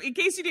 as if, in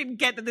case you didn't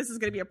get that this is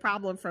going to be a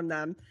problem from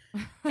them.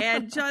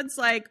 And Judd's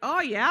like, "Oh,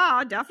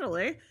 yeah,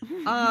 definitely."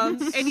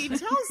 And he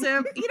tells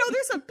him,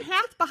 there's a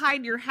path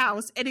behind your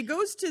house, and it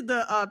goes to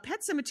the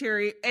pet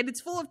cemetery, and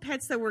it's full of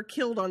pets that were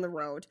killed on the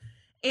road.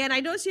 And I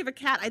noticed you have a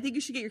cat. I think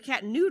you should get your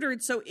cat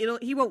neutered so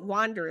he won't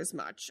wander as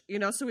much,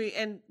 So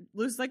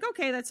Lewis is like,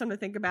 "Okay, that's something to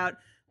think about."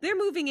 They're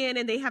moving in,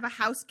 and they have a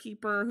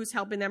housekeeper who's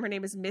helping them. Her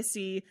name is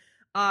Missy.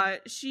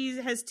 She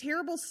has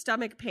terrible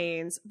stomach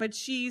pains, but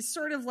she's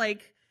sort of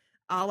like,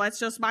 "Oh, that's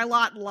just my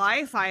lot in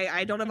life.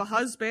 I don't have a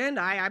husband.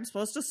 I'm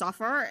supposed to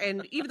suffer."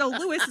 And even though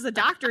Lewis is a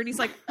doctor and he's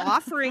like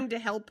offering to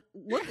help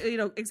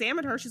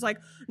examine her, she's like,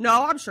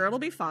 "No, I'm sure it'll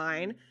be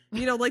fine."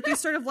 Like these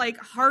sort of like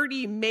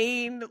hardy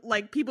Maine,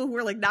 like people who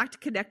are like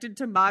not connected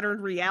to modern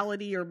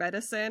reality or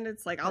medicine.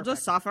 It's like, "I'll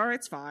just suffer.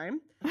 It's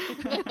fine."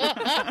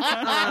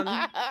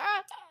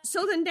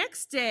 So the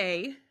next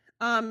day,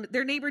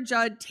 their neighbor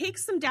Judd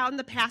takes them down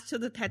the path to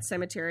the pet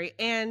cemetery.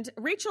 And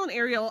Rachel and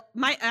Ariel,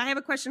 I have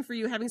a question for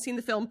you, having seen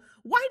the film.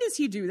 Why does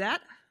he do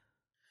that?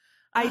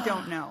 I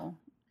don't know.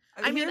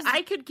 I mean,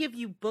 I could give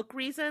you book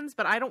reasons,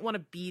 but I don't want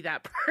to be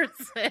that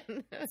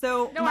person.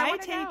 So No, my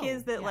take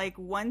is that like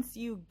once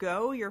you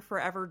go, you're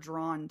forever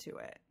drawn to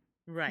it.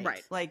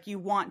 Right. Like you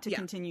want to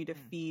continue to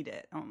feed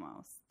it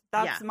almost.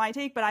 That's my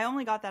take, but I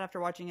only got that after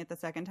watching it the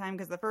second time,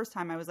 because the first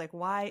time I was like,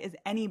 why is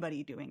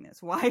anybody doing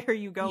this? Why are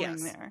you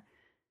going there?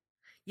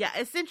 Yeah,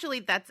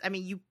 essentially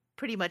you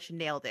pretty much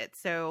nailed it.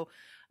 So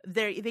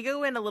they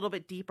go in a little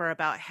bit deeper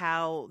about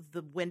how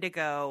the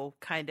Wendigo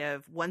kind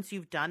of, once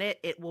you've done it,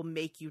 it will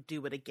make you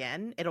do it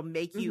again. It'll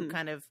make you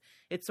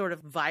it's sort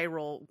of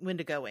viral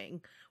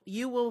Wendigoing.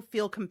 You will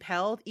feel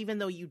compelled, even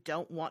though you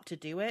don't want to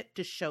do it,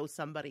 to show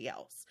somebody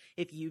else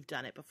if you've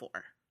done it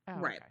before. Oh,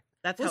 Right. okay.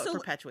 That's how it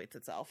perpetuates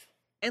itself.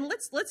 And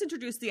let's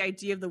introduce the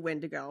idea of the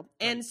Wendigo.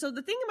 And so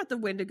the thing about the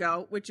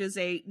Wendigo, which is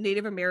a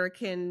Native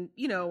American,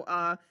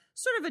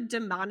 sort of a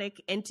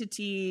demonic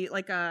entity,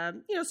 like a,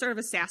 sort of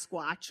a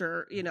Sasquatch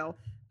or,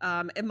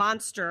 a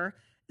monster,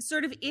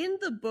 sort of in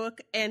the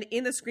book and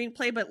in the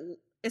screenplay, but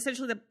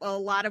essentially a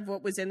lot of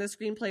what was in the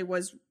screenplay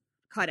was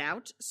cut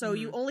out. So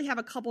you only have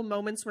a couple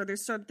moments where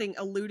there's something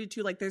alluded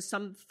to, like there's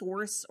some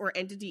force or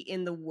entity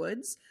in the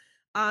woods.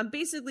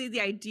 Basically,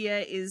 the idea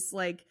is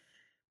like,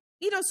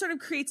 sort of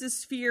creates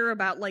this fear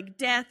about like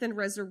death and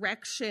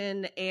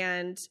resurrection,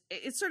 and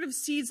it sort of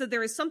sees that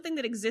there is something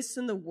that exists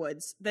in the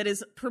woods that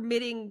is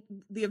permitting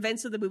the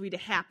events of the movie to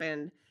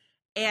happen.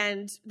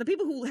 And the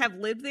people who have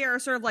lived there are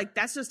sort of like,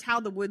 that's just how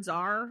the woods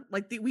are.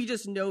 Like, we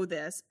just know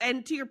this.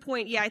 And to your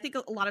point, I think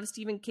a lot of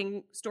Stephen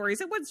King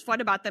stories, and what's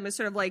fun about them is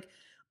sort of like,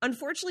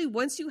 unfortunately,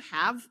 once you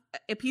have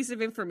a piece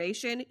of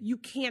information, you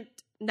can't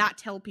not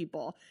tell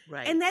people.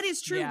 Right. And that is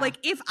true. Yeah. Like,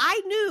 if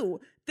I knew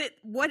that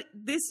what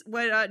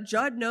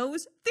Judd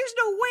knows, there's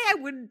no way I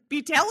would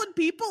be telling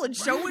people and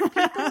showing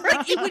people.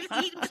 Like, it would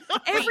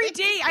every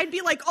day I'd be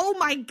like, "Oh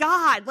my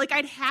God," like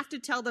I'd have to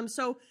tell them.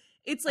 So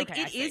it's like,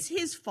 it is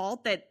his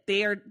fault that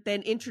they are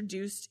then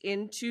introduced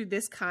into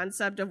this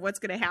concept of what's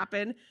going to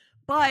happen,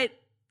 but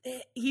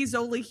he's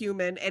only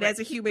human, and as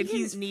a human,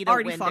 he's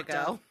already fucked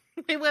up.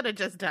 We would have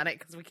just done it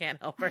because we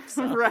can't help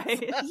ourselves.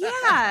 Right.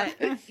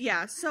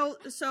 Yeah. So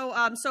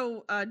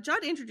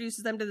Judd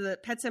introduces them to the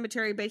pet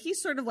cemetery, but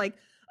he's sort of like,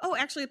 oh,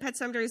 actually, Pet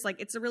Sematary is like,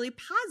 it's a really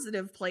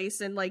positive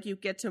place, and like you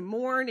get to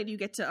mourn and you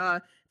get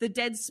to the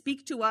dead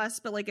speak to us,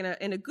 but like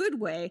in a good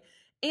way.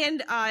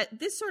 And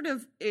this sort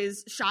of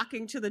is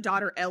shocking to the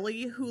daughter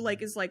Ellie, who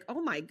like is like,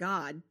 oh my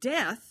God,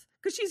 death,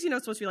 because she's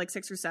supposed to be like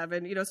 6 or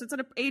 7, so it's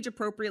an age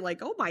appropriate, like,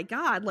 oh my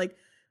God, like,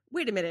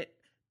 wait a minute.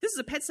 This is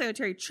a Pet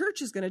Sematary.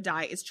 Church is going to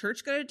die. Is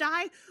Church going to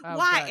die? Oh,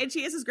 why? good. And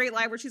she has this great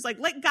line where she's like,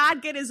 let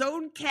God get his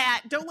own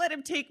cat. Don't let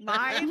him take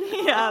mine.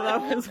 Yeah,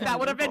 that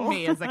would have been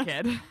me as a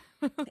kid.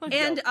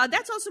 And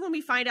that's also when we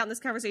find out in this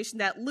conversation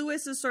that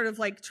Lewis is sort of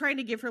like trying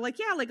to give her like,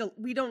 yeah, like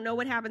we don't know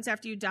what happens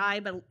after you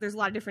die, but there's a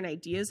lot of different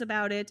ideas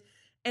about it.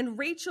 And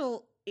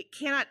Rachel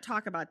cannot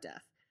talk about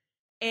death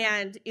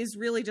and is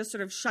really just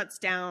sort of shuts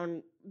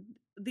down.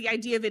 The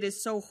idea of it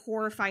is so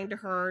horrifying to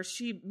her.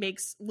 She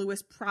makes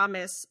Lewis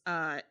promise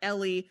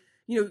Ellie,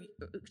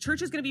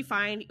 Church is going to be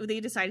fine. They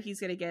decide he's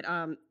going to get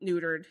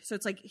neutered. So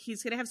it's like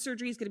he's going to have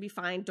surgery. He's going to be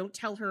fine. Don't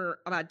tell her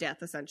about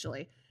death,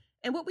 essentially.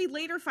 And what we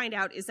later find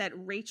out is that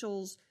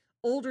Rachel's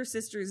older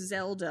sister,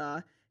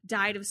 Zelda,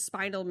 died of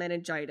spinal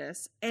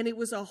meningitis. And it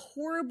was a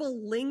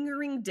horrible,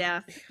 lingering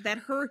death that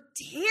her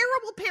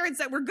terrible parents,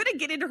 that we're going to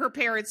get into her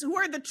parents, who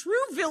are the true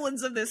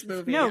villains of this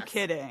movie. No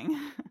kidding.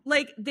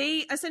 Like, they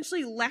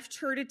essentially left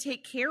her to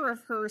take care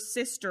of her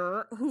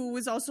sister, who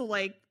was also,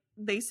 like,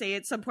 they say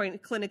at some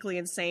point clinically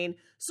insane.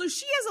 So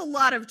she has a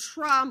lot of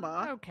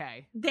trauma.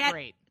 Okay, That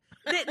great.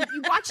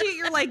 watching it,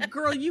 you're like,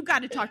 girl, you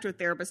got to talk to a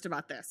therapist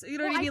about this. You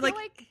know what I mean? I feel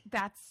like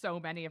that's so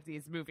many of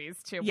these movies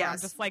too. Where I'm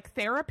Yes. just like,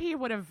 therapy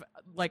would have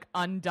like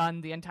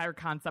undone the entire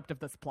concept of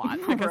this plot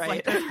because Right.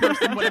 like this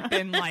person would have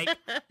been like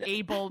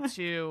able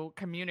to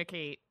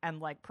communicate and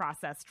like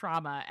process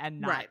trauma and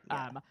not Right,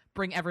 yeah.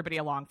 bring everybody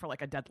along for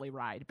like a deadly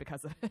ride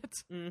because of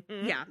it. Mhm.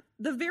 Yeah.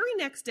 The very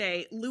next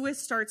day,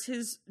 Lewis starts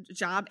his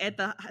job at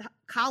the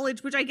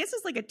college, which I guess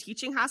is like a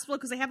teaching hospital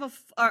because they have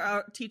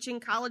a teaching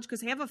college because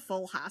they have a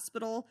full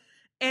hospital.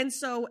 And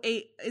so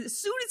as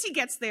soon as he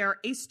gets there,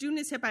 a student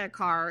is hit by a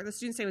car. The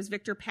student's name is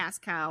Victor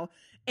Pascal,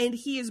 and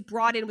he is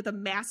brought in with a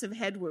massive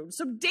head wound.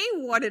 So day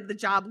one of the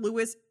job,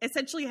 Lewis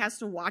essentially has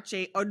to watch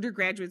a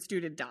undergraduate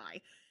student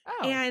die.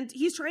 Oh, And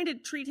he's trying to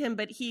treat him,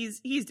 but he's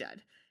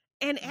dead.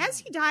 And as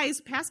he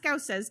dies, Pascal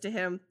says to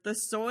him, "The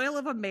soil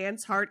of a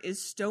man's heart is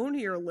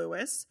stonier,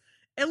 Lewis."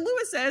 And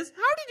Lewis says,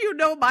 "How did you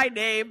know my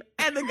name?"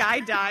 And the guy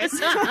dies.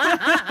 And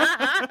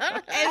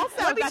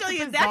Also, let me that's tell a you,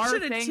 that bizarre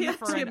should have thing tipped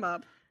for him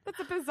up. that's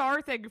a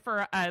bizarre thing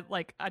for a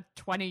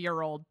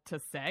 20-year-old to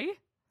say.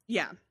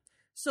 Yeah.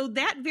 So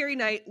that very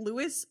night,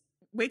 Lewis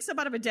wakes up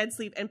out of a dead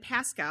sleep, and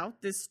Pascal,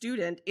 this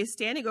student, is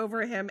standing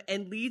over him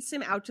and leads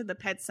him out to the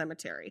pet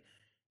cemetery.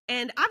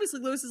 And obviously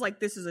Lewis is like,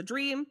 this is a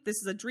dream. This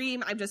is a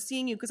dream. I'm just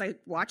seeing you because I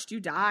watched you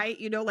die.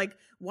 Like,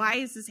 why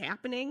is this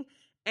happening?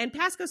 And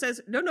Pascal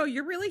says, no,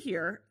 you're really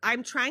here.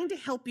 I'm trying to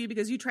help you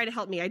because you tried to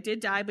help me. I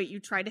did die, but you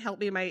tried to help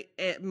me in my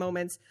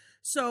moments.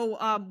 So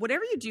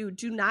whatever you do,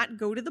 do not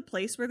go to the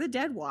place where the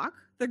dead walk.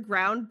 The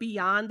ground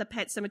beyond the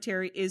pet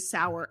cemetery is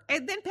sour.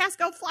 And then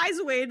Pascal flies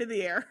away into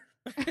the air.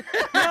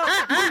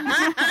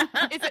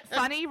 Is it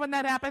funny when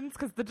that happens?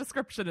 Because the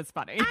description is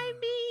funny. I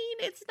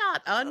mean, it's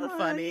not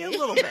unfunny. A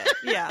little bit.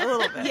 Yeah, a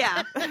little bit.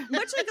 Yeah.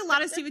 Much like a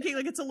lot of Stephen King,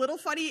 like it's a little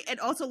funny and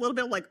also a little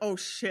bit like, oh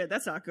shit,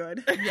 that's not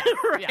good. Yeah,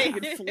 Right. yeah. You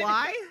can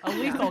fly. A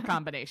lethal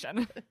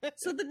combination.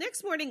 So the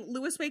next morning,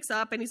 Lewis wakes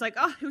up and he's like,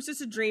 oh, it was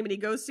just a dream. And he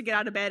goes to get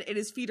out of bed and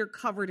his feet are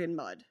covered in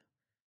mud.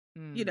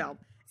 You know.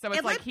 So it's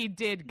And like let- he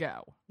did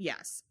go.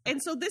 Yes.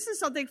 And so this is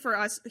something for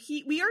us.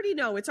 We already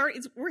know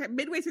we're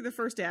midway through the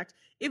first act.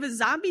 If a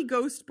zombie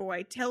ghost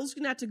boy tells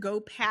you not to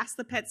go past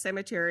the pet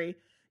cemetery,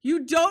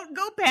 you don't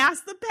go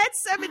past the pet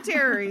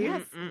cemetery.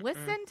 Yes,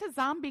 listen to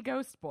Zombie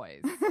Ghost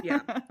Boys. Yeah.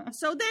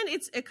 So then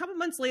it's a couple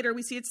months later,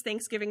 we see it's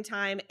Thanksgiving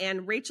time,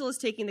 and Rachel is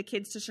taking the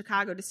kids to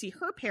Chicago to see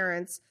her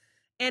parents.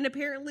 And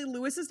apparently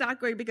Lewis is not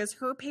going because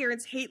her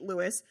parents hate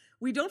Lewis.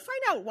 We don't find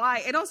out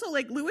why. And also,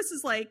 like, Lewis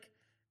is like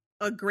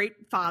a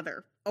great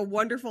father, a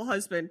wonderful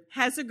husband,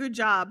 has a good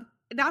job,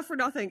 not for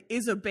nothing,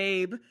 is a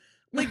babe.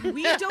 Like,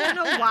 we don't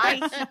know why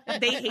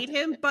they hate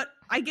him, but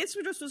I guess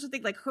we're just supposed to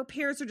think, like, her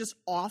parents are just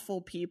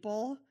awful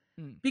people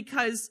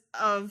because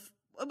of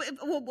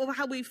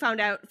how we find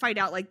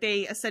out, like, they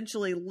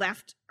essentially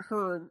left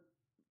her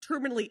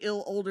terminally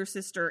ill older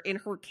sister in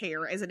her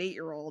care as an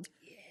 8-year-old.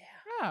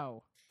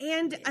 Oh.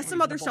 And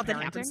some other Reasonable stuff that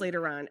parenting. happens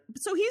later on.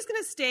 So he's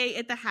going to stay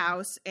at the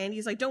house, and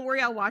he's like, don't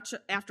worry, I'll watch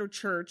after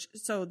church.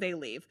 So they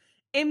leave.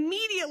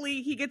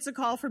 Immediately, he gets a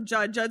call from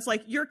Judd. Judd's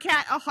like, your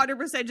cat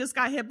 100% just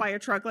got hit by a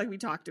truck like we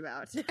talked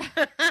about.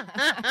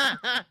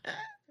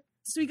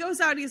 So he goes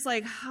out, and he's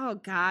like, oh,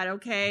 God,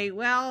 okay,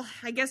 well,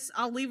 I guess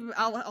I'll leave him.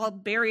 I'll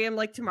bury him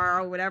like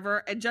tomorrow,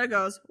 whatever. And Judd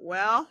goes,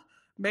 well,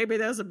 maybe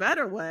there's a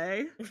better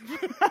way.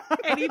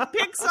 And he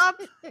picks up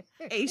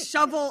a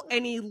shovel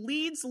and he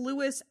leads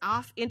Lewis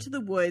off into the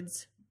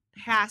woods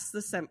past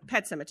the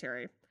pet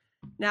cemetery.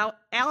 Now,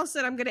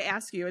 Alison, I'm going to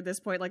ask you at this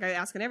point, like I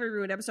ask in every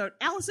Ruined episode,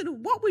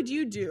 Alison, what would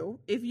you do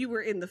if you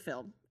were in the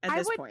film at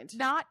this I would point?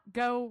 not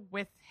go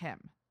with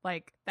him.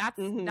 Like, that's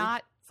Mhm.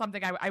 not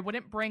something I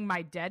wouldn't bring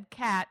my dead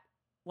cat,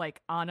 like,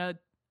 on a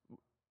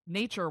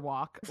nature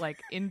walk,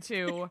 like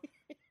into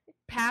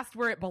past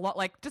where it belongs.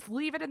 Like, just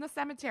leave it in the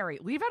cemetery.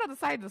 Leave it on the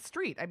side of the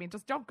street. I mean,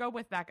 just don't go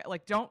with that.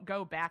 Like, don't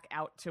go back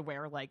out to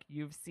where, like,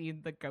 you've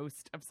seen the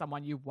ghost of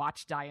someone you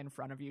watched die in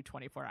front of you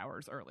 24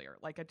 hours earlier.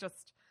 Like, it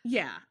just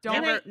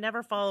don't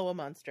never follow a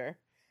monster.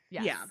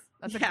 Yes, Yeah.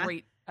 That's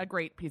a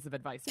great piece of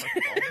advice for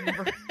people.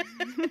 Never...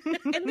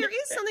 And there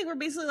is something where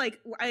basically, like,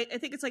 I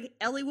think it's like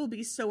Ellie will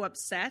be so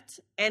upset,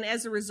 and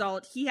as a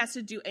result, he has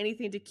to do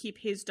anything to keep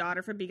his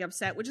daughter from being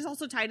upset, which is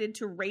also tied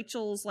into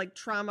Rachel's, like,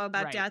 trauma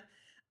about death.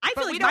 I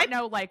feel we like don't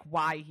know, like,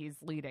 why he's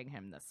leading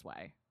him this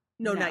way.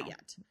 No, not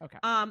yet. Okay.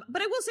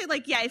 But I will say,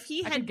 like, if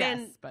he had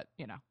been, guess, but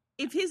you know,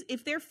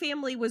 if their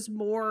family was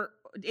more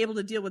able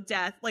to deal with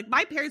death, like,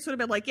 my parents would have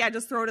been like, yeah,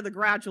 just throw it in the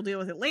garage, you'll deal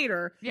with it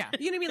later. Yeah.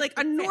 You know what I mean? Like,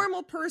 a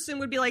normal person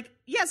would be like,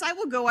 yes, I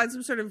will go on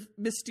some sort of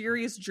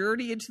mysterious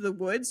journey into the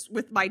woods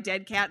with my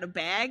dead cat in a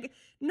bag.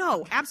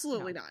 No,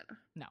 absolutely not.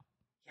 No.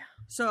 Yeah.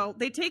 So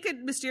they take a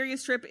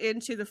mysterious trip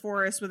into the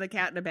forest with a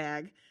cat in a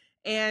bag.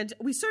 And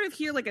we sort of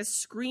hear like a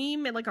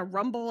scream and like a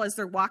rumble as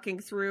they're walking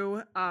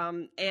through.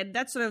 And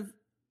that's sort of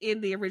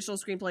in the original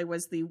screenplay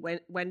was the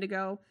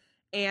Wendigo.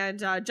 And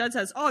Judd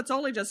says, oh, it's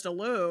only just a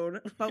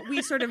loon. But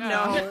we sort of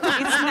know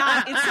it's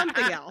not, it's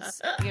something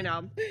else, you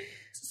know.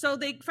 So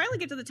they finally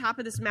get to the top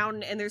of this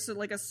mountain and there's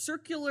like a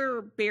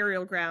circular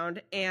burial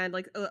ground and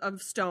like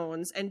of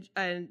stones. And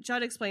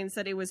Judd explains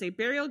that it was a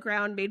burial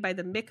ground made by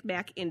the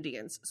Micmac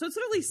Indians. So it's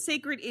literally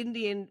sacred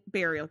Indian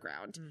burial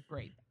ground.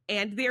 Great.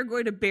 And they're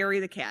going to bury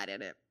the cat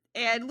in it.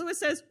 And Lewis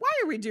says, why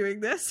are we doing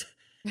this?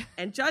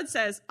 And Judd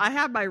says, I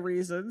have my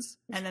reasons.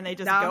 And then they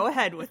just go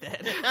ahead with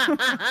it.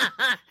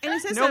 And he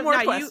says, no more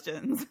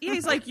questions.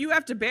 He's like, you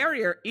have to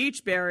bury her.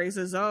 Each buries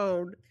his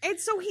own. And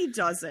so he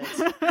doesn't.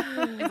 It's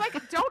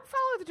like, don't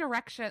follow the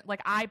direction.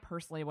 Like, I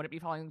personally wouldn't be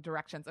following the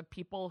directions of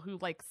people who,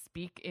 like,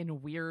 speak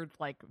in weird,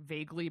 like,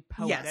 vaguely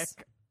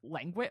poetic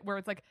language, where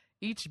it's like,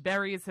 each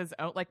buries his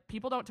own. Like,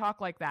 people don't talk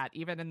like that,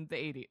 even in the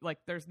 80s. Like,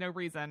 there's no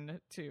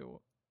reason to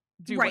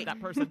do what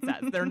that person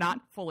says. They're not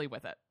fully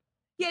with it.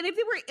 Yeah, and if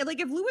they were,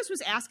 like, if Lewis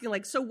was asking,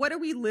 like, so what are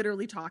we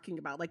literally talking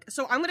about? Like,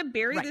 so I'm going to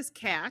bury this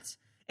cat,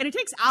 and it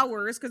takes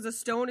hours because the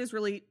soil is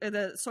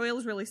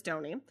really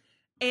stony,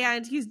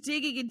 and he's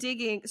digging and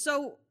digging.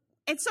 So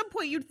at some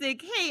point you'd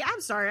think, hey, I'm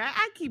sorry,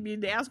 I keep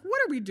meaning to ask,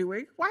 what are we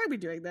doing? Why are we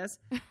doing this?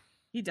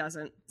 He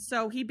doesn't.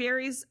 So he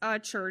buries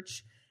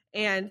Church,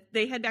 and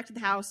they head back to the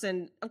house,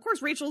 and of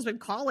course Rachel's been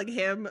calling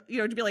him, you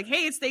know, to be like,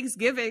 hey, it's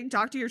Thanksgiving,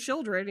 talk to your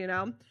children, you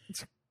know.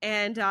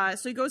 And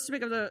so he goes to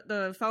pick up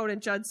the phone,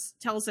 and Judd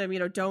tells him, you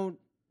know, don't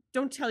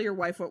tell your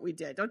wife what we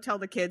did. Don't tell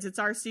the kids. It's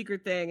our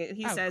secret thing. And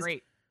he says,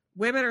 great.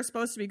 Women are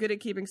supposed to be good at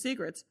keeping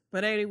secrets,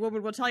 but any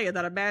woman will tell you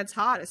that a man's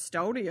hot is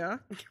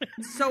Estonia.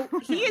 So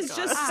he has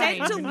just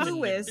said to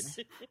Lewis,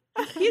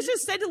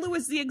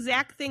 the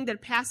exact thing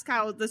that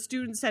Pascal, the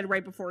student, said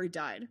right before he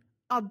died.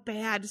 A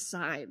bad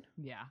sign.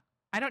 Yeah.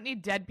 I don't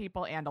need dead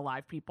people and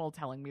alive people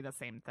telling me the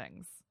same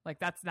things. Like,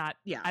 that's not,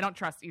 I don't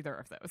trust either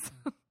of those.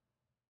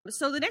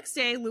 So the next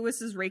day,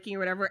 Lewis is raking or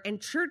whatever, and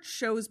Church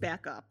shows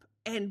back up.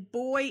 And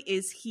boy,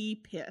 is he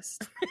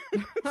pissed.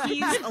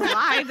 He's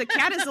alive. The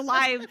cat is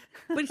alive,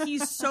 but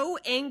he's so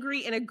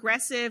angry and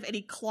aggressive, and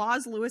he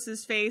claws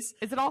Lewis's face.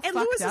 Is it all and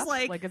fucked Lewis up? Is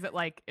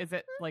like, is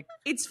it like...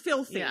 It's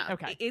filthy. Yeah.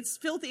 Okay. It's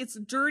filthy. It's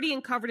dirty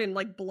and covered in,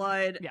 like,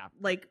 blood. Yeah.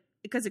 Like,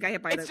 because it got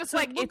hit by It's just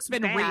like, it's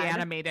been bad.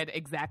 reanimated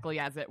exactly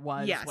as it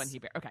was when he...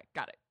 Okay,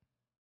 got it.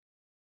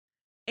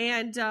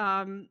 And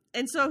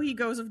so he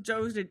goes of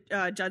Joe's to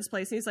Judd's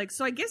place, and he's like,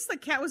 so I guess the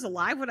cat was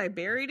alive when I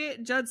buried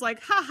it? Judd's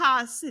like,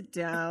 haha, sit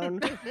down.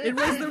 It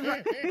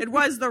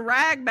was the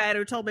rag man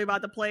who told me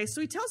about the place.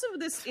 So he tells him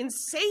this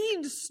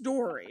insane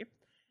story.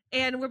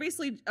 And where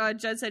basically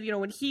Judd said, you know,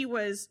 when he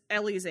was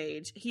Ellie's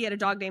age, he had a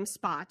dog named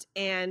Spot,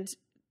 and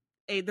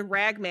the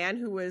rag man,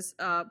 who was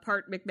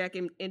part Micmac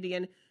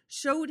Indian,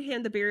 showed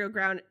him the burial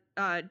ground.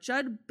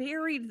 Judd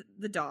buried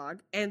the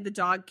dog, and the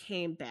dog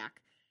came back.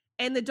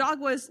 And the dog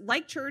was,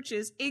 like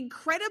Church's,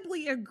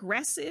 incredibly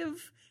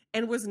aggressive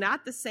and was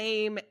not the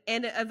same,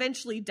 and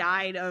eventually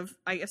died of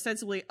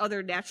ostensibly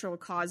other natural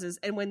causes.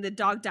 And when the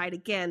dog died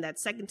again that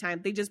second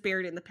time, they just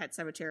buried it in the pet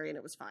cemetery, and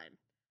it was fine.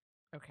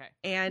 Okay.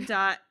 And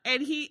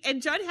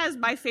Judd has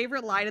my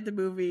favorite line of the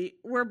movie,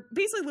 where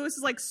basically Lewis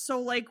is like,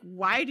 so, like,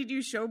 why did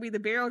you show me the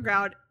burial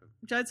ground?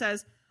 Judd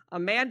says, a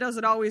man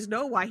doesn't always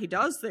know why he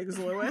does things,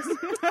 Lewis.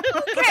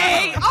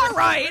 Okay, all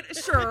right,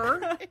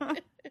 sure.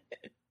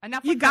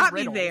 Enough you with got the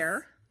me riddles.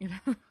 there.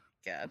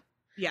 God.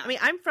 Yeah. I mean,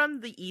 I'm from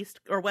the East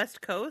or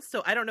West Coast,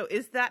 so I don't know.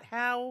 Is that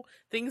how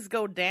things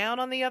go down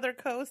on the other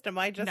coast? Am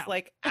I just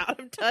like out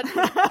of touch?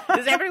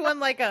 Is everyone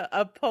like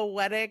a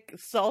poetic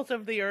salt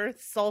of the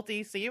earth,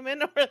 salty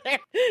seaman over there?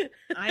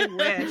 I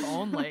wish.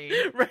 Only.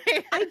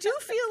 Right. I do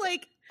feel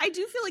like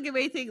if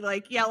anything,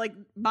 like, yeah, like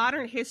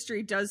modern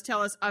history does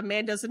tell us a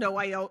man doesn't know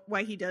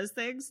why he does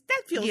things.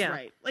 That feels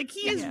right. Like,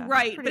 he is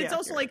right, but it's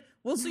also like,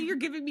 well, so you're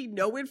giving me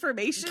no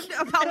information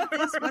about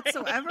this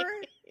whatsoever?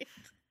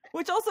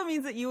 Which also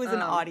means that you as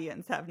an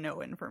audience have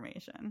no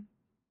information.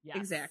 Yes.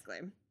 Exactly.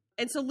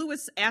 And so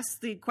Lewis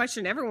asked the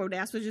question everyone would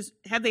ask, which is,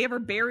 have they ever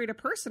buried a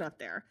person up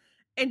there?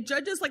 And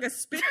Judd does like a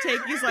spit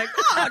take. He's like,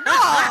 oh,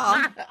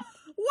 no.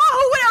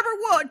 Well, whoever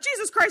would.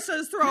 Jesus Christ on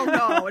his throne,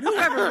 no. And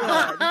whoever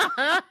would.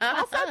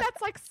 Also,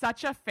 that's like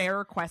such a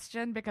fair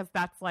question because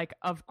that's like,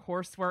 of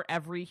course, where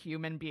every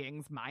human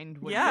being's mind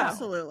would go.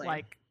 Absolutely.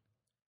 Like,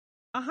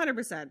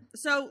 100%.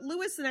 So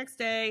Lewis the next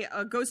day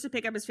goes to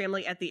pick up his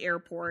family at the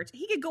airport.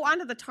 He could go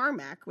onto the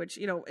tarmac, which,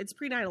 you know, it's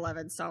pre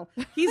 9/11. So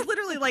he's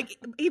literally like,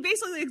 he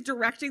basically is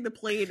directing the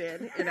plane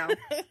in, you know.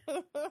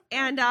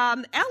 And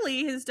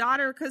Ellie, his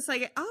daughter, because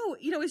like, oh,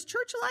 you know, is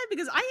Church alive?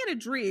 Because I had a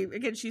dream.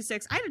 Again, she's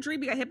 6. I had a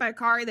dream he got hit by a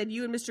car and then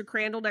you and Mr.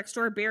 Crandall next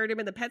door buried him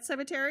in the pet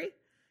cemetery.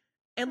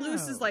 And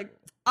Lewis is like,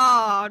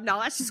 oh, no,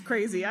 that's just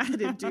crazy. I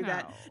didn't do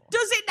that.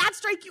 Does it not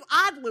strike you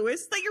odd,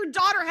 Lewis, that your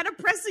daughter had a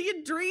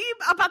prescient dream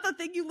about the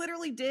thing you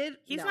literally did?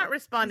 He's not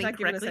responding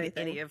correctly to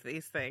any of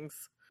these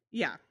things.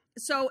 Yeah.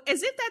 So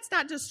as if that's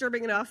not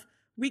disturbing enough,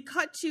 we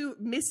cut to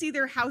Missy,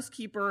 their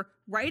housekeeper,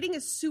 writing a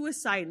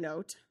suicide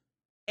note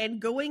and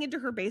going into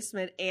her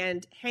basement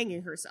and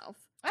hanging herself.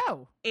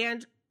 oh.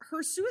 And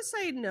her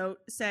suicide note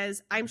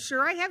says, I'm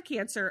sure I have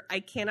cancer. I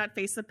cannot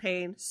face the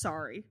pain.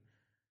 Sorry.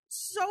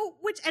 So,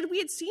 and we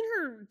had seen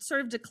her sort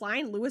of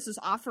decline Lewis's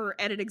offer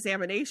at an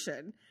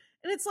examination.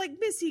 And it's like,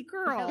 Missy,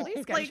 girl. At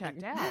least get like,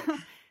 checked out.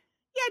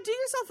 Yeah, do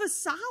yourself a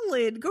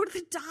solid. Go to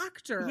the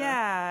doctor.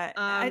 Yeah.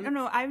 I don't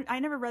know. I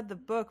never read the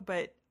book,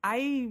 but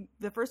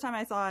the first time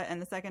I saw it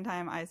and the second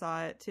time I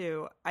saw it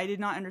too, I did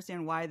not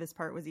understand why this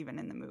part was even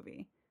in the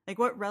movie. Like,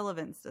 what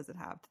relevance does it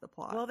have to the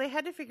plot? Well, they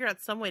had to figure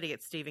out some way to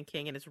get Stephen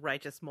King and his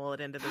righteous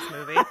mullet into this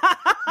movie.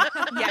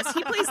 Yes,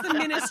 he plays the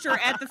minister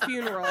at the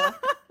funeral.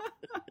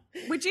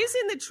 Which is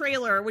in the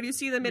trailer. When you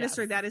see the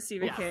minister, that is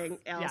Stephen King,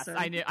 Alison.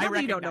 Yes, I knew.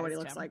 Probably you don't know what he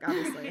looks like,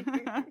 obviously.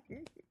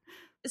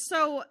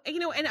 So, you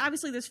know, and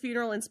obviously this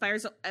funeral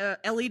inspires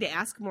Ellie to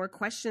ask more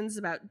questions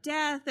about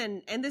death.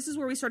 And this is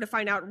where we sort of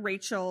find out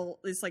Rachel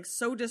is like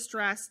so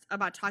distressed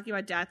about talking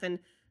about death. And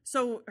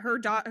so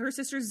her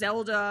sister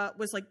Zelda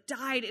was like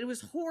died. It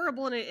was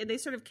horrible. And they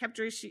sort of kept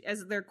her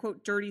as their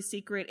quote dirty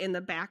secret in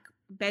the back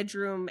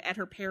bedroom at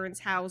her parents'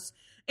 house.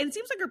 And it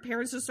seems like her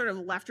parents just sort of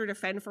left her to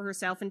fend for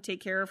herself and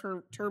take care of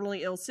her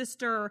terminally ill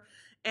sister.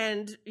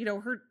 And, you know,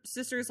 her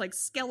sister's like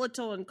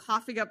skeletal and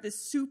coughing up this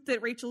soup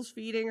that Rachel's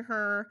feeding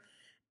her.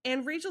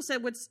 And Rachel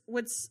said,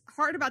 what's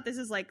hard about this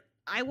is like,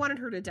 I wanted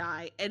her to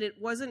die. And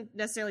it wasn't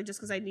necessarily just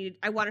because I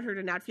wanted her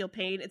to not feel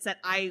pain. It's that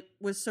I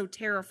was so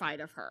terrified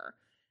of her.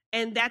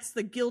 And that's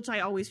the guilt I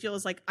always feel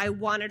is like, I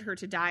wanted her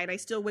to die. And I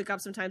still wake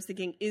up sometimes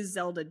thinking, is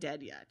Zelda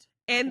dead yet?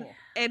 And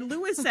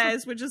Lewis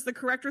says, which is the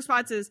correct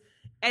response is,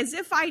 as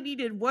if I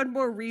needed one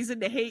more reason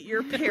to hate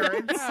your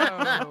parents.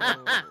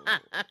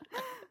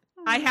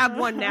 I have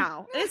one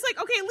now. And it's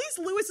like, okay, at least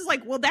Lewis is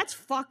like, well, that's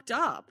fucked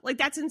up. Like,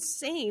 that's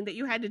insane that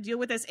you had to deal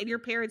with this and your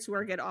parents, who are,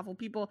 again, awful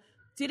people,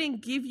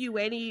 didn't give you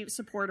any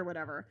support or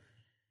whatever.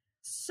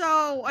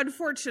 So,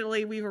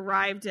 unfortunately, we've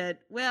arrived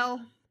at,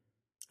 well,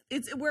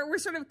 we're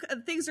sort of,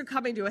 things are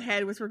coming to a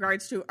head with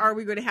regards to, are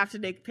we going to have to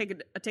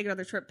take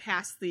another trip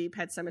past the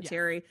pet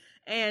cemetery? Yes.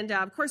 And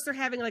of course they're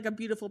having like a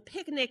beautiful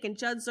picnic and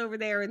Judd's over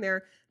there and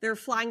they're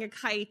flying a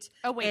kite.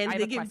 Oh wait, and I have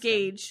they a give question.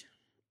 Gage.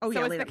 Oh so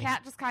yeah, is the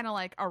cat just kind of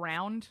like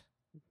around?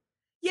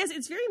 Yes,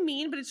 it's very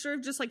mean, but it sort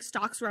of just like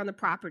stalks around the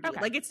property.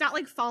 Okay. Like it's not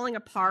like falling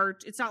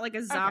apart. It's not like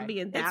a zombie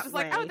in that way. It's just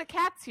like, oh, the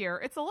cat's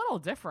here. It's a little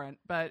different,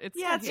 but it's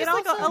it's here.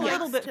 just like a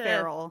little bit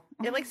feral.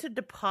 It likes to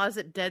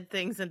deposit dead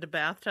things into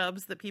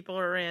bathtubs that people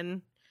are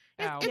in.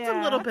 It's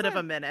Yeah. a little bit of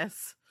a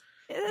menace.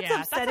 It's That's like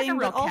a upsetting,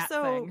 real but cat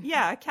also, thing.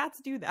 yeah,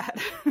 cats do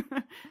that.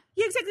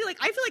 Yeah, exactly. Like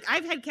I feel like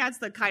I've had cats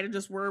that kind of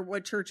just were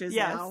what church is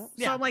Yes. now.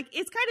 Yeah. So I'm like,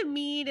 it's kind of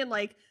mean and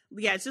like,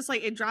 yeah, it's just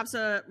like it drops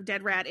a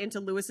dead rat into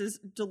Lewis's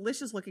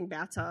delicious looking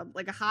bathtub,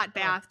 like a hot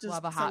bath. Just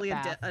love a hot suddenly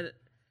bath.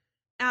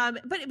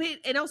 but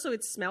and also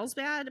it smells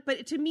bad.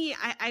 But to me,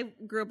 I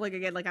grew up like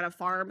again like on a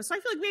farm, so I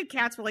feel like we had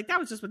cats, but like that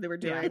was just what they were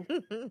doing.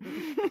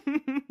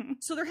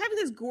 So they're having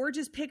this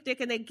gorgeous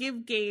picnic, and they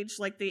give Gage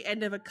like the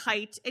end of a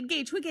kite. And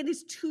Gage, who again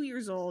is 2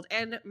 years old,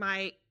 and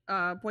my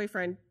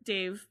boyfriend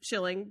Dave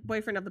Schilling,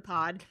 boyfriend of the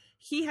pod,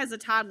 he has a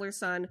toddler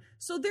son.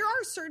 So there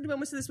are certain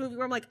moments in this movie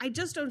where I'm like, I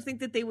just don't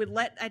think that they would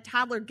let a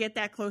toddler get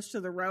that close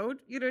to the road.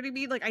 You know what I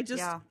mean? Like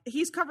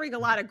he's covering a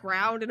lot of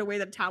ground in a way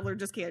that a toddler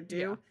just can't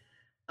do.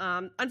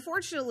 Yeah.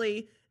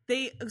 Unfortunately,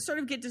 they sort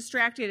of get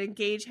distracted, and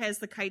Gage has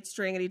the kite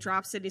string and he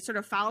drops it and he sort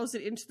of follows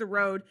it into the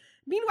road.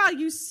 Meanwhile,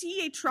 you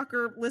see a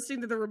trucker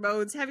listening to the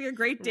Ramones, having a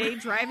great day,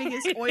 driving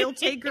his oil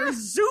tanker,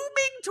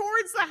 zooming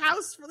towards the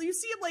house. You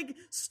see him like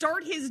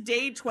start his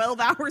day 12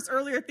 hours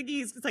earlier,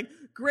 thinking it's like,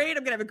 great,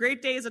 I'm going to have a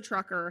great day as a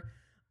trucker.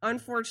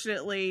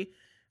 Unfortunately,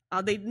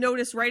 they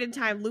notice right in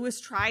time,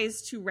 Lewis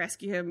tries to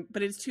rescue him,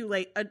 but it's too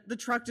late. The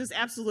truck just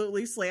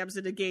absolutely slams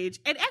into Gage.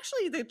 And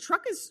actually, the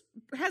truck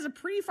has a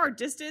pretty far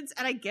distance,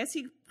 and I guess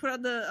he put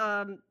on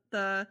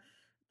the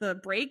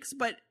brakes,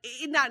 but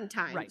not in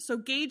time. Right. So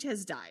Gage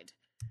has died.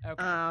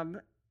 Okay.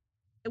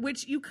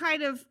 Which you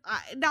kind of,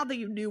 not that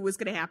you knew was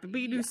going to happen,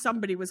 but you knew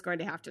somebody was going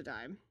to have to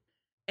die.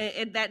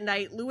 And that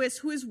night, Lewis,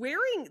 who is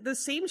wearing the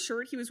same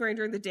shirt he was wearing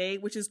during the day,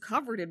 which is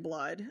covered in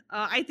blood,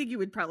 I think he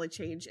would probably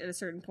change at a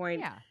certain point.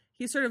 Yeah.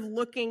 He's sort of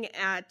looking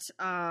at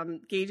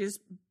Gage's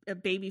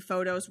baby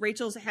photos.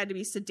 Rachel's had to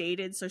be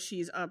sedated, so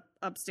she's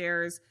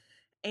upstairs.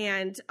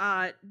 And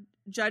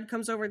Judd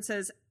comes over and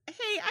says, hey,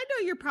 I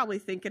know you're probably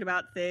thinking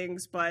about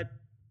things, but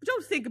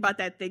don't think about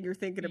that thing you're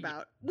thinking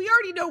about. We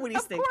already know what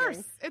he's thinking. Of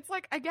course. It's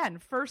like, again,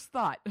 first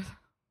thought.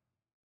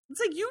 It's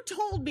like, you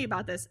told me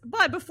about this.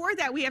 But before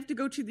that, we have to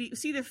go to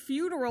see the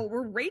funeral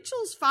where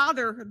Rachel's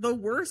father, the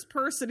worst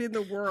person in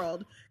the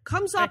world,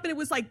 comes up and it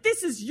was like,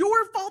 this is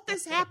your fault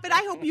this happened.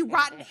 I hope you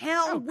rot in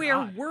hell. Oh, Where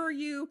God. were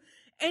you?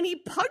 And he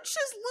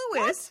punches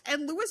Lewis,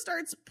 and Lewis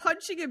starts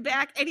punching him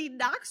back, and he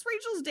knocks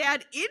Rachel's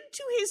dad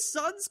into his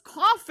son's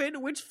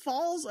coffin, which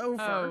falls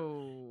over.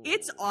 Oh.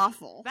 It's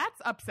awful. That's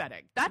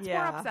upsetting. That's more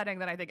Yeah. upsetting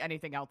than I think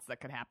anything else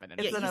that could happen. In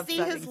a It's Yeah, an you see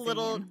his upsetting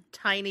little scene.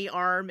 tiny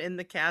arm in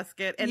the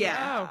casket. And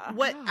Yeah.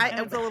 what And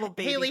it's a little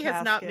baby Haley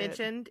has not casket.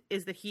 mentioned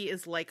is that he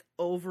is like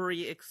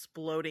ovary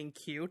exploding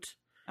cute.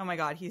 Oh my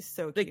God, he's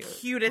so The cute.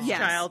 cutest Yes.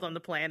 child on the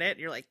planet.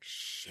 You're like,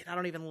 shit, I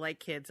don't even like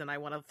kids, and I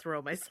want to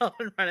throw myself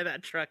in front of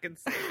that truck and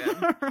save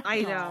him.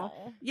 I know.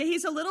 Aw. Yeah,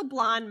 he's a little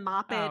blonde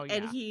moppet, Oh, yeah.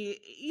 and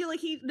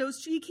he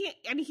knows he can't.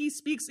 I mean, he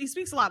speaks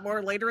a lot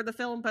more later in the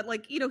film, but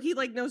he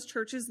knows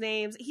churches'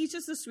 names. He's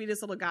just the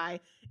sweetest little guy,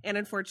 and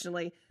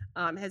unfortunately,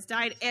 has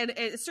died. And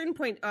at a certain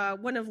point,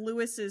 one of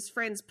Lewis's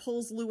friends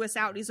pulls Lewis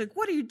out, and he's like,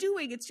 "What are you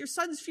doing? It's your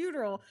son's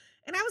funeral."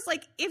 And I was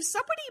like, if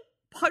somebody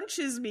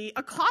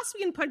accosts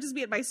me and punches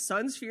me at my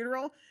son's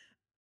funeral,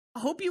 I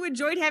hope you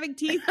enjoyed having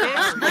teeth, bitch.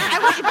 If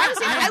I was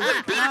him, I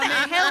would beat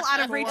the hell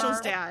out of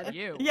Rachel's dad.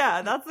 You.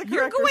 Yeah, that's the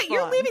You're correct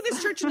You're response. leaving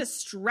this church in a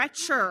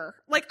stretcher.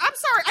 Like, I'm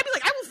sorry. I'd be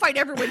like, I will fight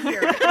everyone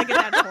here. Like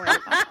at that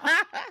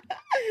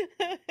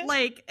point,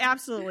 like,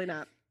 absolutely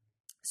not.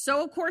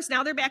 So of course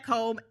now they're back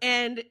home,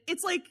 and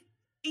it's like,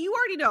 you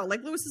already know.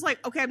 Like, Lewis is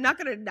like, okay, I'm not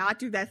gonna not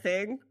do that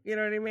thing. You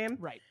know what I mean?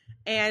 Right.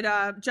 And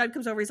Judd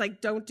comes over. He's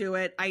like, don't do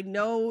it. I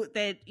know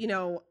that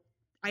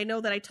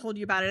I told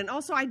you about it. And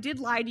also, I did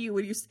lie to you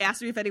when you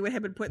asked me if anyone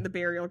had been put in the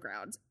burial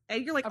grounds.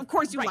 And you're like, of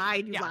course you Right.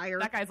 lied, you Yeah, liar.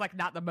 That guy's like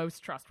not the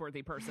most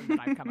trustworthy person that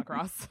I've come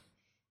across.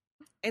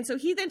 And so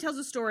he then tells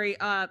a story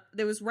that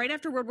was right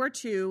after World War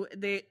II.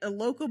 A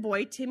local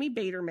boy, Timmy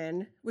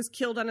Baderman, was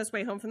killed on his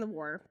way home from the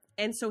war.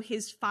 And so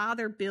his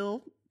father,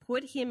 Bill,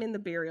 put him in the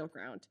burial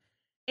ground.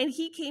 And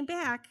he came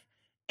back,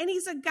 and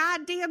he's a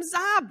goddamn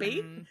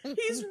zombie.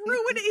 He's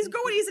ruined.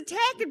 He's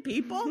attacking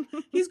people.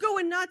 He's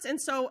going nuts. And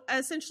so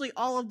essentially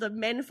all of the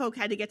men folk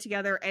had to get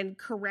together and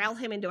corral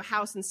him into a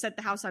house and set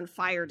the house on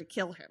fire to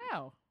kill him.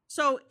 Oh.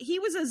 So he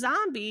was a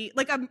zombie,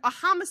 like a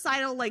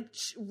homicidal, like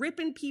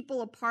ripping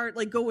people apart,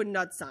 like going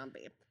nuts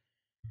zombie.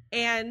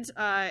 And,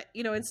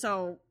 and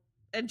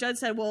Judd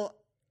said, well,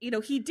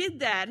 he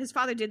did that. His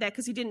father did that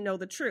because he didn't know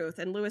the truth.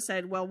 And Lewis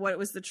said, well, what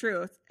was the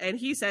truth? And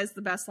he says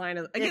the best line.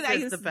 This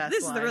is the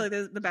best line. Really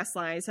the best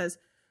line. He says,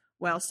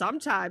 well,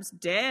 sometimes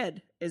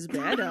dead is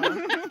better.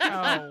 Oh,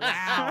 wow.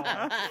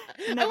 I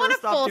Never want a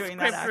stop full doing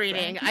that script accent.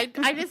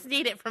 reading. I just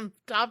need it from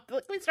top.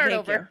 Let me start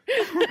Thank over.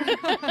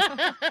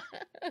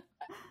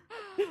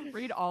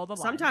 Read all the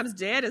lines. Sometimes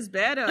dead is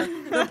better.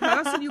 The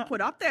person you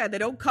put up there, they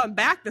don't come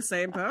back the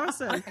same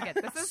person. Again,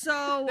 this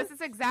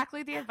is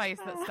exactly the advice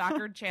that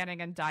Stockard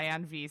Channing and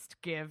Diane Veast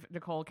give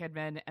Nicole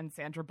Kidman and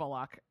Sandra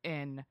Bullock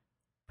in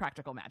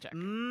Practical Magic.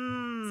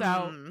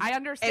 So I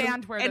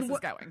understand where this is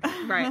going.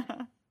 Right.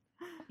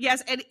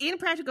 Yes, and in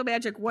Practical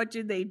Magic, what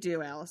did they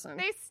do, Allison?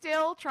 They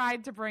still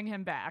tried to bring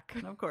him back.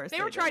 Of course. They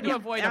were did. trying to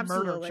avoid a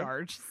murder absolutely.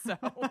 charge, so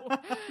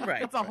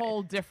Right, it's a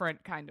whole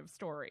different kind of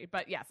story.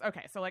 But yes,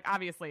 okay, so like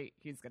obviously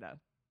he's gonna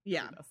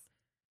Yeah. do this.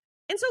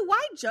 And so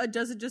why Judd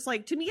doesn't just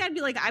to me, I'd be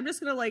like, I'm just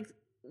going to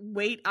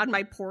wait on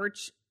my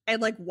porch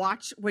and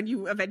watch when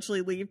you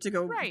eventually leave to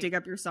go Right. dig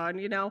up your son,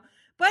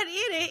 But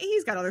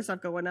he's got other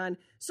stuff going on.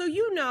 So,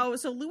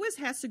 so Lewis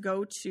has to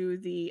go to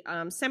the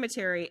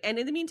cemetery. And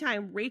in the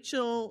meantime,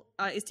 Rachel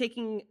is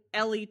taking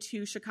Ellie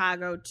to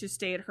Chicago to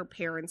stay at her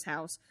parents'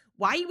 house.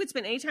 Why you would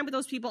spend any time with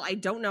those people, I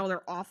don't know.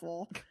 They're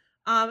awful.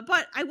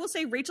 But I will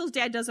say Rachel's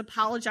dad does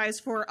apologize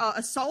for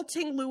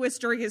assaulting Lewis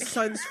during his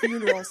son's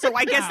funeral. So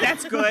I guess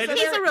that's good. So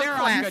He's a real they're on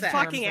class good act.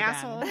 terms Fucking again.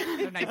 asshole.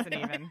 They're nice and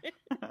even.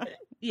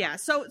 Yeah,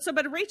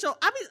 but Rachel,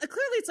 I mean,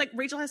 clearly it's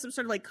Rachel has some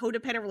sort of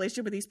codependent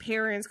relationship with these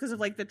parents because of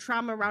the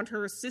trauma around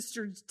her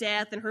sister's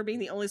death and her being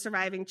the only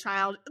surviving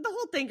child. The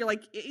whole thing, you're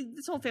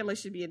this whole family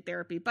should be in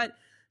therapy. But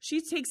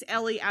she takes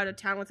Ellie out of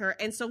town with her,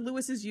 and so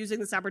Lewis is using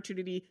this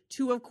opportunity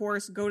to, of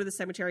course, go to the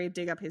cemetery and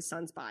dig up his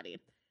son's body.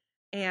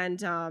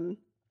 And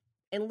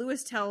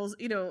Lewis tells,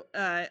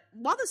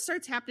 while this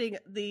starts happening,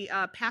 the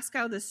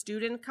Pascal, the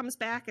student, comes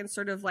back and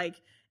sort of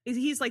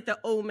he's the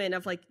omen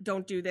of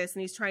don't do this,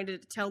 and he's trying to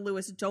tell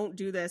Lewis, don't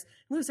do this.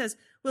 And Lewis says,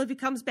 well, if he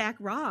comes back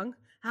wrong,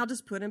 I'll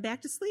just put him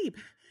back to sleep.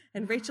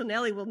 and Rachel and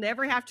Ellie will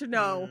never have to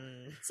know.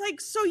 It's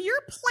like, so your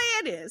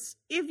plan is,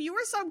 if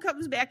your son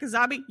comes back a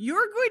zombie,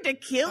 you're going to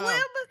kill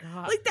him?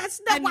 God. Like,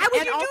 that's not, why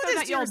would you also do this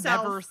that to you'll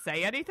yourself? never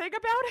say anything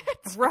about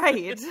it.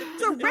 Right.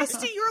 The rest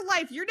of your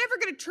life, you're never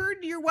going to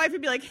turn to your wife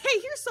and be like, hey,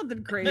 here's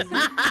something crazy. You know,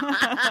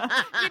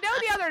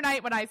 the other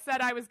night when I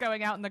said I was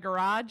going out in the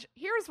garage,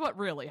 here's what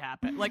really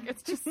happened. Like,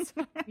 it's just...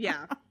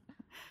 Yeah.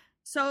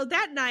 So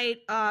that night,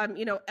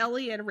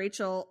 Ellie and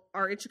Rachel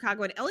are in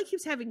Chicago, and Ellie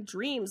keeps having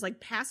dreams. Like,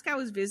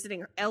 Pascal is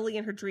visiting Ellie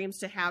in her dreams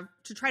to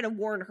try to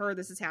warn her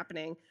this is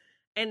happening.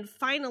 And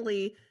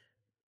finally,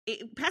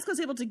 Pascal's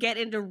able to get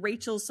into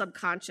Rachel's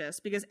subconscious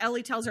because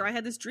Ellie tells her, I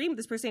had this dream with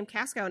this person named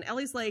Pascal. And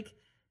Ellie's like,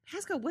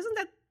 Pascal, wasn't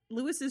that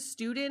Lewis's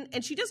student?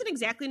 And she doesn't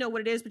exactly know what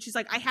it is, but she's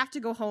like, I have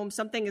to go home.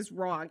 Something is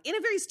wrong. In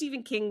a very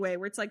Stephen King way,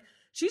 where it's like,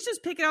 she's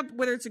just picking up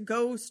whether it's a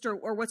ghost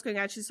or what's going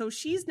on. So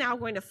she's now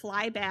going to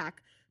fly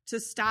back to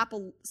stop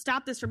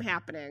this from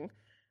happening.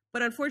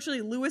 But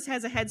unfortunately, Lewis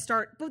has a head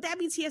start, but that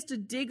means he has to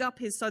dig up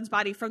his son's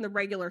body from the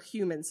regular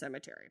human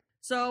cemetery.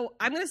 So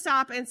I'm going to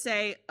stop and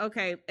say,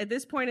 okay, at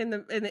this point in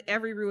the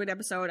Every Ruined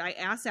episode, I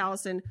asked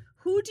Allison,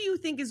 who do you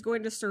think is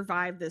going to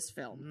survive this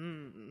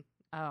film?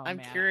 Oh, I'm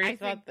man. curious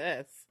about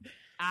this.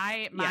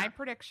 My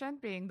prediction,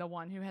 being the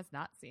one who has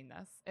not seen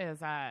this, is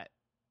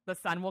the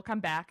son will come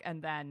back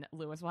and then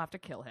Lewis will have to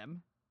kill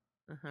him.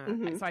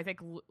 Mm-hmm. So I think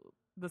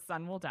the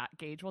son will die.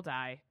 Gage will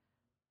die.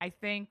 I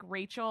think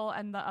Rachel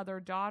and the other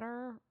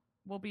daughter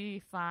will be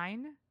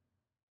fine.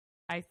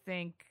 I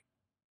think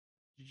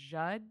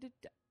Judd...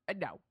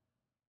 no.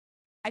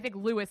 I think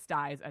Lewis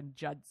dies and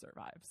Judd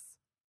survives.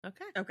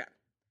 Okay. All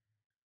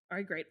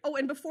right, great. Oh,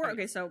 and before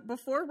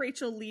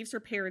Rachel leaves her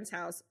parents'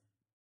 house,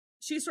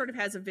 she sort of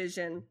has a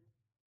vision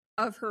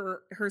of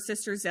her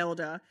sister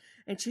Zelda,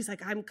 and she's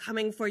like, I'm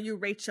coming for you,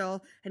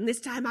 Rachel, and this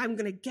time I'm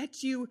going to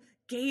get you.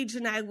 Gage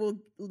and I will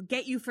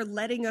get you for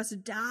letting us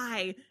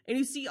die. And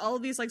you see all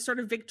of these like sort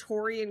of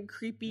Victorian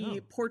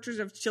creepy portraits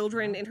of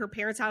children in her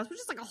parents' house, which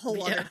is like a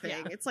whole other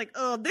thing. It's like,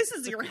 oh, this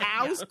is your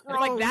house? Gross.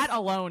 Like that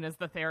alone is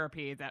the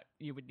therapy that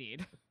you would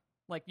need.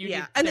 Like you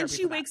need and then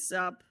she wakes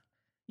up.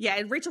 Yeah,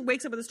 and Rachel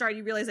wakes up at the start and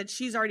you realize that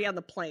she's already on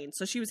the plane.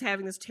 So she was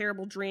having this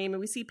terrible dream,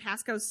 and we see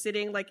Pascal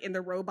sitting like in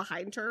the row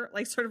behind her,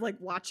 like sort of like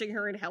watching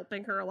her and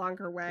helping her along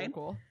her way.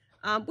 Cool.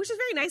 Which is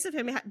very nice of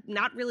him,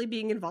 not really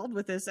being involved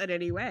with this in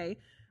any way.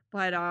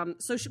 But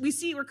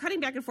we're cutting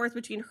back and forth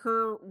between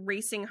her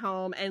racing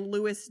home and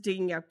Lewis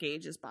digging up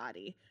Gage's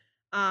body.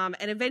 And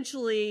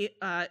eventually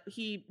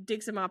he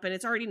digs him up, and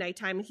it's already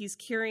nighttime, and he's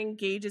carrying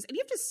Gage's, and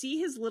you have to see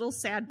his little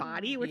sad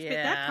body, which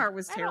that part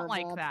was terrible. I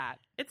don't like that.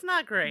 It's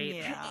not great.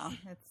 Yeah,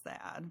 it's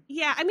sad.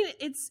 Yeah, I mean,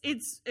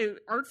 it's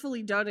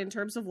artfully done in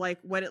terms of like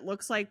what it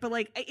looks like, but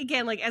like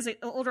again, like as the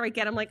older I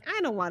get, I'm like,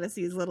 I don't want to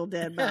see his little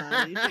dead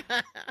body.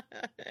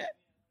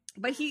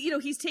 But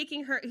he's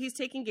taking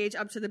Gage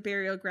up to the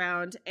burial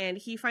ground, and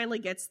he finally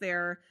gets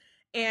there.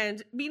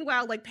 And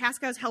meanwhile, like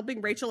Pascal's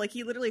helping Rachel, like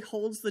he literally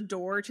holds the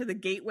door to the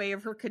gateway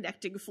of her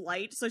connecting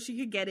flight so she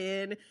could get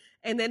in.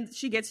 And then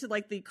she gets to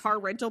like the car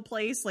rental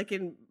place, like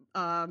in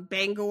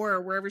Bangor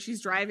or wherever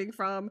she's driving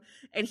from.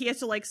 And he has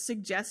to like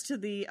suggest to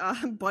the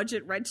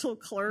budget rental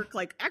clerk,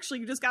 like, actually,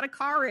 you just got a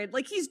car in.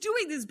 Like, he's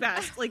doing his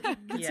best, like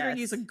considering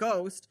he's a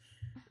ghost,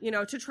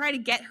 to try to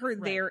get her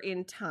there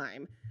in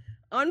time.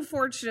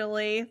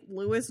 Unfortunately,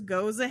 Lewis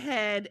goes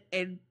ahead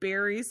and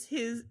buries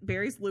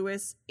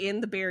Lewis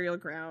in the burial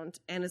ground,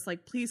 and it's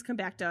like, please come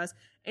back to us.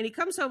 And he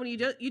comes home, and you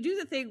do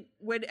the thing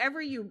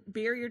whenever you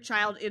bury your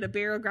child in a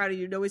burial ground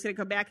and you know he's going to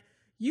come back,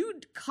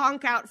 you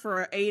conk out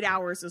for 8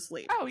 hours of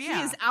sleep. Oh yeah,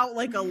 he is out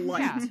like a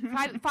light.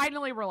 Yeah.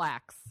 Finally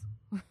relax.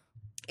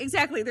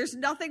 Exactly. There's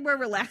nothing more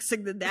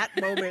relaxing than that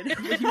moment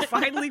when you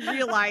finally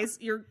realize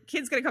your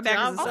kid's going to come back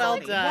as a well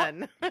zombie.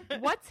 done.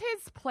 What's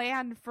his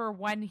plan for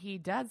when he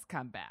does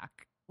come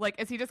back? Like,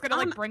 is he just going to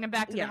like bring him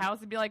back to the house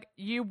and be like,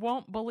 you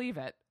won't believe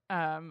it,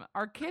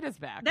 our kid is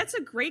back? That's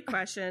a great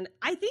question.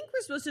 I think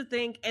we're supposed to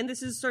think, and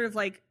this is sort of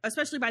like,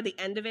 especially by the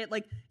end of it,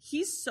 like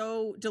he's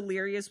so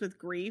delirious with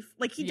grief,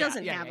 like he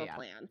doesn't have a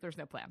plan. There's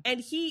no plan, and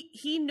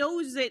he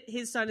knows that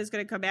his son is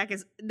going to come back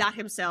as not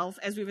himself,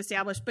 as we've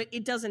established, but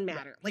it doesn't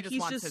matter. Like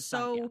he's just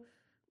so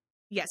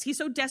yes, he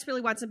so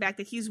desperately wants him back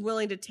that he's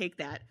willing to take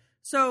that.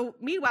 So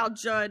meanwhile,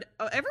 Judd,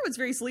 everyone's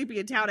very sleepy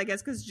in town, I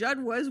guess, because Judd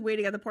was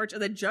waiting on the porch,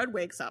 and then Judd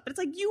wakes up. And it's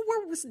like, you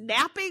were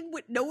napping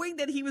knowing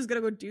that he was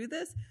going to go do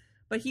this?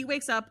 But he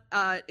wakes up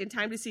in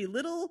time to see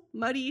little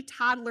muddy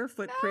toddler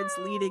footprints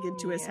leading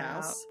into his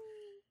house.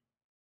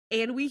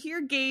 And we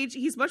hear Gage.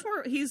 He's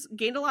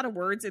gained a lot of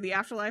words in the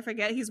afterlife, I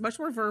guess. He's much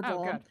more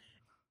verbal. Oh, good.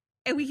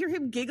 And we hear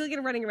him giggling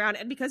and running around.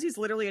 And because he's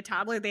literally a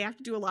toddler, they have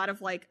to do a lot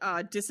of like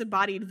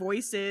disembodied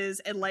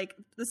voices and like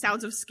the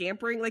sounds of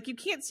scampering. Like you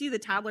can't see the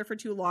toddler for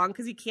too long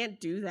because he can't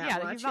do that. Yeah,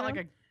 much, he's not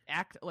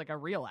like a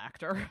real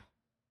actor.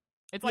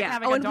 It's like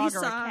having a dog or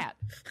a cat.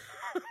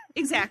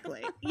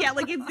 Exactly. Yeah,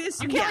 like if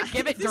this you can't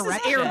give it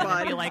direction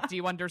and be like, do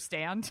you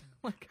understand?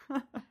 Like,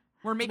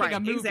 we're making a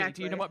movie. Exactly.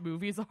 Do you know what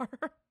movies are?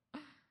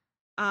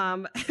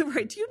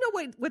 Right. Do you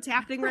know what's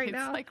happening right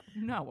now? It's like,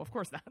 no, of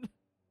course not.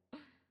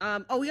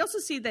 We also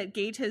see that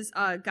Gage has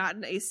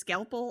gotten a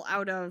scalpel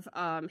out of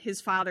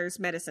his father's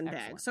medicine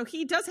bag. So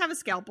he does have a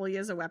scalpel. He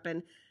has a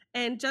weapon.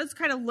 And Judd's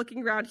kind of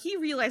looking around. He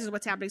realizes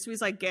what's happening. So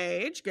he's like,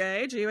 Gage,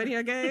 are you in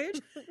here, Gage?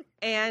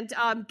 And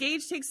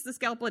Gage takes the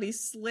scalpel and he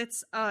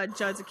slits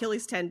Judd's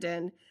Achilles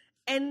tendon.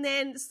 And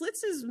then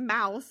slits his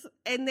mouth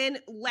and then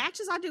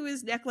latches onto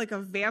his neck like a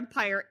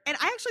vampire. And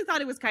I actually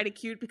thought it was kind of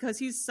cute because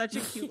he's such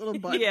a cute little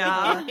butt.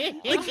 Yeah.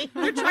 Like,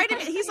 they're trying to,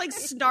 he's like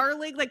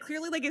snarling, like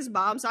clearly like his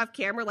mom's off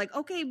camera, like,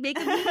 okay, make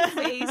a little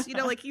face,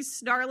 like he's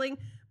snarling,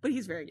 but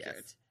he's very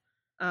cute.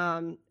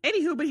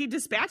 Anywho, but he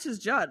dispatches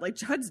Judd. Like,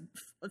 Judd's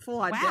full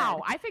on dead.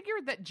 Wow, I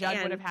figured that Judd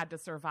would have had to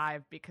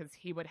survive because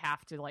he would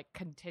have to, like,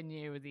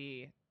 continue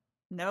the...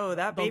 No,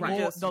 that baby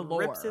just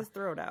rips his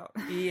throat out.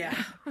 Yeah.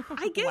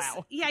 I guess,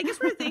 I guess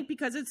we're to think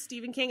because it's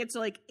Stephen King, it's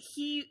like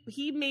he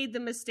made the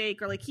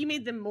mistake or like he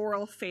made the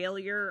moral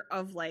failure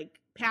of like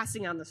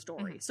passing on the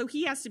story. So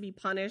he has to be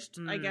punished,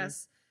 I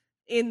guess,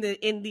 in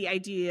the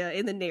idea,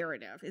 in the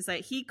narrative, is that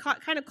he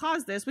kind of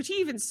caused this, which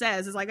he even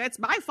says is like, it's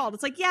my fault.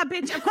 It's like, yeah,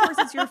 bitch, of course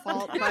it's your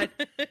fault. But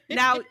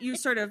now you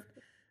sort of...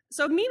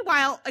 So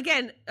meanwhile,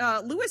 again,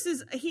 Lewis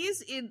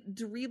he's in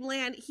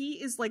dreamland.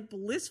 He is like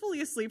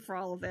blissfully asleep for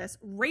all of this.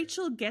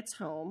 Rachel gets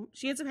home.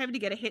 She ends up having to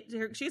get she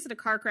gets in a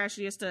car crash.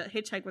 She has to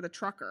hitchhike with a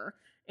trucker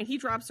and he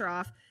drops her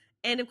off.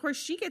 And of course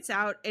she gets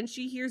out and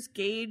she hears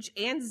Gage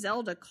and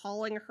Zelda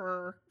calling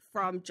her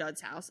from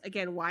Judd's house.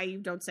 Again, why you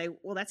don't say,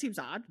 well, that seems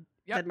odd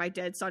that my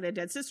dead son and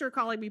dead sister are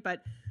calling me.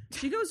 But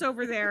she goes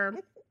over there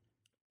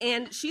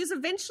and she is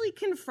eventually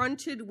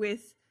confronted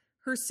with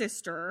her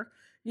sister,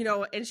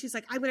 and she's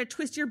like, I'm going to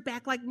twist your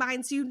back like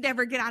mine so you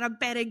never get out of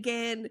bed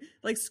again,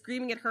 like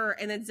screaming at her.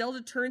 And then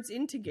Zelda turns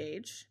into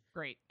Gage.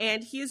 Great.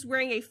 And he is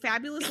wearing a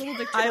fabulous little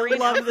Victorian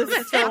I love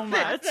this so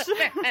much.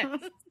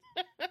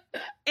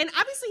 And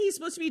obviously he's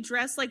supposed to be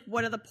dressed like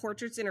one of the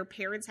portraits in her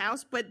parents'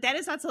 house, but that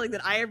is not something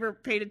that I ever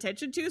paid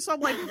attention to. So I'm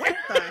like, what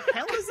the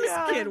hell is this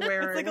kid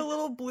wearing? It's like a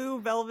little blue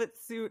velvet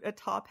suit, a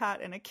top hat,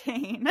 and a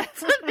cane.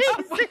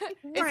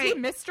 Is he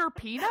Mr.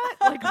 Peanut?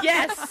 Like,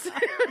 yes.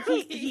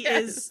 He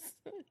is.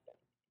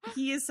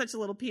 He is such a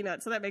little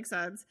peanut, so that makes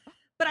sense.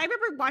 But I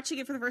remember watching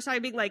it for the first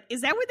time being like,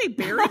 is that what they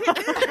buried him in?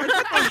 Like,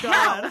 what the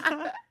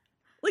God?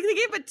 Like, they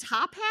gave him a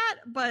top hat,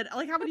 but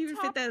like, how would you even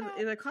fit that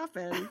in a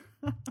coffin?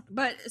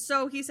 But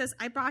so he says,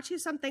 I brought you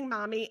something,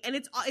 Mommy. And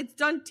it's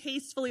done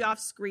tastefully off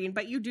screen,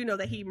 but you do know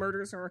that he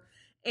murders her.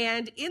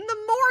 And in the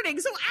morning,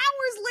 so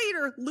hours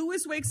later,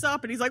 Lewis wakes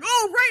up and he's like,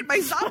 oh, right,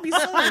 my zombie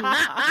son.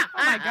 Oh,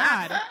 my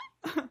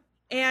God.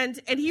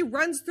 And he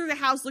runs through the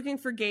house looking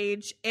for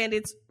Gage, and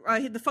it's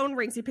the phone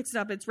rings. He picks it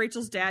up. It's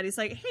Rachel's dad. He's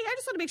like, hey, I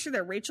just want to make sure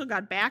that Rachel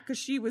got back because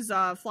she was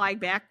flying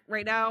back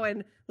right now.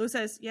 And Lewis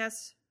says,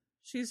 yes,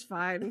 she's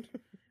fine.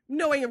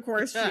 Knowing, of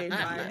course, she ain't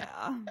fine.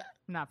 Yeah.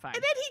 Not fine.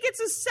 And then he gets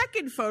a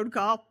second phone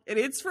call, and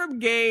it's from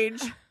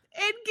Gage. And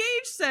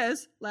Gage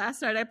says,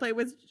 last night I played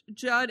with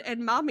Judd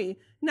and Mommy.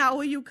 Now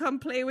will you come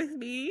play with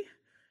me?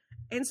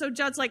 And so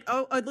Judd's like,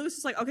 Lewis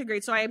is like, okay,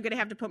 great. So I am going to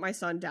have to put my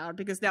son down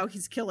because now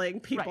he's killing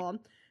people. Right.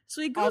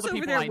 So he goes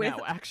over there with,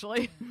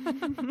 actually.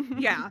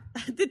 Yeah,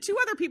 the two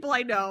other people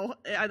I know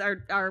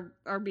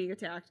are being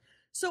attacked.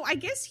 So I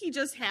guess he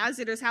just has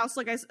in his house,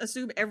 like I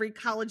assume every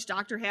college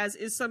doctor has,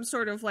 is some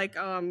sort of like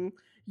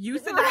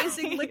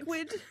euthanizing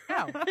liquid.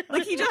 Oh.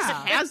 Like he just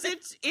has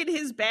it in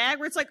his bag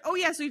where it's like, oh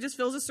yeah, so he just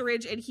fills a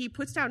syringe and he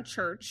puts down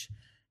Church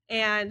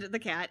and the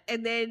cat,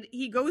 and then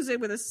he goes in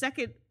with a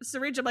second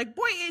syringe. I'm like,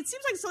 boy, it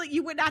seems like something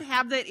you would not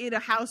have that in a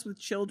house with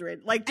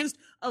children, like just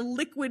a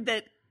liquid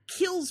that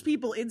kills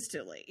people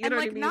instantly. You know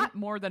what I mean? Not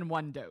more than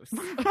one dose.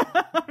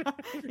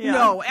 Yeah.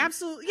 No,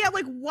 absolutely. Yeah,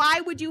 like why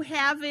would you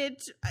have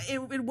it?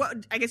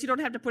 I guess you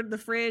don't have to put it in the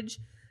fridge.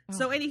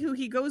 So anywho,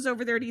 he goes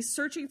over there and he's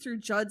searching through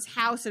Judd's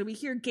house, and we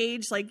hear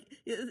Gage like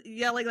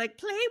yelling, like,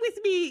 play with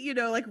me,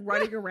 like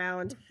running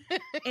around.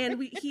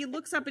 And he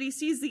looks up and he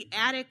sees the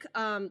attic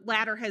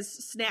ladder has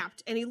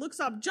snapped, and he looks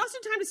up just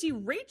in time to see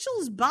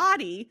Rachel's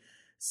body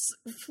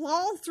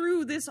fall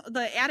through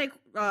the attic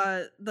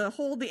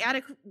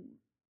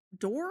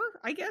door,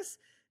 I guess,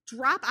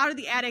 drop out of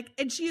the attic,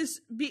 and she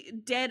is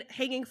dead,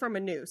 hanging from a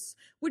noose,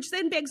 which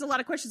then begs a lot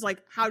of questions,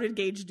 like, how did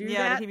Gage do that?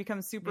 Yeah, did he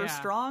become super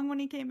strong when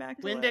he came back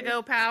to Wendigo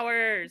life?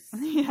 Powers.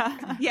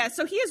 Yeah,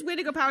 so he has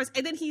Wendigo powers,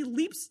 and then he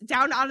leaps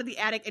down out of the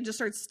attic and just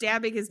starts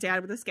stabbing his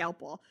dad with a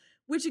scalpel,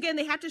 which, again,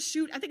 they have to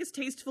shoot. I think it's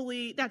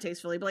not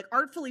tastefully, but, like,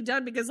 artfully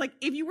done, because, like,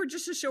 if you were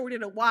just to show it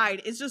in a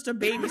wide, it's just a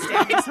baby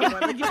stabbing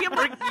someone. Like, you'd be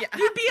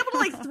able to,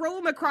 like, throw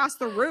him across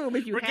the room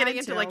if you had to. We're getting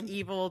into, like,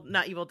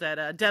 not Evil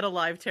Dead, Dead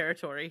Alive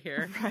territory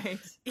here. Right.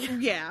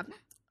 Yeah.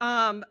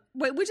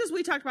 Which is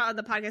we talked about on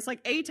the podcast,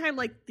 like anytime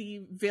like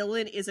the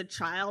villain is a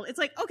child, it's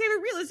like, okay,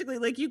 but realistically,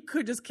 like you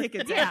could just kick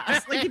its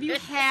ass. Like if you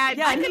had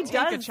and he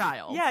take a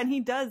child. Yeah, and he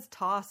does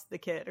toss the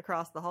kid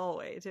across the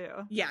hallway too.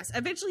 Yes,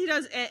 eventually he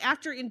does,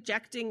 after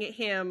injecting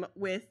him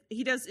with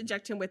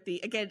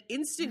the, again,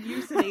 instant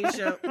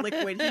euthanasia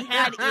liquid he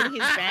had in his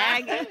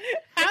bag.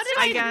 How did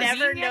I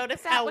never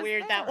notice how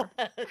weird that was?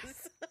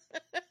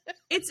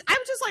 I'm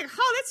just like,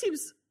 that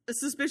seems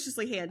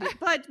suspiciously handy,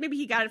 but maybe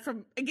he got it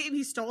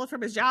he stole it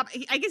from his job.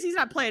 I guess he's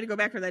not planning to go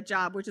back for that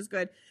job, which is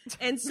good.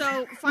 And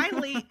so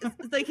finally,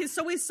 like his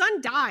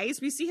son dies.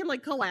 We see him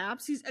like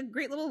collapse. He's a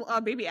great little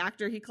baby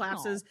actor. He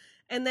collapses. Aww.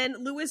 And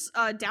then Lewis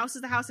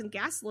douses the house in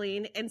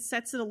gasoline and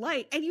sets it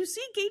alight. And you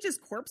see Gage's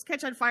corpse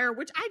catch on fire,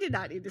 which I did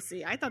not need to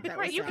see. I thought that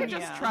was sad. You can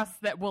just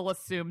trust that we'll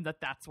assume that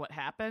that's what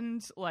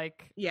happened.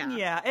 Like,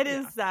 yeah, it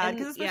is sad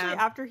because especially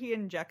after he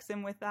injects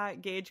him with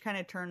that, Gage kind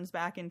of turns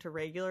back into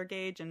regular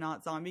Gage and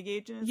not zombie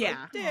Gage, and is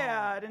like,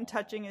 Dad, and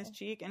touching his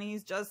cheek, and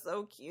he's just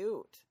so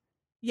cute.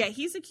 Yeah,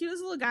 he's the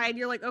cutest little guy, and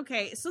you're like,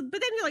 okay. So, but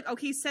then you're like,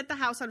 okay, he set the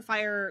house on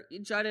fire.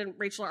 Judd and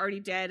Rachel are already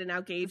dead, and now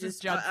Gage is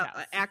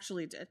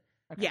actually dead.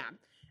 Okay. Yeah.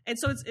 And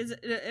so it's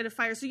in a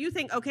fire. So you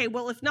think, okay,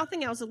 well, if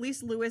nothing else, at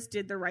least Lewis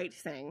did the right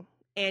thing.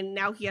 And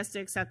now he has to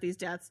accept these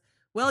deaths.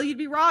 Well, you'd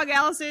be wrong,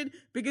 Alison,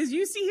 because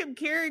you see him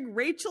carrying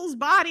Rachel's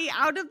body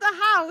out of the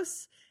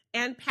house.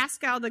 And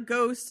Pascal, the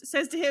ghost,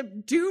 says to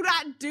him, do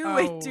not do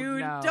it, dude.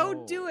 No.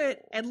 Don't do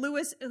it. And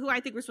Lewis, who I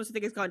think we're supposed to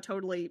think has gone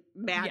totally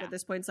mad at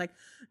this point, is like,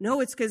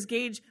 no, it's because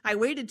Gage, I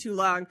waited too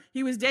long.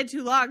 He was dead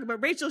too long.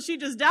 But Rachel, she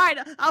just died.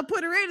 I'll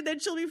put her in and then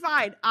she'll be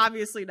fine.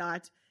 Obviously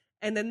not.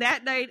 And then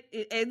that night,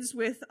 it ends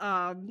with,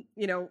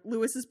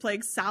 Lewis is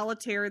playing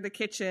solitaire in the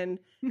kitchen,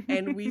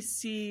 and we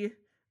see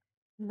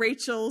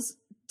Rachel's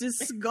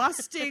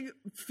disgusting,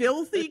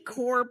 filthy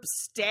corpse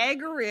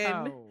stagger in.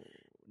 Oh,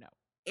 no.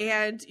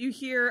 And you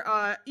hear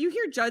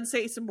Judd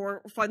say some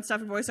more fun stuff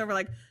in voiceover,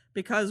 like,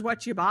 because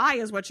what you buy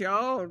is what you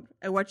own,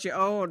 and what you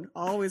own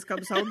always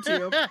comes home to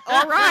you.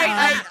 All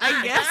right,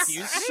 I guess,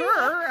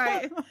 sure.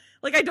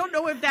 I don't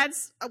know if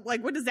that's,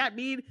 like, what does that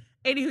mean?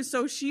 Anywho,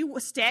 so she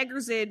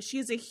staggers in. She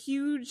has a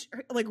huge,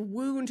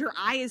 wound. Her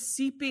eye is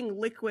seeping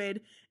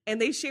liquid,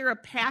 and they share a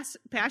passionate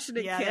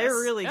kiss. Yeah, they're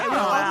really good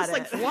at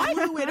it.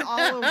 Fluid all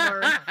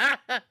over.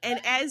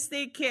 And as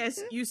they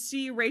kiss, you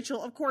see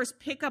Rachel, of course,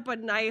 pick up a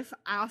knife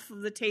off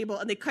of the table,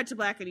 and they cut to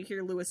black, and you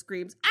hear Lewis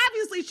screams.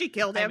 Obviously, she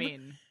killed him. I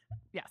mean,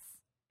 yes.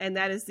 And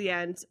that is the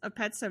end of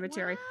Pet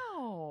Sematary.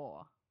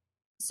 Wow.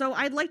 So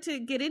I'd like to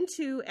get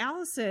into,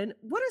 Alison,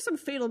 what are some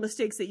fatal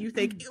mistakes that you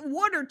think,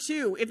 one or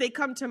two, if they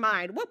come to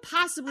mind? What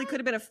possibly could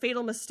have been a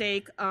fatal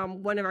mistake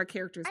one of our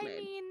characters made? I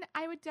mean,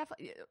 I would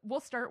definitely, we'll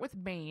start with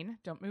Maine.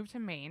 Don't move to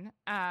Maine.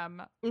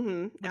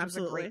 Which is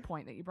a great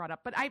point that you brought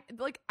up. But I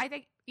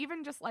think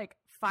even just like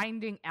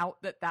finding out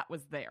that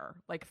was there,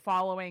 like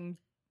following,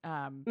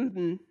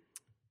 wait,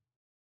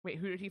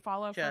 who did he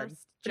follow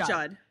first?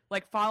 Judd.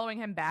 Like following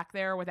him back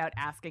there without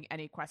asking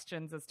any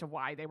questions as to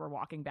why they were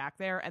walking back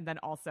there. And then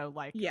also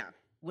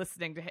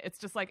listening to him. It's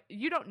just like,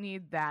 you don't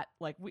need that.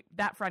 Like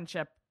that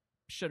friendship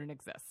shouldn't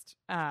exist.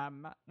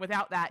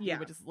 Without that, you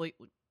would just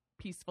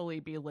peacefully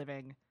be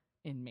living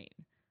in Maine.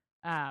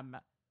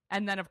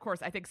 And then of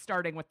course, I think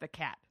starting with the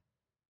cat,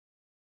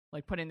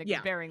 like putting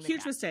burying the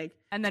huge cat, mistake.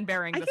 and then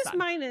burying the son. I guess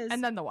mine is,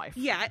 and then the wife.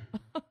 Yeah.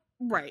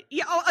 Right.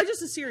 Yeah.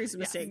 Just a series of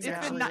mistakes.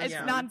 It's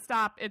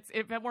nonstop. If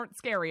it weren't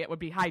scary, it would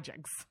be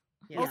hijinks.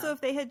 Yeah. Also, if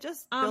they had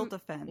just built a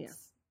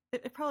fence,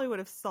 it probably would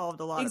have solved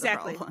a lot of the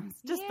problems.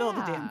 Just build a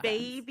damn fence.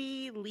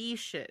 Baby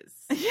leashes.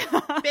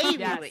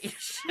 Baby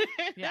leash.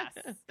 Yes.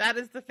 That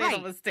is the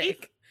fatal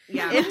mistake.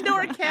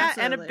 Indoor cat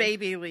and a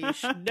baby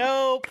leash.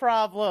 No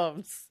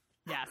problems.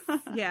 Yes.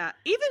 Yeah.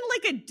 Even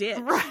like a ditch.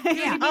 Right.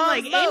 Yeah.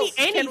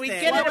 Anything. Can we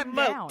get Slow it a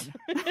down?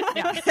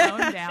 Slow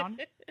him down.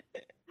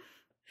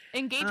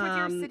 Engage with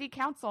your city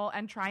council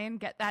and try and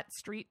get that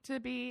street to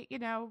be,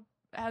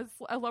 has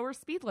a lower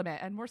speed limit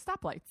and more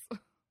stoplights.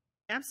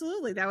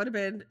 Absolutely. That would have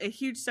been a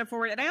huge step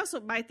forward. And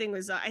my thing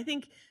was, I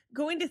think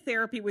going to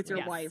therapy with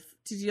your wife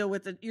to deal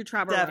with your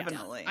trauma.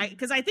 Definitely.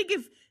 Because I think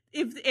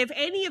if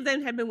any of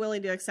them had been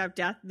willing to accept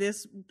death,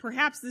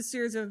 perhaps this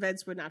series of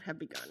events would not have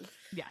begun.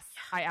 Yes,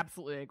 I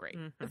absolutely agree.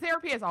 Mm-hmm.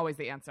 Therapy is always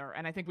the answer,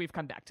 and I think we've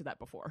come back to that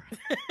before.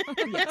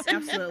 Yes,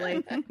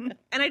 absolutely. And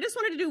I just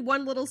wanted to do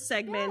one little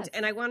segment,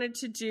 and I wanted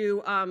to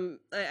do,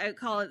 I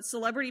call it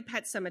Celebrity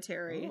Pet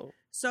Cemetery. Oh.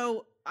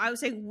 So I was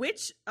saying,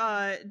 which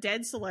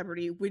dead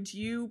celebrity would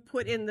you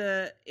put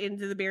into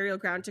the burial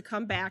ground to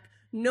come back,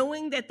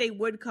 knowing that they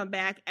would come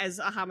back as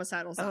a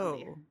homicidal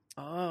zombie?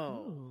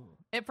 Oh.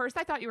 At first,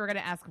 I thought you were going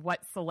to ask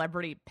what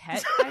celebrity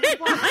pet I would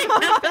want.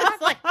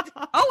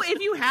 If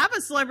you have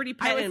a celebrity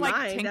pet in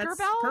mind, Tinkerbell,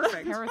 that's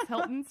perfect. Paris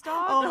Hilton's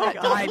dog. Oh my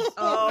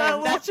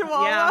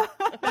god!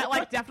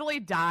 That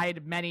definitely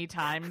died many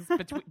times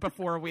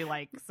before we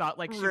saw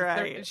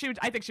right.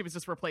 I think she was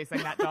just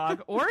replacing that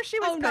dog, or she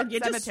was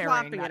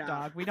cemeterying that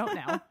dog. We don't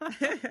know.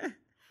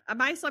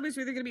 My celebrities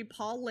are either going to be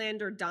Paul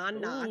Lynde or Don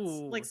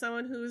Knotts, like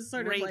someone who's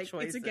sort of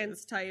it's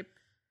against type.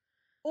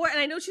 And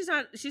I know she's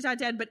not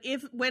dead, but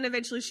when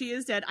eventually she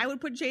is dead, I would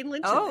put Jane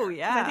Lynch in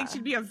there, I think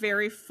she'd be a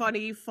very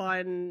funny,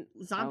 fun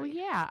zombie. Oh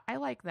yeah, I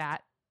like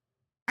that.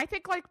 I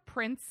think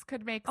Prince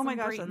could make some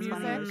great music.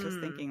 Funny. I was just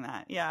thinking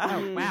that. Yeah.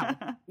 Oh wow.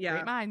 Yeah.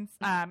 Great minds.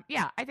 I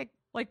think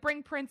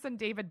bring Prince and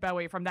David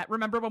Bowie from that.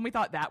 Remember when we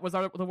thought that was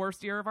the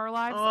worst year of our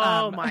lives?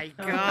 Oh my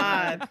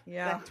god.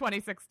 Yeah.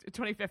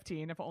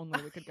 2015. If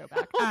only we could go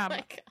back. Oh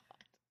my god.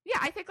 Yeah,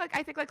 I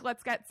think like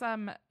let's get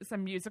some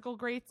musical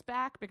greats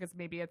back because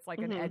maybe it's like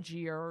an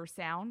edgier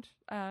sound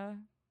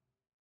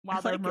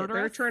while they're murderous.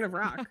 They're a turn of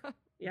rock.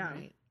 Yeah.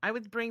 Right. I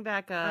would bring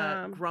back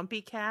a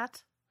Grumpy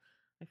Cat.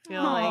 I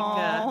feel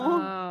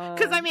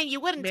because I mean you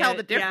wouldn't tell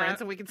the difference,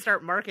 and we can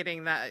start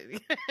marketing that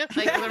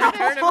like the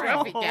return of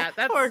Grumpy Cat.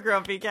 That's poor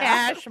Grumpy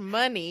Cat. Cash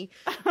money.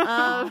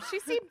 She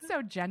seemed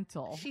so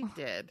gentle. She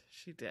did.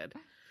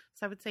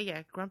 So I would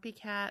say Grumpy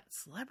Cat.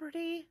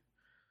 Celebrity.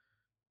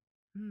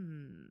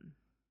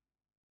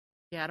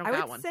 Yeah, I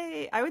got one.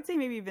 I would say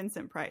maybe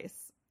Vincent Price.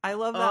 I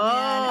love that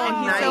man,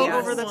 and he's so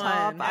over the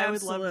top. Absolutely. I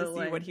would love to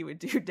see what he would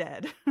do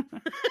dead.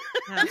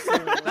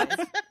 Absolutely.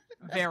 That's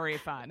very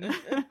fun.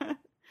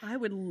 I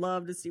would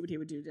love to see what he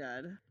would do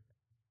dead.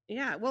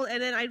 Yeah, well,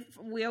 and then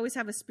we always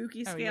have a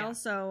spooky scale. yeah.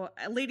 So,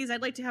 ladies,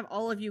 I'd like to have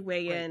all of you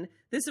weigh in.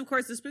 This, of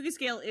course, the spooky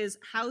scale is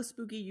how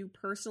spooky you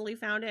personally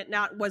found it.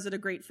 Not was it a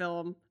great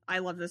film? I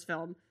love this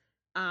film.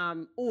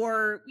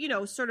 Or, you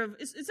know, sort of,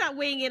 it's not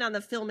weighing in on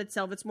the film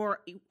itself. It's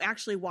more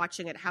actually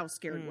watching it, how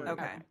scared were you.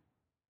 Okay.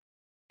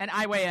 And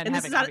I weigh in,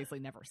 having obviously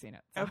never seen it.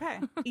 So. Okay.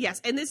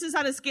 Yes, and this is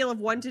on a scale of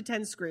 1 to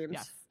 10 screams.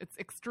 Yes, it's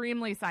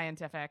extremely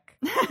scientific.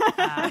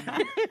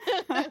 I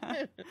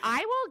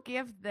will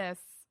give this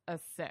a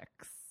 6.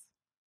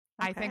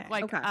 I think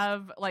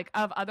of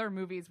other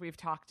movies we've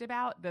talked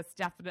about, this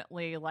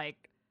definitely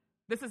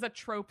this is a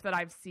trope that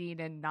I've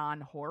seen in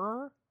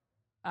non-horror.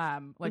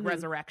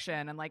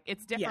 Resurrection, and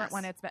it's different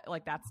when it's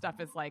that stuff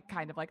is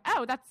kind of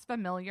oh, that's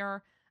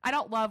familiar. I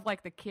don't love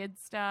the kid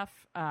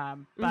stuff,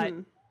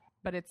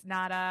 but it's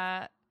not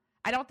I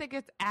don't think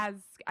it's as,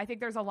 I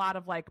think there's a lot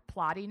of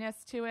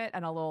plottiness to it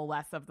and a little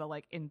less of the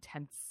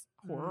intense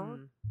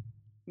horror.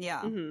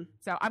 Yeah.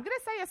 So I'm gonna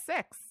say a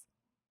 6.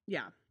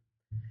 Yeah.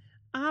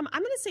 I'm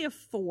gonna say a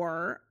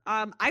 4.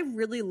 I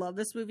really love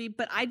this movie,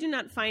 but I do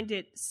not find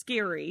it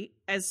scary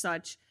as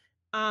such.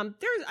 I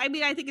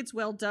think it's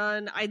well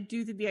done. I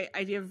do think the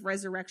idea of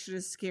resurrection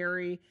is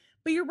scary,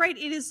 but you're right.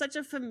 It is such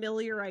a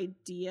familiar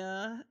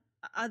idea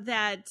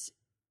that,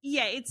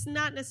 it's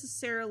not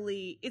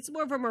necessarily, it's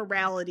more of a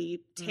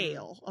morality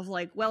tale of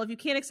well, if you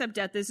can't accept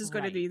death, this is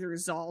going to be the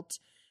result.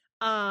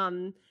 But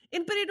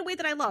in a way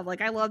that I love,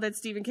 I love that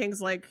Stephen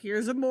King's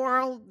here's a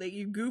moral that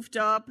you goofed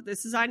up.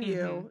 This is on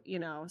you,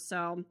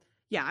 so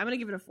yeah, I'm going to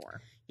give it a 4.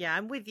 Yeah,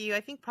 I'm with you.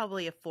 I think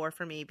probably a 4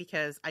 for me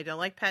because I don't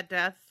like pet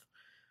death.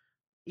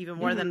 Even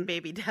more than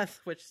baby death,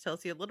 which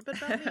tells you a little bit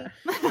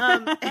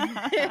about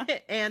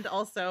me. And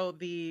also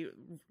the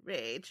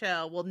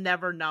Rachel will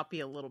never not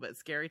be a little bit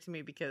scary to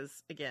me because,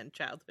 again,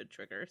 childhood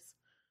triggers.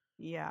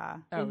 Yeah.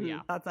 Oh,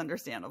 yeah. That's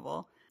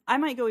understandable. I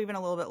might go even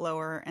a little bit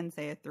lower and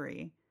say a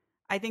 3.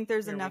 I think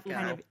there's enough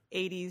kind of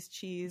 80s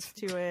cheese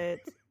to it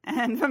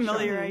and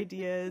familiar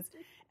ideas.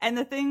 And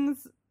the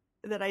things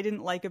that I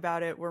didn't like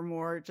about it were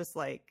more just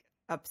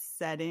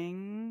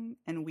upsetting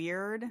and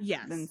weird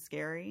than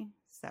scary.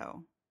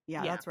 So...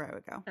 Yeah, that's where I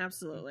would go.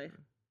 Absolutely.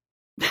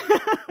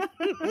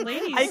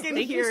 Ladies, I can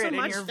hear it in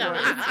your voice.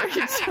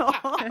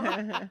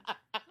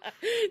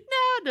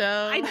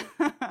 No.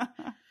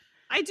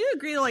 I do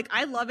agree.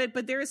 I love it,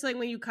 but there is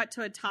when you cut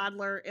to a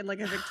toddler in a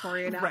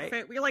Victorian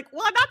outfit, we're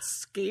well, I'm not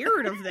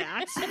scared of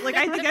that.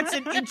 I think that's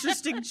an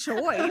interesting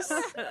choice.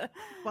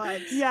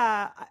 But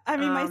yeah, I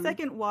mean, my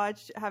second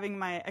watch, having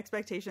my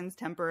expectations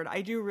tempered,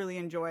 I do really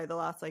enjoy the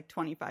last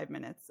 25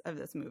 minutes of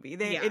this movie.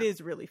 It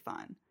is really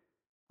fun.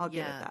 I'll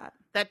give it that.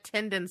 That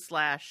tendon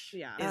slash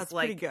is that's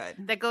pretty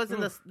good. That goes in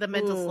the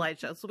mental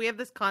slideshow. So we have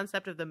this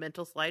concept of the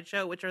mental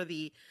slideshow, which are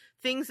the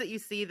things that you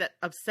see that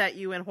upset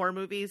you in horror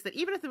movies that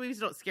even if the movies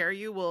don't scare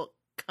you, will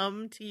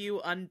come to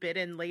you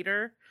unbidden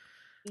later.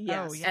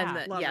 Yes. Oh,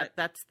 yeah. And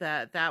that's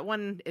that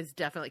one is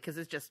definitely because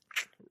it's just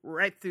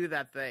right through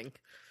that thing.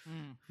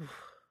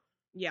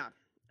 Yeah.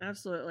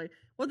 Absolutely.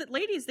 Well,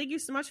 ladies, thank you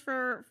so much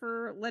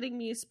for letting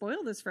me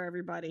spoil this for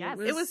everybody. Yes.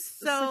 It was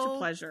such a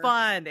pleasure.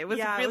 Fun. It was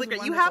really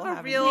great. You have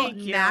a real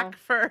knack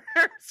for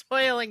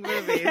spoiling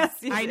movies. Yes,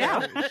 I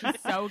know.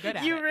 She's so good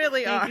at it. You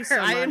really are. You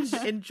so much.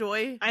 I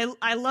enjoy.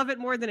 I love it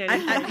more than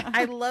anything.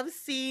 I love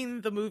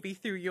seeing the movie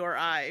through your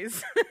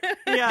eyes.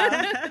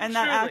 Yeah, and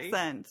that Truly.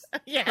 accent.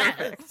 Yeah.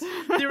 Perfect.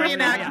 The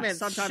reenactment.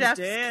 Sometimes Chef's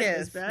dead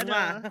kiss. is better.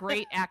 Mwah.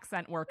 Great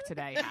accent work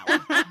today,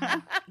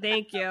 Halle.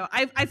 Thank you.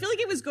 I feel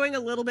like it was going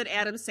a little bit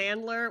Adam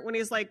Sandler when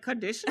he's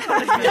conditioner.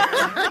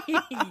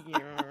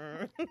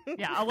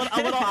 Yeah, a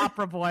little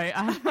opera boy,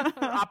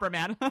 opera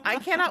man. I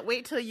cannot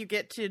wait till you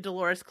get to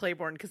Dolores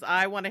Claiborne because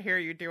I want to hear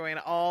you doing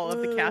all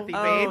of the Kathy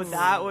Oh, Bates.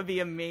 that would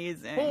be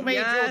amazing. Who made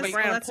Yes. you the Oh,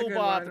 grand that's a good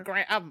poobah,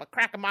 one. I'm a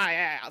crack of my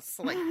ass.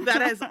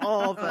 That has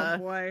all the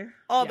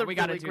Oh boy. We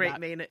gotta really do great that.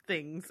 main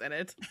things in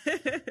it.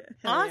 Hell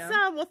yeah.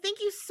 Awesome. Well,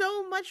 thank you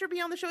so much for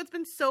being on the show. It's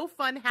been so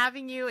fun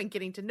having you and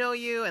getting to know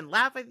you and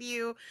laugh with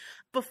you.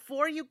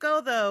 Before you go,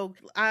 though,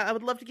 I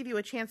would love to give you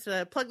a chance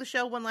to plug the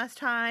show one last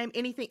time.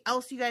 Anything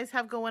else you guys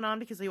have going on?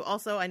 Because you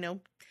also, I know,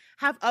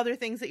 have other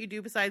things that you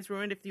do besides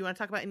Ruined. If you want to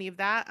talk about any of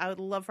that, I would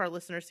love for our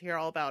listeners to hear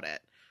all about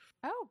it.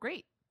 Oh,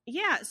 great.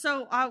 Yeah,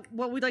 so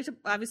we'd like to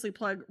obviously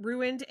plug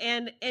Ruined,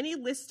 and any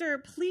listener,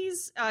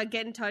 please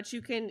get in touch.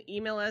 You can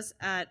email us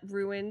at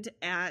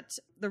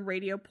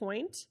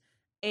ruined@theradiopoint,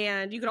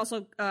 and you can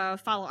also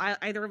follow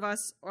either of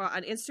us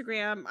on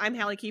Instagram. I'm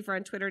Halle Kiefer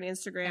on Twitter and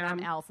Instagram. And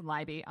I'm Alison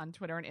Leiby on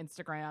Twitter and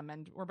Instagram,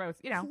 and we're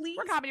both, Please,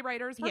 we're comedy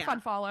writers. We're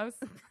fun follows.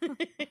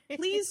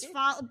 Please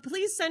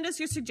send us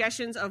your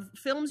suggestions of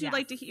films you'd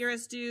like to hear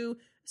us do,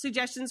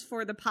 suggestions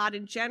for the pod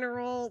in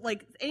general,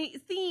 like any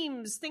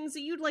themes, things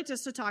that you'd like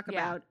us to talk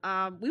about.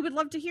 We would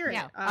love to hear it.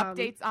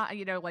 Updates on,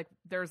 like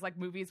there's like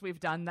movies we've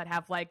done that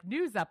have like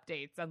news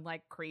updates and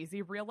like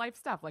crazy real life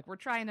stuff. Like we're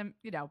trying to,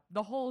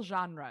 the whole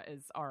genre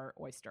is our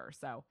oyster.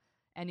 So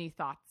any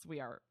thoughts,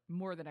 we are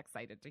more than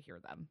excited to hear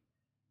them.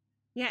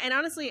 Yeah, and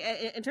honestly,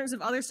 in terms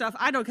of other stuff,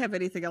 I don't have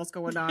anything else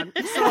going on.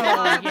 So,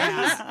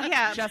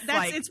 just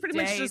it's pretty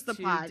much just the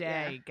pod.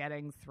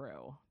 Getting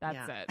through.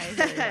 That's it.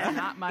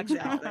 Not much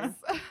else.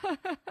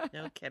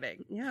 No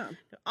kidding. Yeah.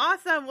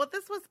 Awesome. Well,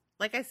 this was,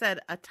 like I said,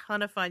 a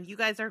ton of fun. You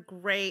guys are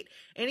great.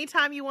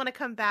 Anytime you want to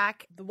come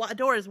back, the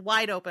door is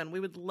wide open. We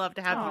would love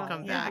to have you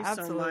come back.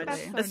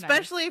 Absolutely. So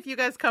especially if you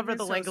guys cover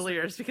the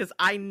Langoliers, because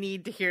I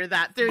need to hear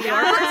that through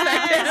your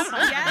perspective.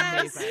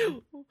 Yes.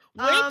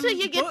 Wait till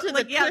you get to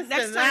the twist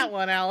in that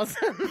one,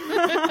 Alison.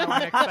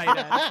 I'm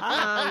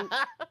excited.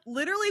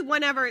 Literally,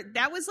 whenever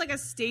that was like a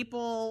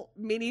staple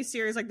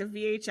miniseries, like the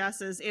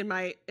VHSs in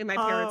my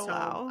parents'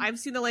 home. I've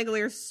seen the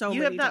Langoliers so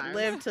many times. You have not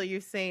lived till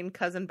you've seen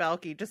Cousin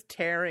Belky just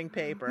tearing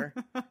paper,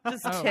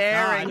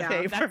 tearing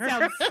paper. That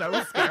sounds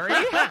so scary.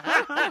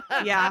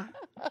 Yeah.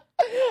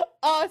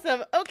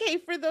 Awesome. Okay,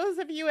 for those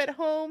of you at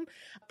home,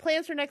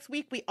 plans for next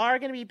week, we are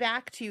going to be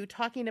back to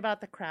talking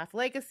about the craft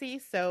legacy,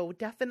 so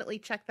definitely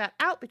check that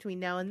out between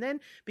now and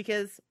then,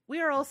 because we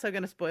are also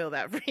going to spoil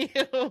that for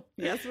you.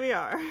 Yes, we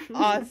are.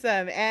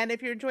 Awesome. And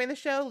if you're enjoying the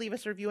show, leave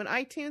us a review on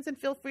iTunes, and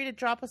feel free to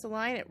drop us a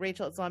line at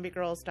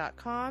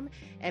rachel@zombiegirls.com.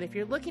 And if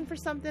you're looking for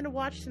something to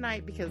watch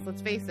tonight, because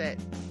let's face it,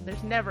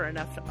 there's never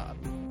enough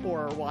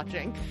horror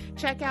watching,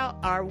 check out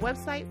our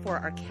website for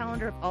our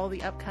calendar of all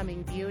the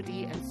upcoming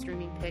VOD and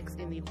streaming picks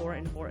in the horror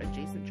and horror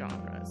adjacent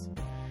genres.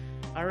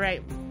 All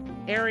right,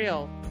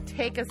 Ariel,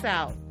 take us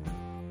out.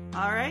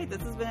 All right, this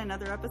has been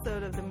another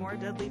episode of the More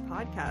Deadly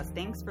Podcast.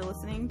 Thanks for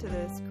listening to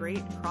this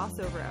great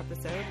crossover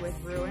episode with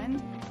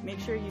Ruined.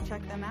 Make sure you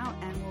check them out,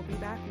 and we'll be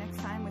back next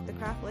time with the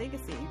Craft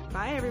Legacy.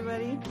 Bye,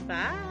 everybody.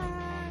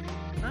 Bye.